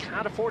climb, and they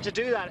can't afford to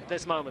do that at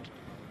this moment.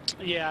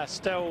 Yeah,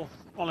 still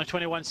only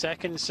 21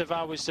 seconds. If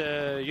I was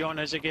Jon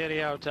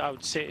Izagirre, I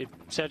would say to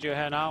Sergio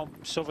Henao,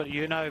 it's over to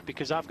you now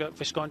because I've got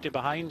Visconti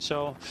behind.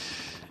 So,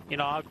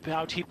 I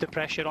would heap the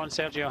pressure on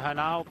Sergio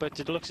Henao, but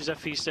it looks as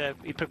if he's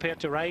prepared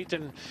to ride.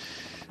 And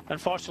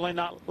unfortunately, in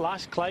that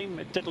last climb,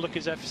 it did look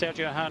as if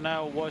Sergio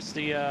Henao was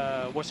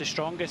the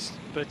strongest.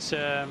 But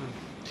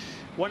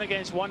 1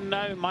 against 1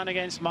 now, man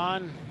against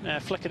man.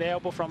 Flick of the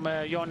elbow from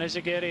Jon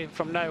Izagirre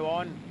from now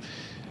on.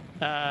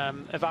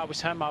 If I was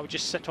him, I would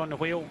just sit on the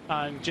wheel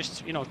and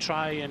just,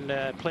 try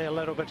and play a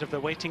little bit of the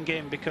waiting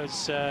game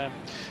because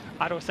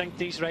I don't think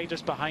these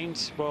riders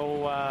behind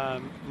will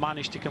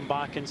manage to come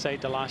back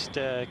inside the last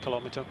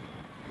kilometre.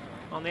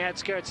 On the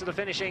outskirts of the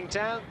finishing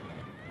town.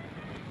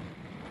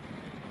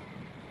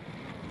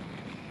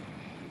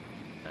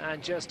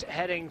 And just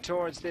heading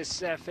towards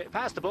this,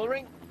 past the bull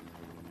ring.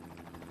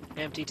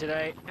 Empty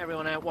today,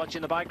 everyone out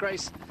watching the bike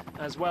race,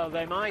 as well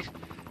they might.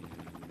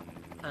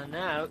 And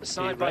now,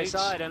 side by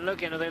side, and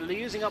looking, they're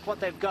using up what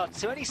they've got.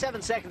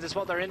 27 seconds is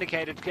what they're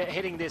indicated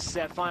hitting this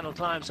final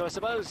climb. So I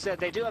suppose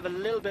they do have a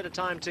little bit of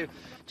time to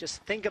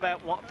just think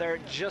about what they're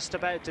just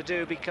about to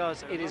do,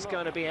 because it is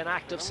going to be an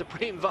act of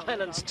supreme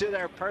violence to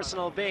their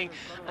personal being.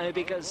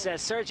 Because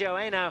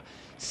Sergio Henao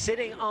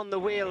sitting on the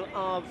wheel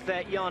of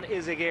Jon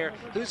Izagirre.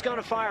 Who's going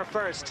to fire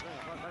first?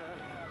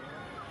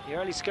 The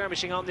early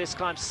skirmishing on this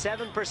climb,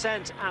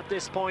 7% at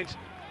this point.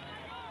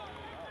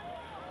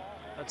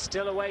 But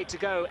still a way to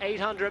go,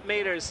 800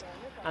 meters,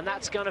 and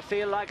that's going to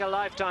feel like a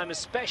lifetime,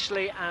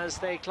 especially as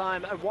they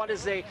climb what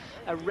is a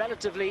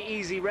relatively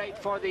easy rate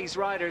for these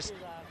riders.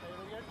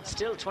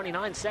 Still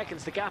 29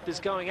 seconds, the gap is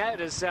going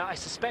out as I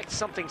suspect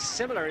something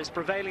similar is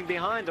prevailing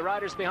behind. The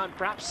riders behind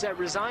perhaps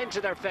resigned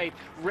to their fate,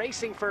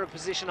 racing for a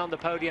position on the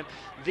podium.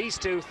 These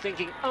two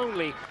thinking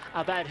only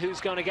about who's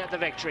going to get the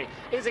victory.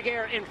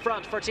 Kreuziger in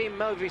front for Team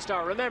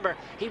Movistar. Remember,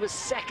 he was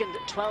second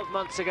 12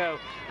 months ago,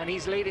 and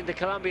he's leading the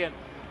Colombian.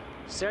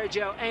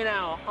 Sergio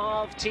Henao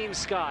of Team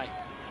Sky.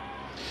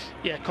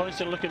 Yeah,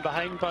 constant looking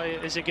behind by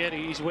Kreuziger.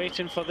 He's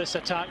waiting for this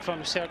attack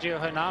from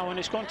Sergio Henao, and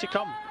it's going to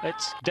come.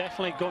 It's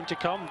definitely going to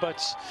come, but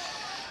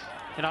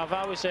you know, if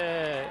I was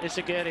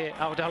Kreuziger,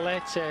 I would have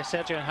let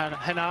Sergio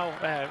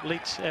Henao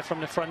lead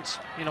from the front.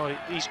 You know,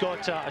 he's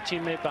got a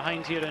teammate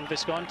behind here in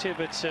Visconti,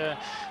 but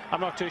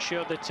I'm not too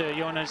sure that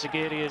Jon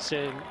Kreuziger is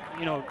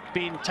you know,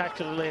 being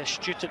tactically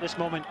astute at this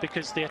moment,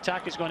 because the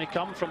attack is going to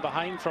come from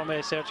behind from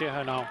Sergio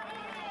Henao.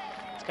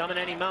 It's coming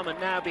any moment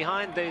now.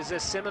 Behind there's a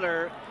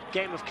similar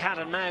game of cat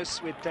and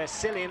mouse with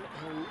Cillian,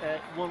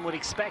 who one would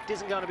expect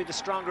isn't going to be the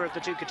stronger of the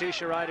two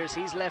Katusha riders.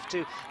 He's left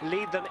to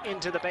lead them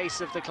into the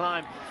base of the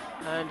climb.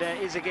 And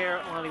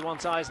Kreuziger, well, he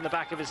wants eyes in the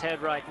back of his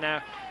head right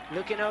now.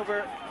 Looking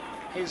over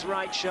his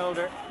right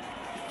shoulder.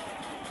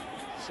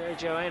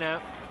 Sergio Henao,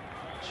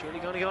 surely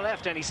going to go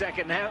left any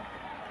second now.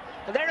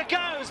 And there it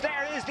goes,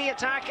 there is the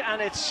attack,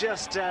 and it's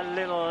just a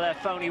little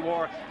phony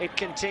war. It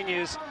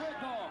continues.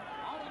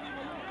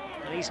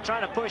 And he's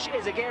trying to push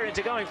Kreuziger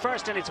into going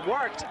first, and it's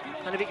worked.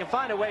 And if he can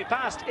find a way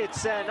past,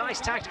 it's a nice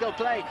tactical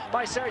play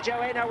by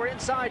Sergio Henao. We're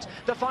inside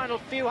the final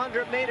few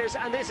hundred meters,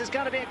 and this is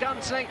going to be a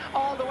gunsling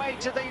all the way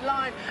to the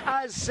line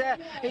as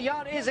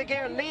Jon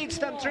Kreuziger leads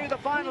them through the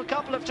final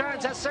couple of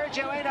turns. Has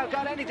Sergio Henao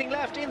got anything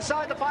left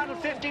inside the final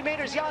 50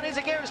 meters? Jon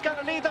Kreuziger is going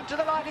to lead them to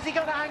the line. Is he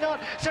going to hang on?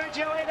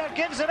 Sergio Henao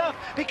gives it up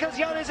because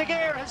Jon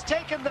Kreuziger has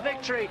taken the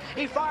victory.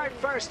 He fired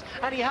first,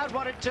 and he had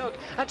what it took.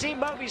 And Team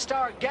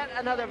Movistar get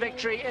another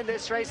victory in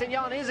this race, and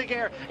Jon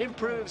Kreuziger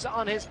improves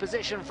on his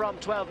position from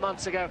 12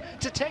 months ago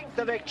to take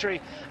the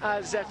victory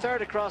as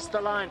third across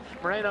the line.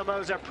 Moreno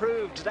Moser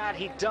proved that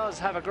he does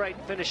have a great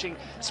finishing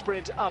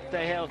sprint up the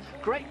hill.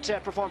 Great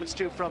performance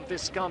too from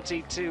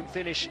Visconti to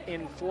finish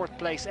in fourth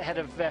place ahead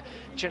of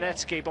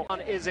Czernetsky. But on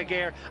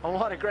Kreuziger, and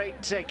what a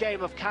great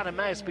game of cat and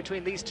mouse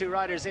between these two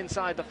riders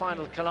inside the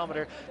final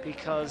kilometre,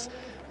 because,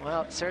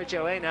 well,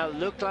 Sergio Henao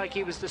looked like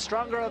he was the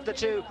stronger of the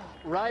two,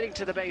 riding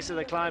to the base of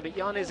the climb, but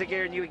Jon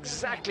Kreuziger knew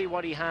exactly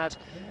what he had,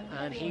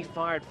 and he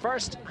fired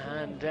first,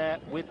 and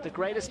with the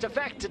greatest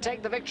effect to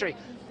take the victory.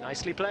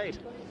 Nicely played.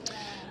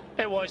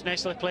 It was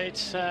nicely played.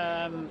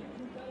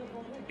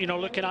 You know,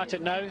 looking at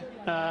it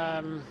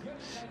now,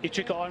 he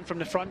took it on from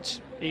the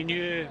front. He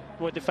knew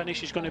what the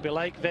finish is going to be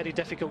like, very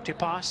difficult to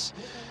pass.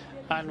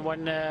 And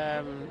when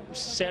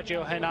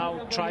Sergio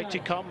Henao tried to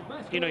come,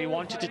 you know, he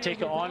wanted to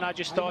take it on. I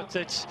just thought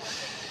that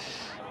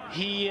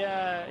he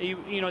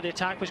you know, the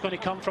attack was going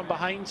to come from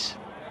behind.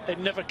 It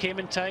never came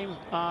in time,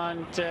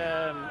 and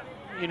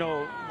you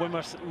know, when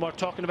we're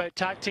talking about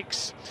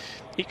tactics,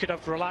 he could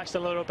have relaxed a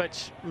little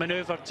bit,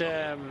 manoeuvred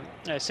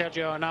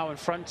Sergio Henao in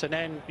front, and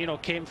then, you know,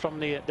 came from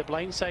the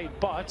blind side.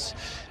 But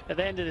at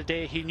the end of the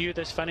day, he knew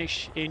this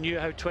finish. He knew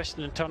how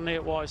twisting and turny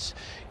it was.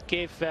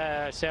 Gave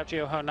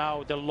Sergio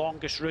Henao the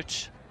longest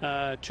route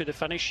to the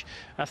finish.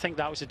 I think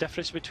that was the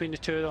difference between the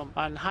two of them,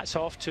 and hats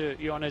off to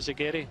Jon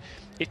Kreuziger.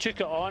 He took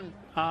it on,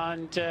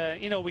 and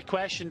you know, we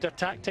questioned their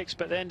tactics,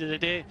 but at the end of the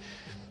day,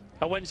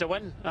 a win's a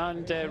win,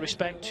 and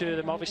respect to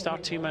the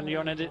Movistar team and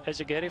Jon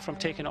Kreuziger from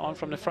taking it on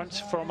from the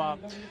front.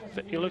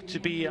 He looked to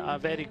be a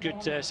very good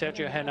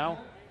Sergio Henao.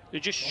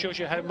 It just shows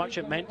you how much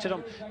it meant to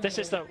them. This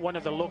is one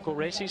of the local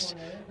races.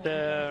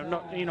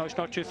 It's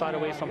not too far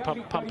away from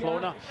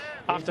Pamplona.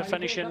 After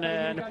finishing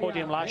in the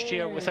podium last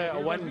year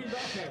without a win,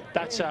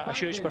 that's a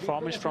huge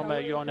performance from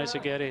Jon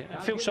Kreuziger.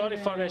 I feel sorry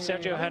for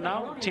Sergio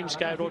Henao. Team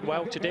Sky rode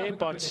well today,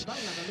 but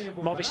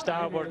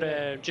Movistar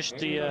were just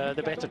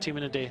the better team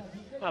in the day.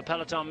 Well,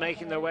 peloton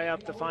making their way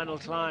up the final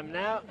climb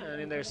now,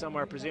 and in there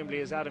somewhere presumably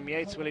is Adam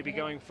Yates. Will he be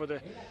going for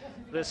the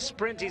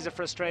sprint? He's a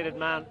frustrated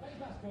man.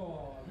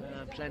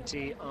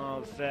 Plenty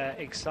of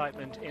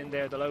excitement in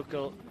there. The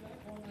local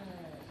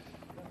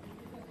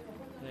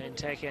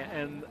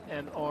Inteca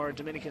or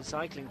Dominican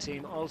cycling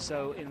team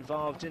also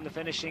involved in the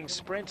finishing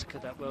sprint.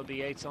 That will be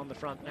Yates on the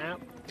front now.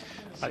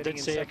 I did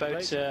say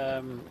about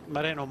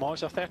Moreno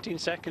Moser, 13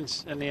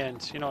 seconds in the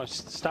end. You know,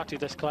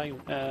 started this climb,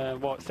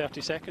 what,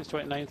 30 seconds,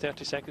 29,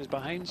 30 seconds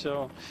behind.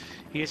 So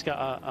he's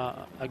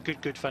got a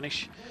good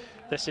finish.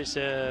 This is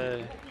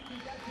the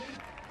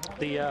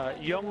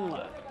young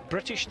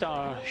British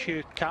star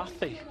Hugh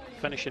Carthy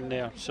finishing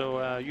there.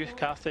 So Hugh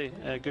Carthy,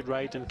 good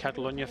ride in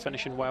Catalonia,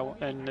 finishing well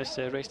in this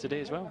race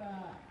today as well.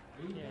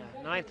 Yeah,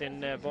 ninth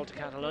in Volta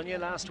Catalunya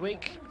last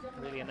week,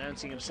 really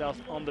announcing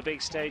himself on the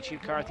big stage. Hugh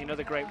Carthy,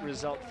 another great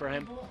result for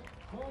him.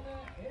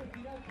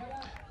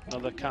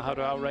 Another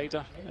Caja-Rural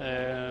rider,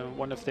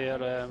 one of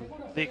their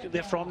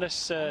they're from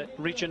this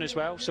region as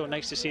well, so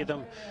nice to see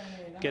them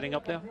getting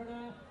up there.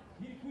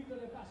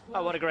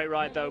 Oh, what a great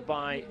ride though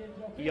by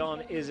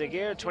Jon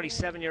Kreuziger,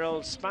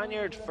 27-year-old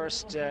Spaniard,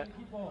 first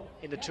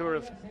in the Tour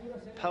of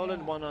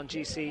Poland, won on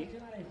GC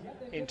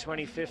in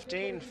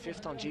 2015,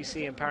 5th on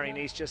GC in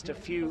Paris-Nice just a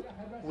few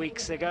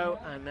weeks ago,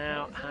 and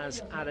now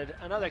has added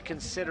another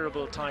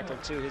considerable title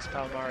to his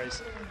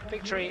palmarès.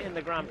 Victory in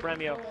the Gran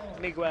Premio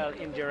Miguel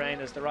Indurain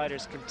as the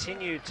riders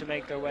continue to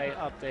make their way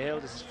up the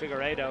hill. This is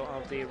Figueiredo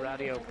of the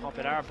Radio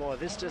Popular Boa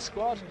Vista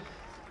squad,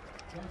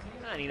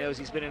 and he knows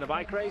he's been in a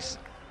bike race.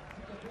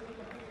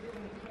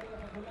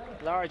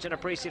 Large and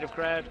appreciative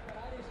crowd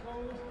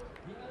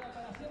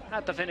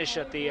at the finish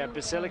at the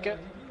Basilica.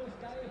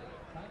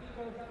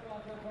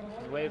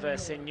 Nueva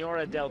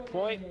Senora del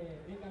Puy,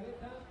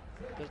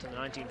 built in the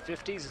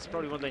 1950s. It's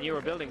probably one of the newer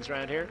buildings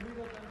around here.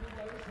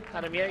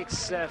 Adam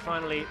Yates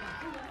finally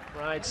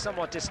rides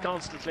somewhat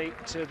disconsolately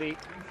to the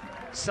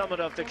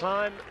summit of the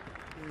climb.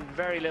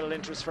 Very little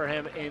interest for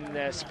him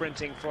in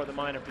sprinting for the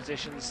minor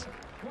positions.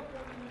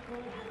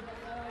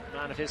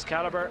 Man of his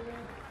caliber,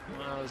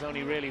 well, it's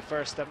only really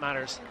first that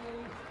matters.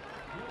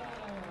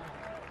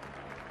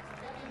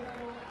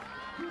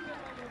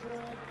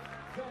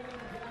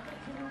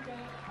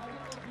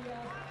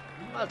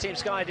 Well, Team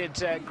Sky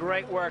did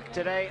great work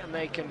today, and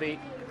they can be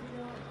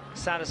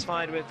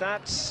satisfied with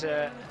that.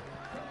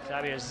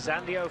 Xavier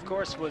Zandio, of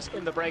course, was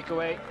in the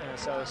breakaway,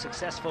 so a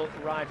successful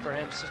ride for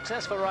him.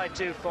 Successful ride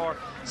too for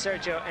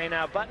Sergio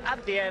Henao, but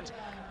at the end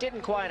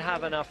didn't quite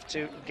have enough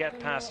to get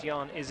past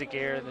Jon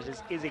Izagirre. And it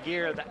is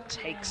Izagirre that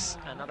takes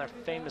another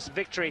famous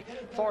victory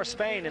for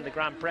Spain in the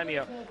Gran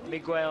Premio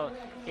Miguel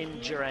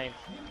Indurain.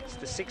 It's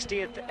the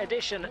 60th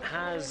edition,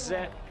 has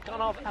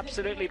gone off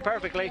absolutely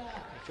perfectly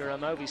if you're a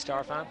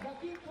Movistar fan.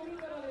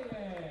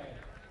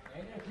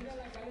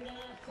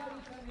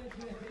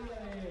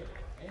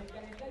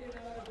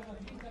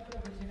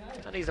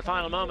 And these are the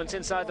final moments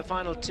inside the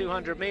final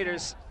 200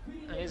 meters.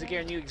 And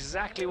Izagirre knew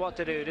exactly what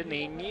to do, didn't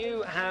he? He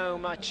knew how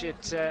much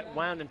it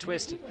wound and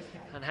twisted,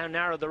 and how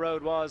narrow the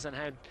road was, and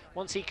how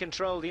once he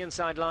controlled the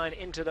inside line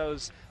into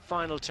those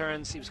final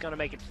turns, he was going to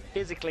make it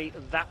physically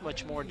that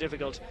much more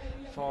difficult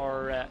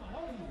for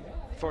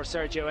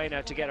Sergio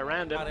Henao to get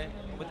around him.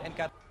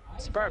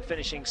 Superb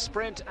finishing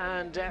sprint,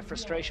 and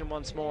frustration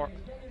once more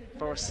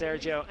for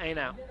Sergio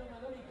Henao.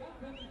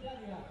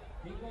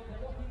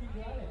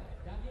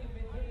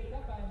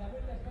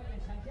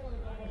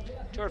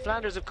 Tour of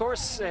Flanders, of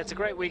course, it's a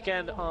great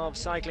weekend of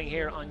cycling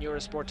here on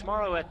Eurosport.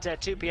 Tomorrow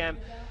at 2 p.m.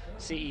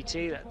 CET,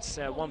 that's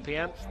 1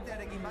 p.m.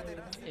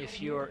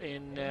 if you're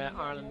in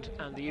Ireland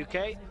and the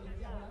UK.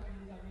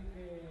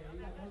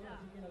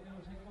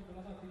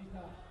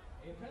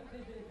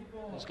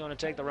 Who's going to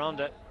take the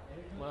Ronda?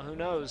 Well, who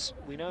knows?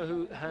 We know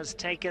who has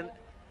taken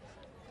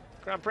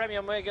Gran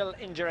Premio Miguel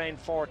Indurain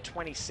for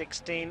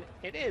 2016.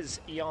 It is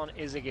Jon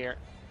Izagirre.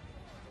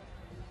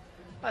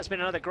 Well, it's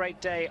been another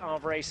great day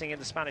of racing in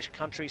the Spanish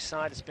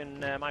countryside. It's been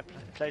my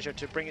pleasure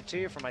to bring it to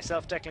you. For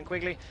myself, Declan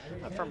Quigley,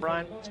 and from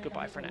Brian, it's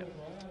goodbye for now.